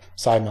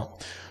 side mount.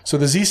 So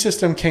the Z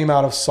system came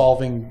out of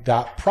solving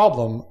that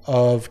problem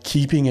of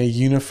keeping a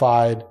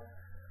unified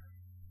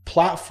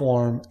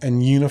platform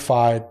and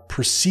unified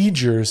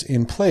procedures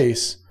in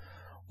place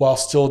while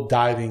still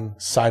diving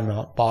side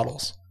mount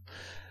bottles.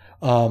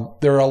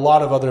 There are a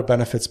lot of other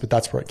benefits, but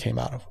that's where it came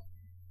out of.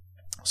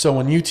 So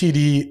when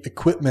UTD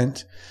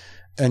equipment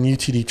and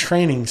UTD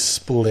training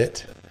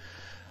split,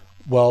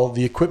 well,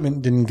 the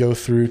equipment didn't go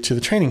through to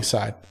the training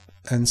side.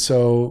 And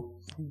so,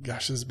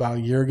 gosh, this is about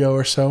a year ago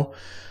or so,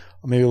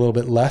 maybe a little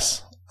bit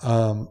less.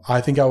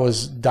 I think I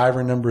was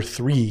diver number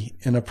 3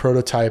 in a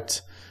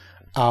prototyped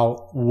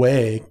out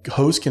way,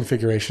 hose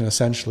configuration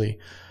essentially,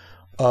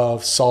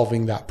 of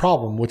solving that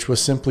problem, which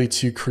was simply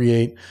to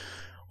create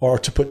or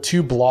to put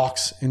 2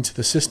 blocks into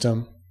the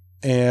system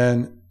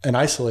and an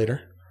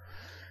isolator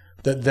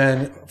that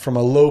then, from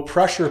a low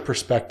pressure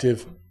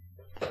perspective,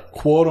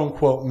 quote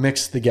unquote,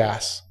 mixed the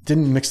gas.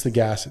 Didn't mix the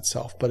gas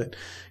itself, but it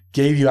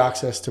gave you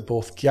access to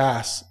both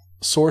gas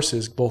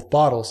sources, both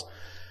bottles,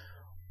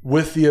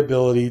 with the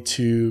ability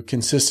to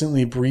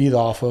consistently breathe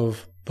off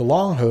of the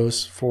long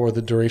hose for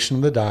the duration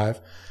of the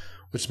dive,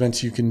 which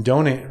meant you can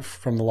donate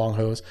from the long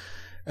hose.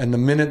 And the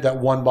minute that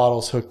one bottle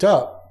is hooked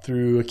up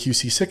through a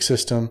QC6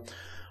 system,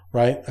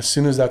 right, as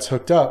soon as that's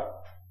hooked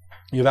up,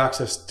 you have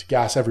access to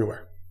gas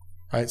everywhere,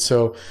 right?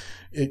 So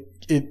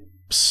it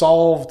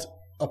solved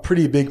a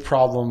pretty big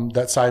problem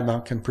that side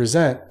mount can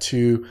present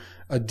to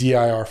a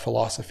DIR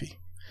philosophy.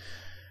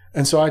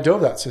 And so I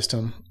dove that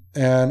system.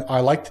 And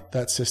I liked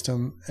that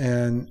system,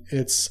 and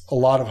it's a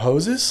lot of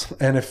hoses.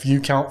 And if you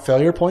count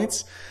failure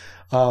points,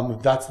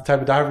 if that's the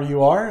type of diver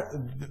you are,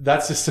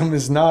 that system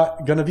is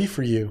not going to be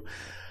for you.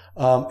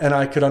 And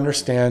I could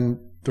understand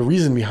the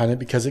reason behind it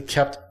because it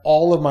kept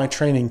all of my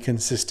training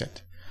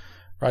consistent,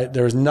 right?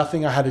 There was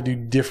nothing I had to do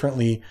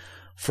differently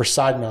for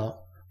side mount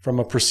from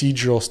a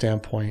procedural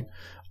standpoint,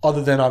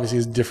 other than obviously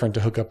it's different to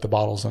hook up the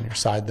bottles on your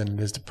side than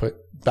it is to put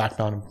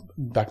back-mounted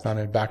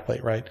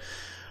backplate, right?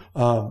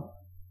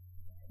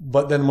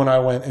 But then when I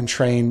went and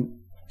trained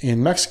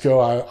in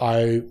Mexico,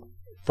 I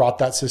brought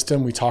that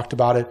system. We talked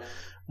about it.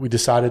 We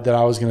decided that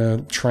I was going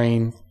to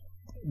train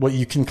what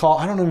you can call,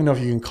 I don't even know if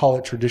you can call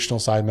it traditional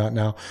side mount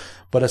now,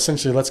 but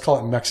essentially let's call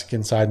it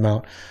Mexican side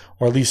mount,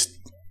 or at least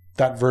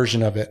that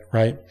version of it,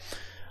 right?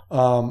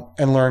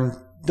 And learn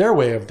their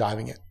way of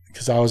diving it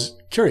because I was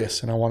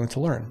curious and I wanted to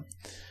learn.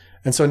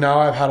 And so now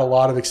I've had a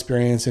lot of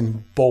experience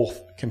in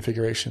both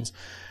configurations.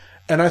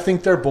 And I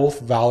think they're both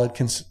valid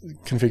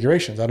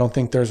configurations. I don't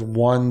think there's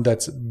one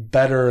that's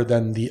better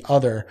than the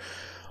other.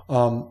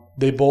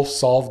 They both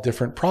solve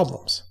different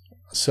problems.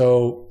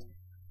 So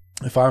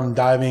if I'm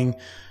diving,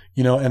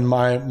 and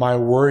my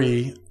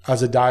worry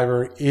as a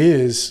diver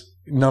is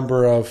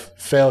number of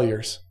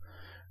failures,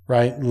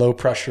 right? Low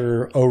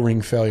pressure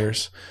O-ring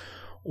failures.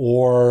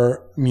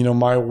 Or,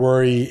 my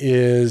worry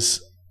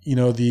is,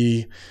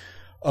 the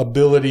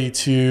ability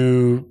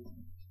to,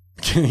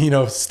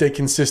 stay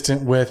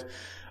consistent with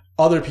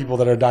other people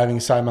that are diving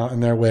side mount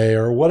in their way,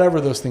 or whatever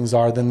those things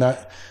are, then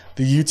that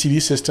the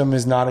UTD system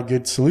is not a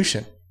good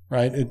solution,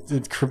 right?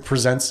 It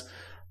presents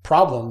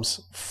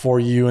problems for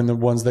you and the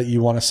ones that you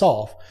want to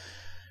solve.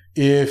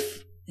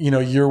 If,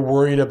 you're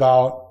worried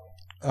about,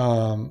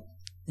 the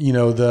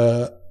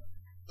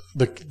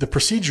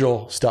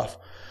procedural stuff,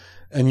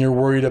 and you're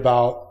worried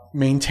about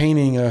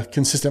maintaining a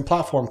consistent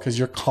platform because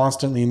you're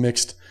constantly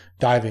mixed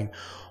diving,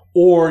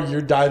 or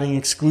you're diving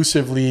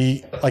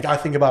exclusively, like I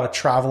think about a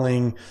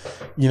traveling,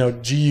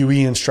 GUE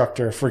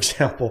instructor, for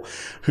example,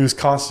 who's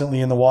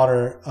constantly in the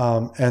water,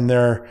 and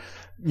they're,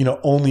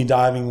 only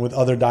diving with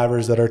other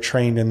divers that are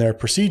trained in their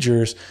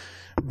procedures,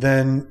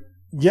 then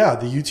yeah,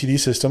 the UTD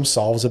system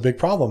solves a big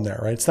problem there,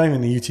 right? It's not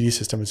even the UTD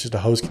system. It's just a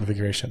hose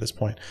configuration at this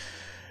point.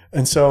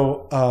 And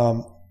so,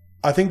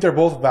 I think they're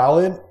both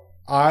valid.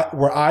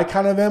 Where I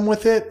kind of am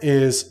with it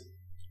is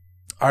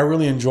I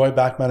really enjoy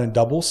back mounted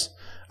doubles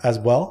as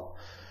well.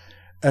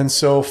 And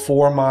so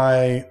for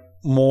my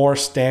more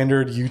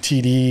standard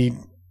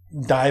UTD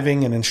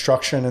diving and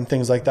instruction and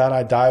things like that,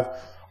 I dive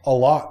a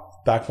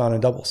lot back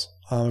mounted doubles.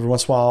 Every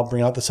once in a while, I'll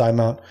bring out the side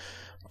mount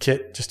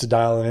kit just to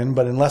dial it in.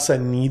 But unless I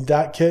need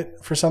that kit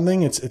for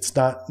something, it's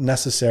not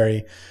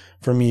necessary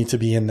for me to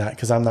be in that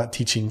because I'm not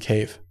teaching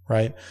cave,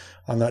 right?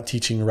 I'm not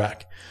teaching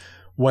rec.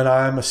 When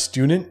I'm a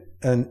student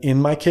and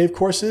in my cave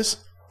courses,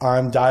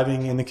 I'm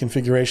diving in the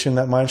configuration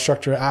that my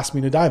instructor asked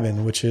me to dive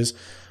in, which is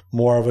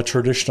more of a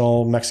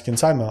traditional Mexican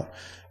side mount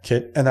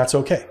kit. And that's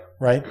okay,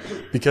 right?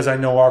 Because I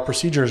know our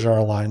procedures are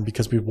aligned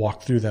because we've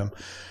walked through them.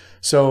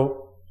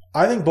 So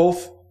I think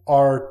both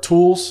are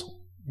tools.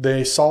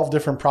 They solve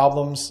different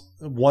problems.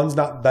 One's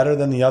not better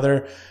than the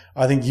other.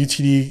 I think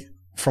UTD,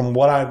 from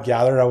what I've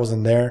gathered, I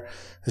wasn't there,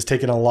 has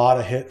taken a lot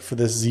of hit for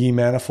this Z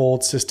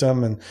manifold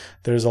system. And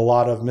there's a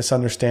lot of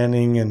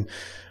misunderstanding. And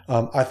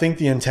I think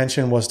the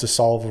intention was to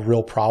solve a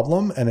real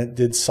problem, and it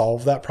did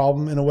solve that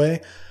problem in a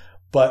way.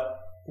 But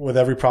with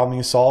every problem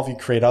you solve, you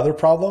create other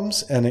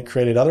problems, and it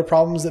created other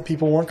problems that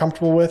people weren't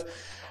comfortable with.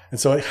 And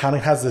so it kind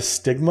of has this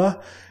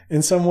stigma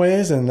in some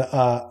ways. And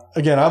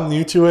again, I'm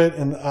new to it,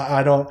 and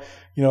I don't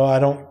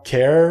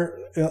care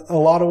in a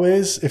lot of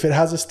ways. If it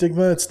has a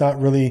stigma, it's not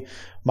really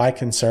my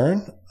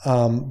concern.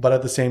 But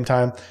at the same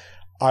time,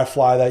 I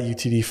fly that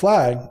UTD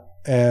flag,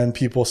 and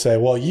people say,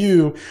 well,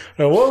 whoa,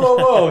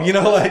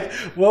 like,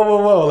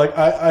 whoa. Like,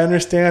 I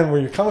understand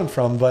where you're coming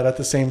from, but at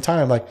the same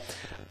time, like,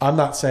 I'm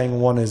not saying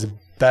one is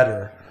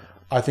better.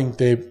 I think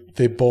they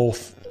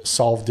both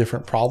solve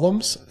different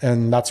problems,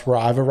 and that's where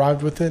I've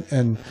arrived with it.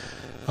 And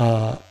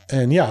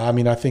yeah, I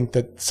mean, I think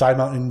that side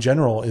mount in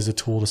general is a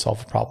tool to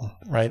solve a problem,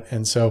 right?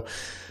 And so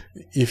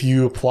if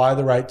you apply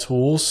the right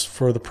tools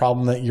for the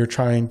problem that you're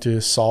trying to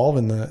solve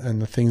and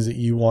the things that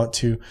you want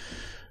to,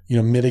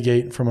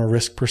 mitigate from a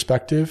risk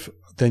perspective,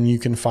 then you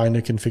can find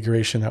a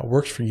configuration that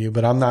works for you.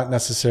 But I'm not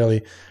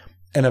necessarily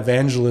an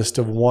evangelist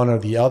of one or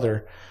the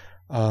other.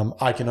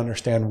 I can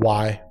understand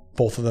why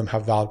both of them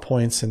have valid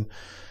points. And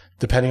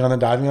depending on the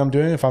diving I'm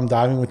doing, if I'm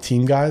diving with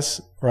team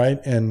guys, right,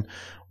 and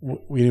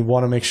we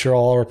want to make sure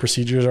all our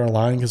procedures are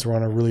aligned because we're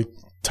on a really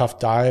tough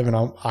dive and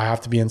I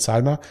have to be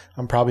inside mount,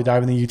 I'm probably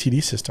diving the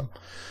UTD system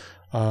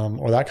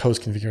or that hose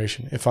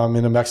configuration. If I'm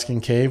in a Mexican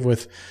cave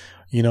with,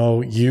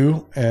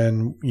 you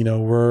and,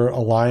 we're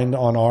aligned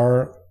on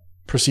our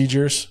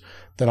procedures,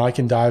 then I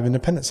can dive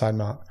independent side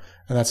mount,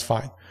 and that's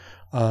fine.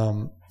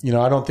 I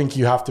don't think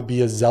you have to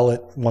be a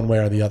zealot one way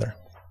or the other.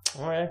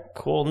 All right,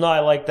 cool. No, I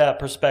like that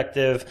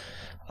perspective.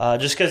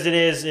 Just because it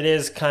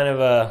is kind of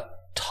a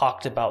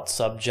talked about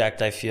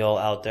subject, I feel,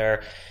 out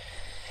there.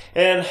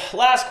 And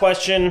last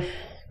question.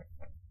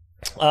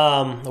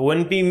 It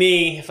wouldn't be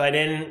me if I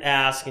didn't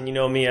ask, and you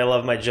know me, I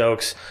love my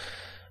jokes.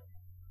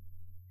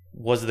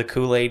 Was the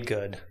Kool-Aid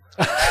good?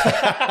 And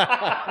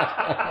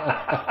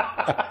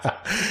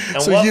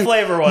so what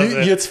flavor was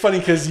it? It's funny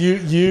because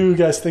you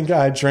guys think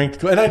I drank the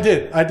Kool-Aid,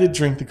 and I did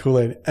drink the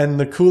Kool-Aid, and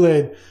the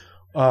Kool-Aid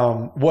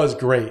was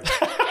great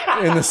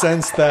in the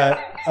sense that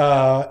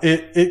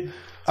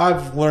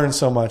I've learned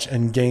so much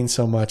and gained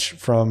so much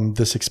from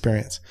this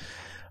experience,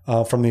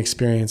 from the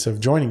experience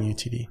of joining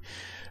UTD.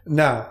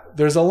 Now,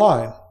 there's a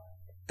line,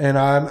 and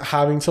I'm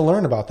having to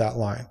learn about that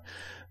line.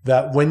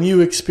 That when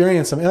you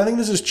experience something, and I think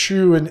this is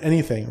true in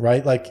anything,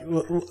 right? Like,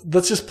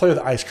 let's just play with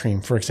ice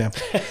cream, for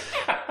example,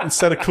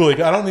 instead of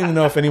Kool-Aid. I don't even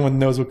know if anyone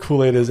knows what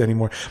Kool-Aid is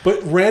anymore.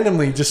 But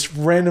just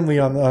randomly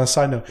on a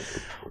side note,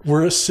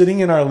 we're sitting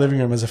in our living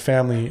room as a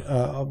family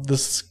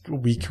this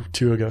week or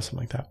two ago, something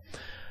like that.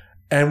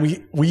 And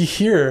we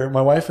hear,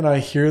 my wife and I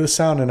hear the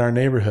sound in our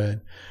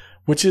neighborhood,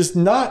 which is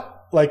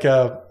not like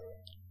a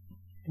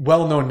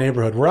well-known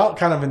neighborhood. We're out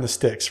kind of in the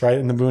sticks, right?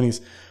 In the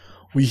boonies.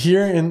 We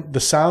hear in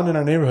the sound in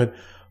our neighborhood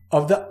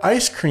of the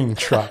ice cream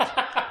truck,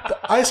 the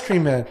ice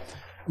cream man.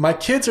 My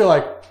kids are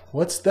like,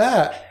 what's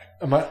that?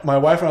 And my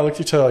wife and I looked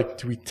at each other like,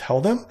 do we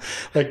tell them?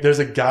 Like, there's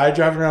a guy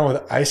driving around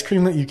with ice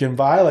cream that you can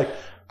buy. Like,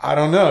 I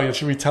don't know.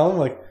 Should we tell him?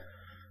 Like,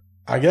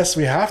 I guess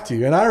we have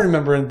to. And I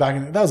remember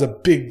that was a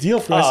big deal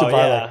for us to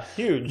buy, like,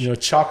 huge.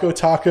 Choco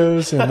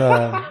tacos and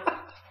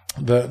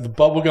the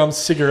bubblegum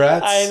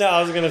cigarettes. I know.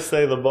 I was going to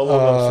say the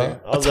bubblegum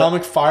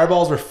Atomic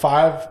Fireballs were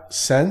 5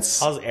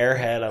 cents. I was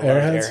Airhead. I love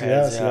Airheads.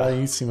 Airheads. Yeah.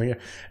 You seem like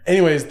it.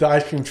 Anyways, the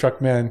ice cream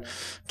truck man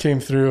came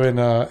through,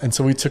 and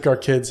so we took our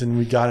kids and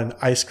we got an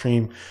ice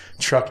cream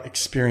truck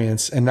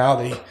experience. And now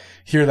they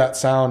hear that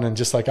sound, and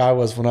just like I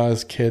was when I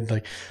was a kid,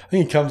 like, I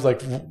think it comes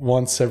like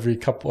once every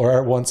couple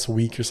or once a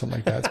week or something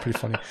like that. It's pretty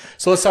funny.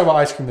 So let's talk about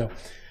ice cream though.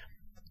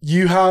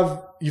 You've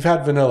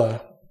had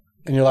vanilla.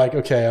 And you're like,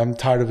 okay, I'm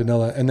tired of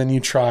vanilla. And then you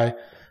try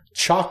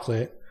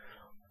chocolate.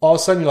 All of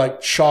a sudden, you're like,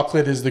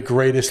 chocolate is the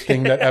greatest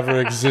thing that ever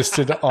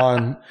existed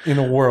in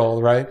the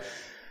world, right?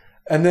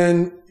 And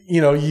then,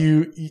 you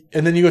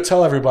go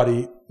tell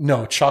everybody,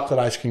 no, chocolate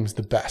ice cream is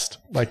the best.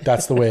 Like,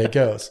 that's the way it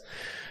goes.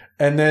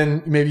 And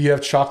then maybe you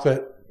have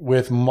chocolate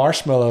with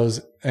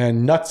marshmallows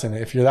and nuts in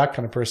it, if you're that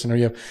kind of person, or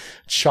you have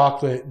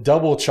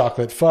double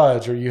chocolate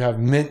fudge, or you have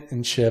mint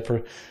and chip,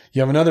 or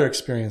you have another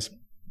experience.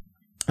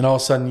 And all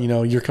of a sudden,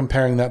 you're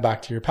comparing that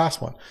back to your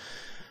past one.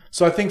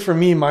 So I think for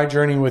me, my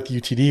journey with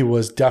UTD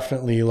was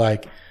definitely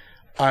like,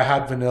 I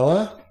had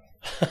vanilla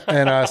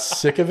and I was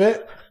sick of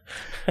it.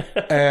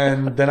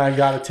 And then I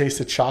got a taste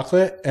of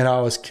chocolate and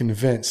I was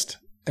convinced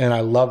and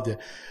I loved it.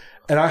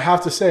 And I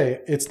have to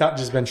say, it's not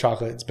just been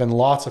chocolate. It's been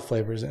lots of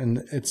flavors.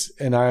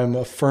 And I'm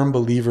a firm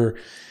believer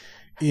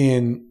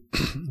in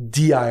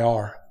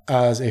DIR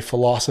as a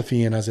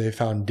philosophy and as a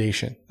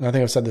foundation. And I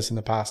think I've said this in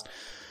the past.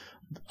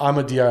 I'm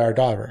a DIR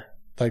diver.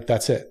 Like,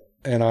 that's it.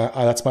 And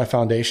that's my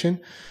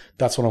foundation.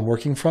 That's what I'm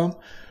working from.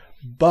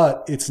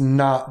 But it's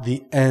not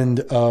the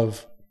end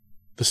of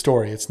the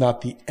story. It's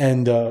not the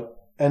end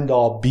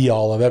all be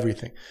all of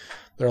everything.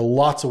 There are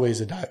lots of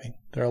ways of diving.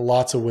 There are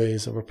lots of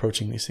ways of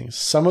approaching these things.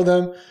 Some of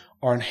them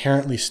are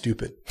inherently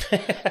stupid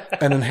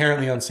and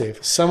inherently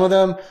unsafe. Some of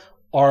them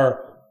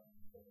are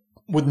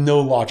with no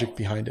logic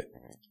behind it.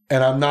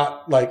 And I'm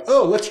not like,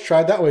 oh, let's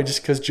try it that way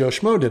just because Joe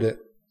Schmo did it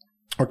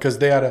or because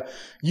they had a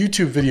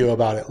YouTube video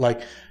about it.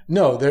 Like,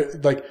 no, they're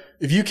like,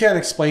 if you can't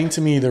explain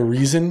to me the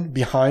reason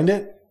behind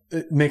it,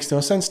 it makes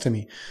no sense to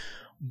me.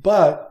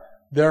 But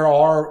there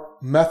are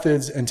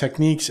methods and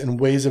techniques and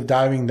ways of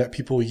diving that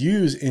people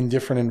use in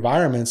different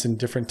environments and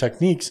different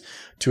techniques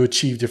to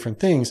achieve different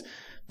things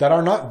that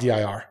are not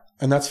DIR.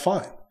 And that's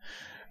fine.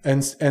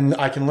 And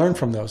I can learn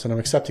from those and I'm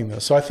accepting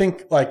those. So I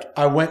think like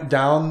I went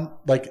down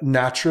like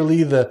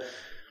naturally the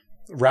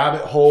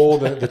rabbit hole,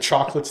 the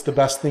chocolate's the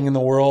best thing in the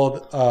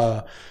world,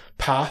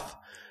 path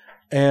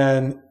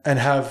and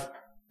have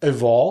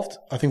evolved.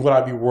 I think what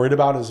I'd be worried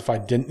about is if I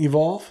didn't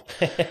evolve,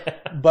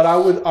 but I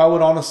would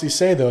honestly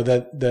say though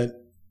that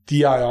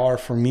DIR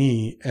for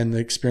me and the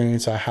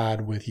experience I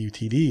had with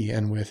UTD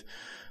and with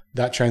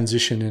that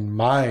transition in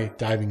my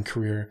diving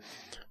career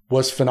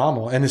was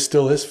phenomenal and it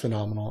still is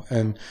phenomenal.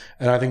 And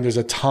I think there's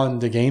a ton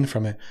to gain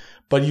from it,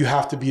 but you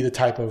have to be the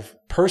type of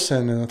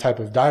person and the type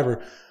of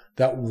diver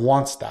that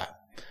wants that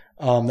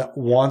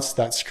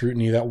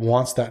scrutiny, that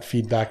wants that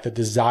feedback, that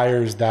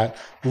desires that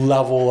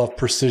level of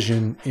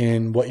precision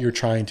in what you're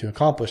trying to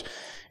accomplish.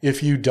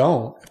 If you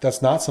don't, if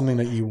that's not something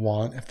that you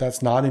want, if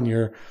that's not in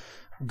your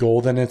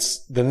goal, then it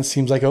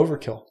seems like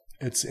overkill.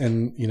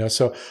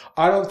 So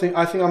I think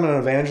I'm an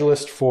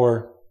evangelist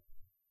for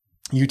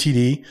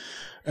UTD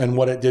and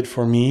what it did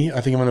for me. I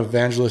think I'm an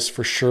evangelist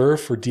for sure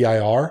for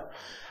DIR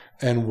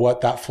and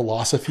what that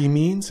philosophy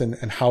means and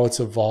how it's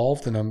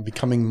evolved. And I'm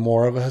becoming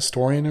more of a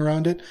historian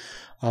around it,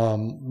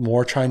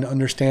 more trying to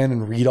understand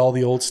and read all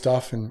the old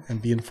stuff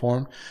and be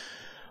informed.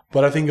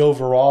 But I think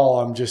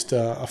overall, I'm just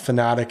a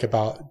fanatic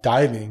about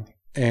diving.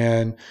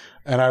 And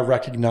I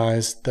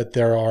recognize that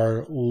there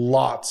are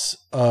lots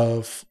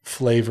of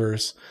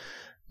flavors.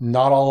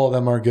 Not all of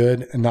them are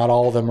good and not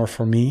all of them are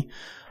for me.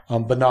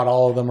 But not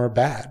all of them are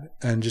bad.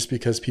 And just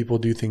because people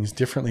do things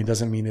differently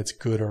doesn't mean it's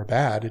good or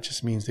bad. It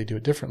just means they do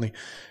it differently.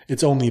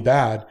 It's only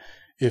bad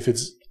if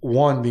it's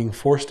one, being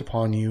forced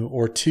upon you,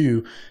 or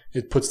two,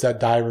 it puts that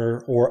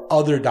diver or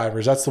other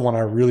divers. That's the one I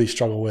really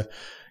struggle with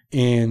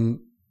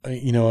in,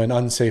 an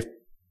unsafe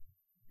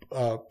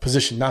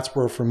position. That's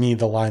where for me,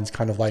 the line's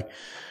kind of like,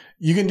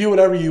 you can do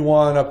whatever you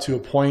want up to a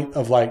point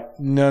of like,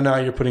 no, now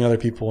you're putting other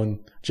people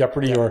in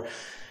jeopardy or,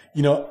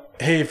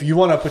 hey, if you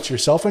want to put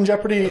yourself in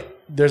jeopardy,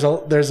 there's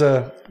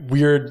a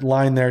weird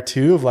line there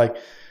too of like,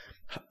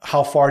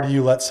 how far do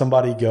you let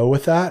somebody go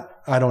with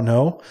that? I don't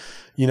know.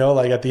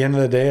 Like at the end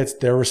of the day, it's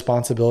their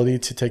responsibility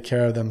to take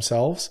care of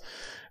themselves.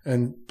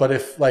 But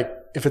if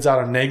it's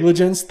out of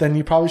negligence, then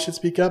you probably should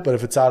speak up. But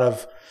if it's out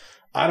of,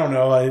 I don't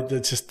know. I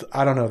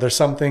don't know. There's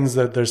some things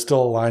that there's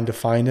still a line to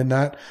find in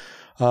that.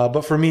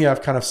 But for me,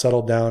 I've kind of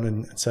settled down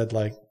and said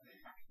like,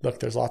 look,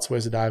 there's lots of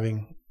ways of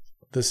diving.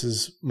 This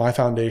is my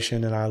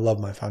foundation and I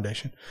love my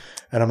foundation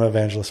and I'm an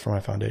evangelist for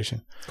my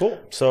foundation. Cool.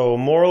 So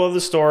moral of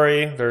the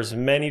story, there's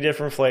many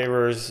different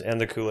flavors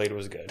and the Kool-Aid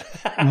was good.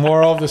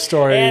 Moral of the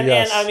story,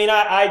 yes. And I mean,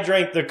 I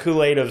drank the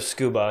Kool-Aid of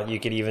scuba, you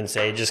could even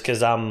say, just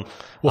because I'm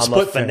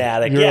a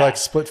fanatic. You were like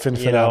split fin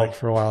fanatic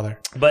for a while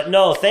there. But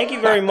no, thank you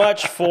very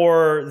much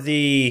for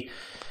the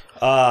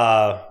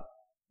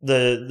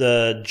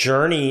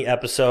journey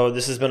episode.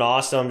 This has been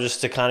awesome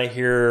just to kind of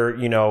hear,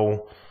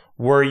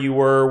 where you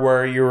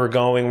were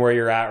going, where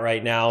you're at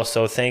right now.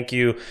 So thank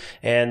you.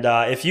 And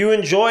if you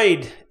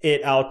enjoyed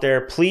it out there,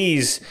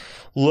 please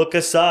look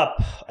us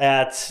up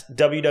at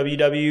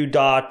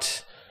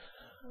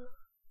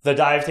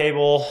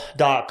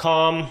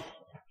www.thedivetable.com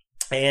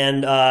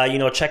and,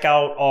 check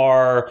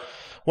out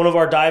one of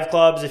our dive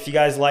clubs. If you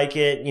guys like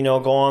it,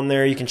 go on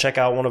there. You can check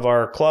out one of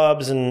our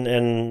clubs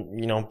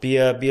and be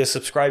a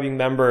subscribing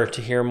member to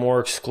hear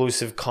more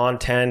exclusive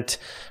content.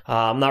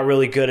 I'm not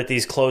really good at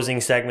these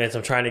closing segments.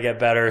 I'm trying to get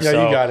better. Yeah,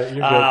 so, you got it.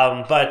 You're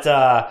good. But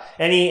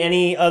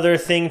any other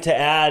thing to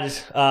add?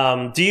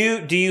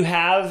 Do you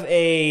have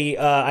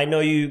I know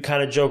you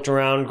kind of joked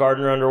around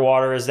Gardner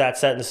Underwater. Is that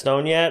set in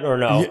stone yet or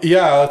no?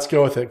 Yeah, let's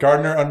go with it.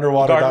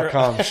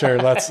 GardnerUnderwater.com. Sure.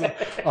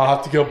 I'll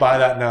have to go buy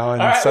that now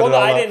and set it all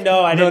I didn't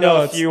know. I didn't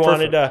know if you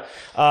wanted to.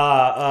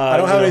 I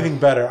don't have anything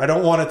better. I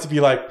don't want it to be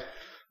like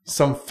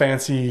some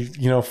fancy,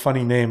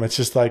 funny name. It's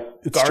just like,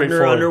 it's Gardner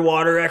straightforward.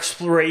 Underwater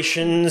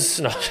Explorations.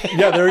 No.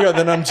 Yeah, there we go.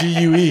 Then I'm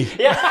GUE.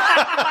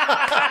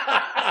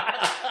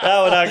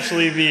 That would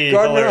actually be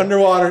Gardner hilarious.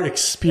 Underwater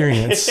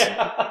Experience.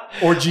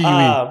 Or GUE.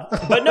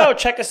 But no,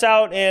 check us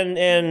out, and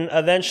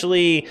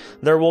eventually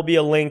there will be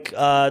a link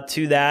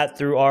to that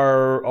through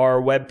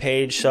our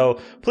webpage. So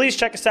please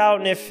check us out,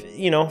 and if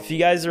you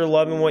guys are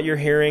loving what you're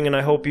hearing, and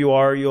I hope you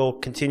are, you'll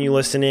continue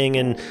listening,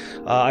 and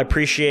I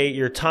appreciate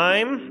your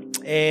time,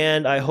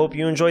 and I hope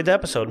you enjoyed the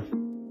episode.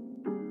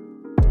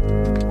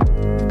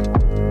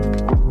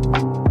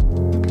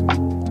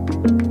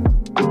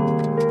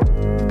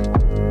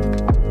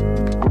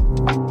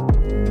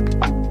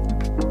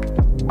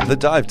 The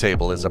Dive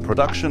Table is a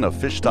production of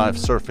Fish Dive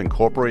Surf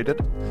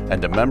Incorporated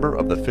and a member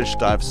of the Fish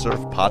Dive Surf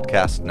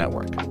Podcast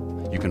Network.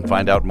 You can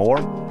find out more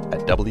at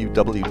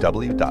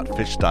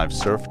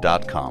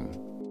www.fishdivesurf.com.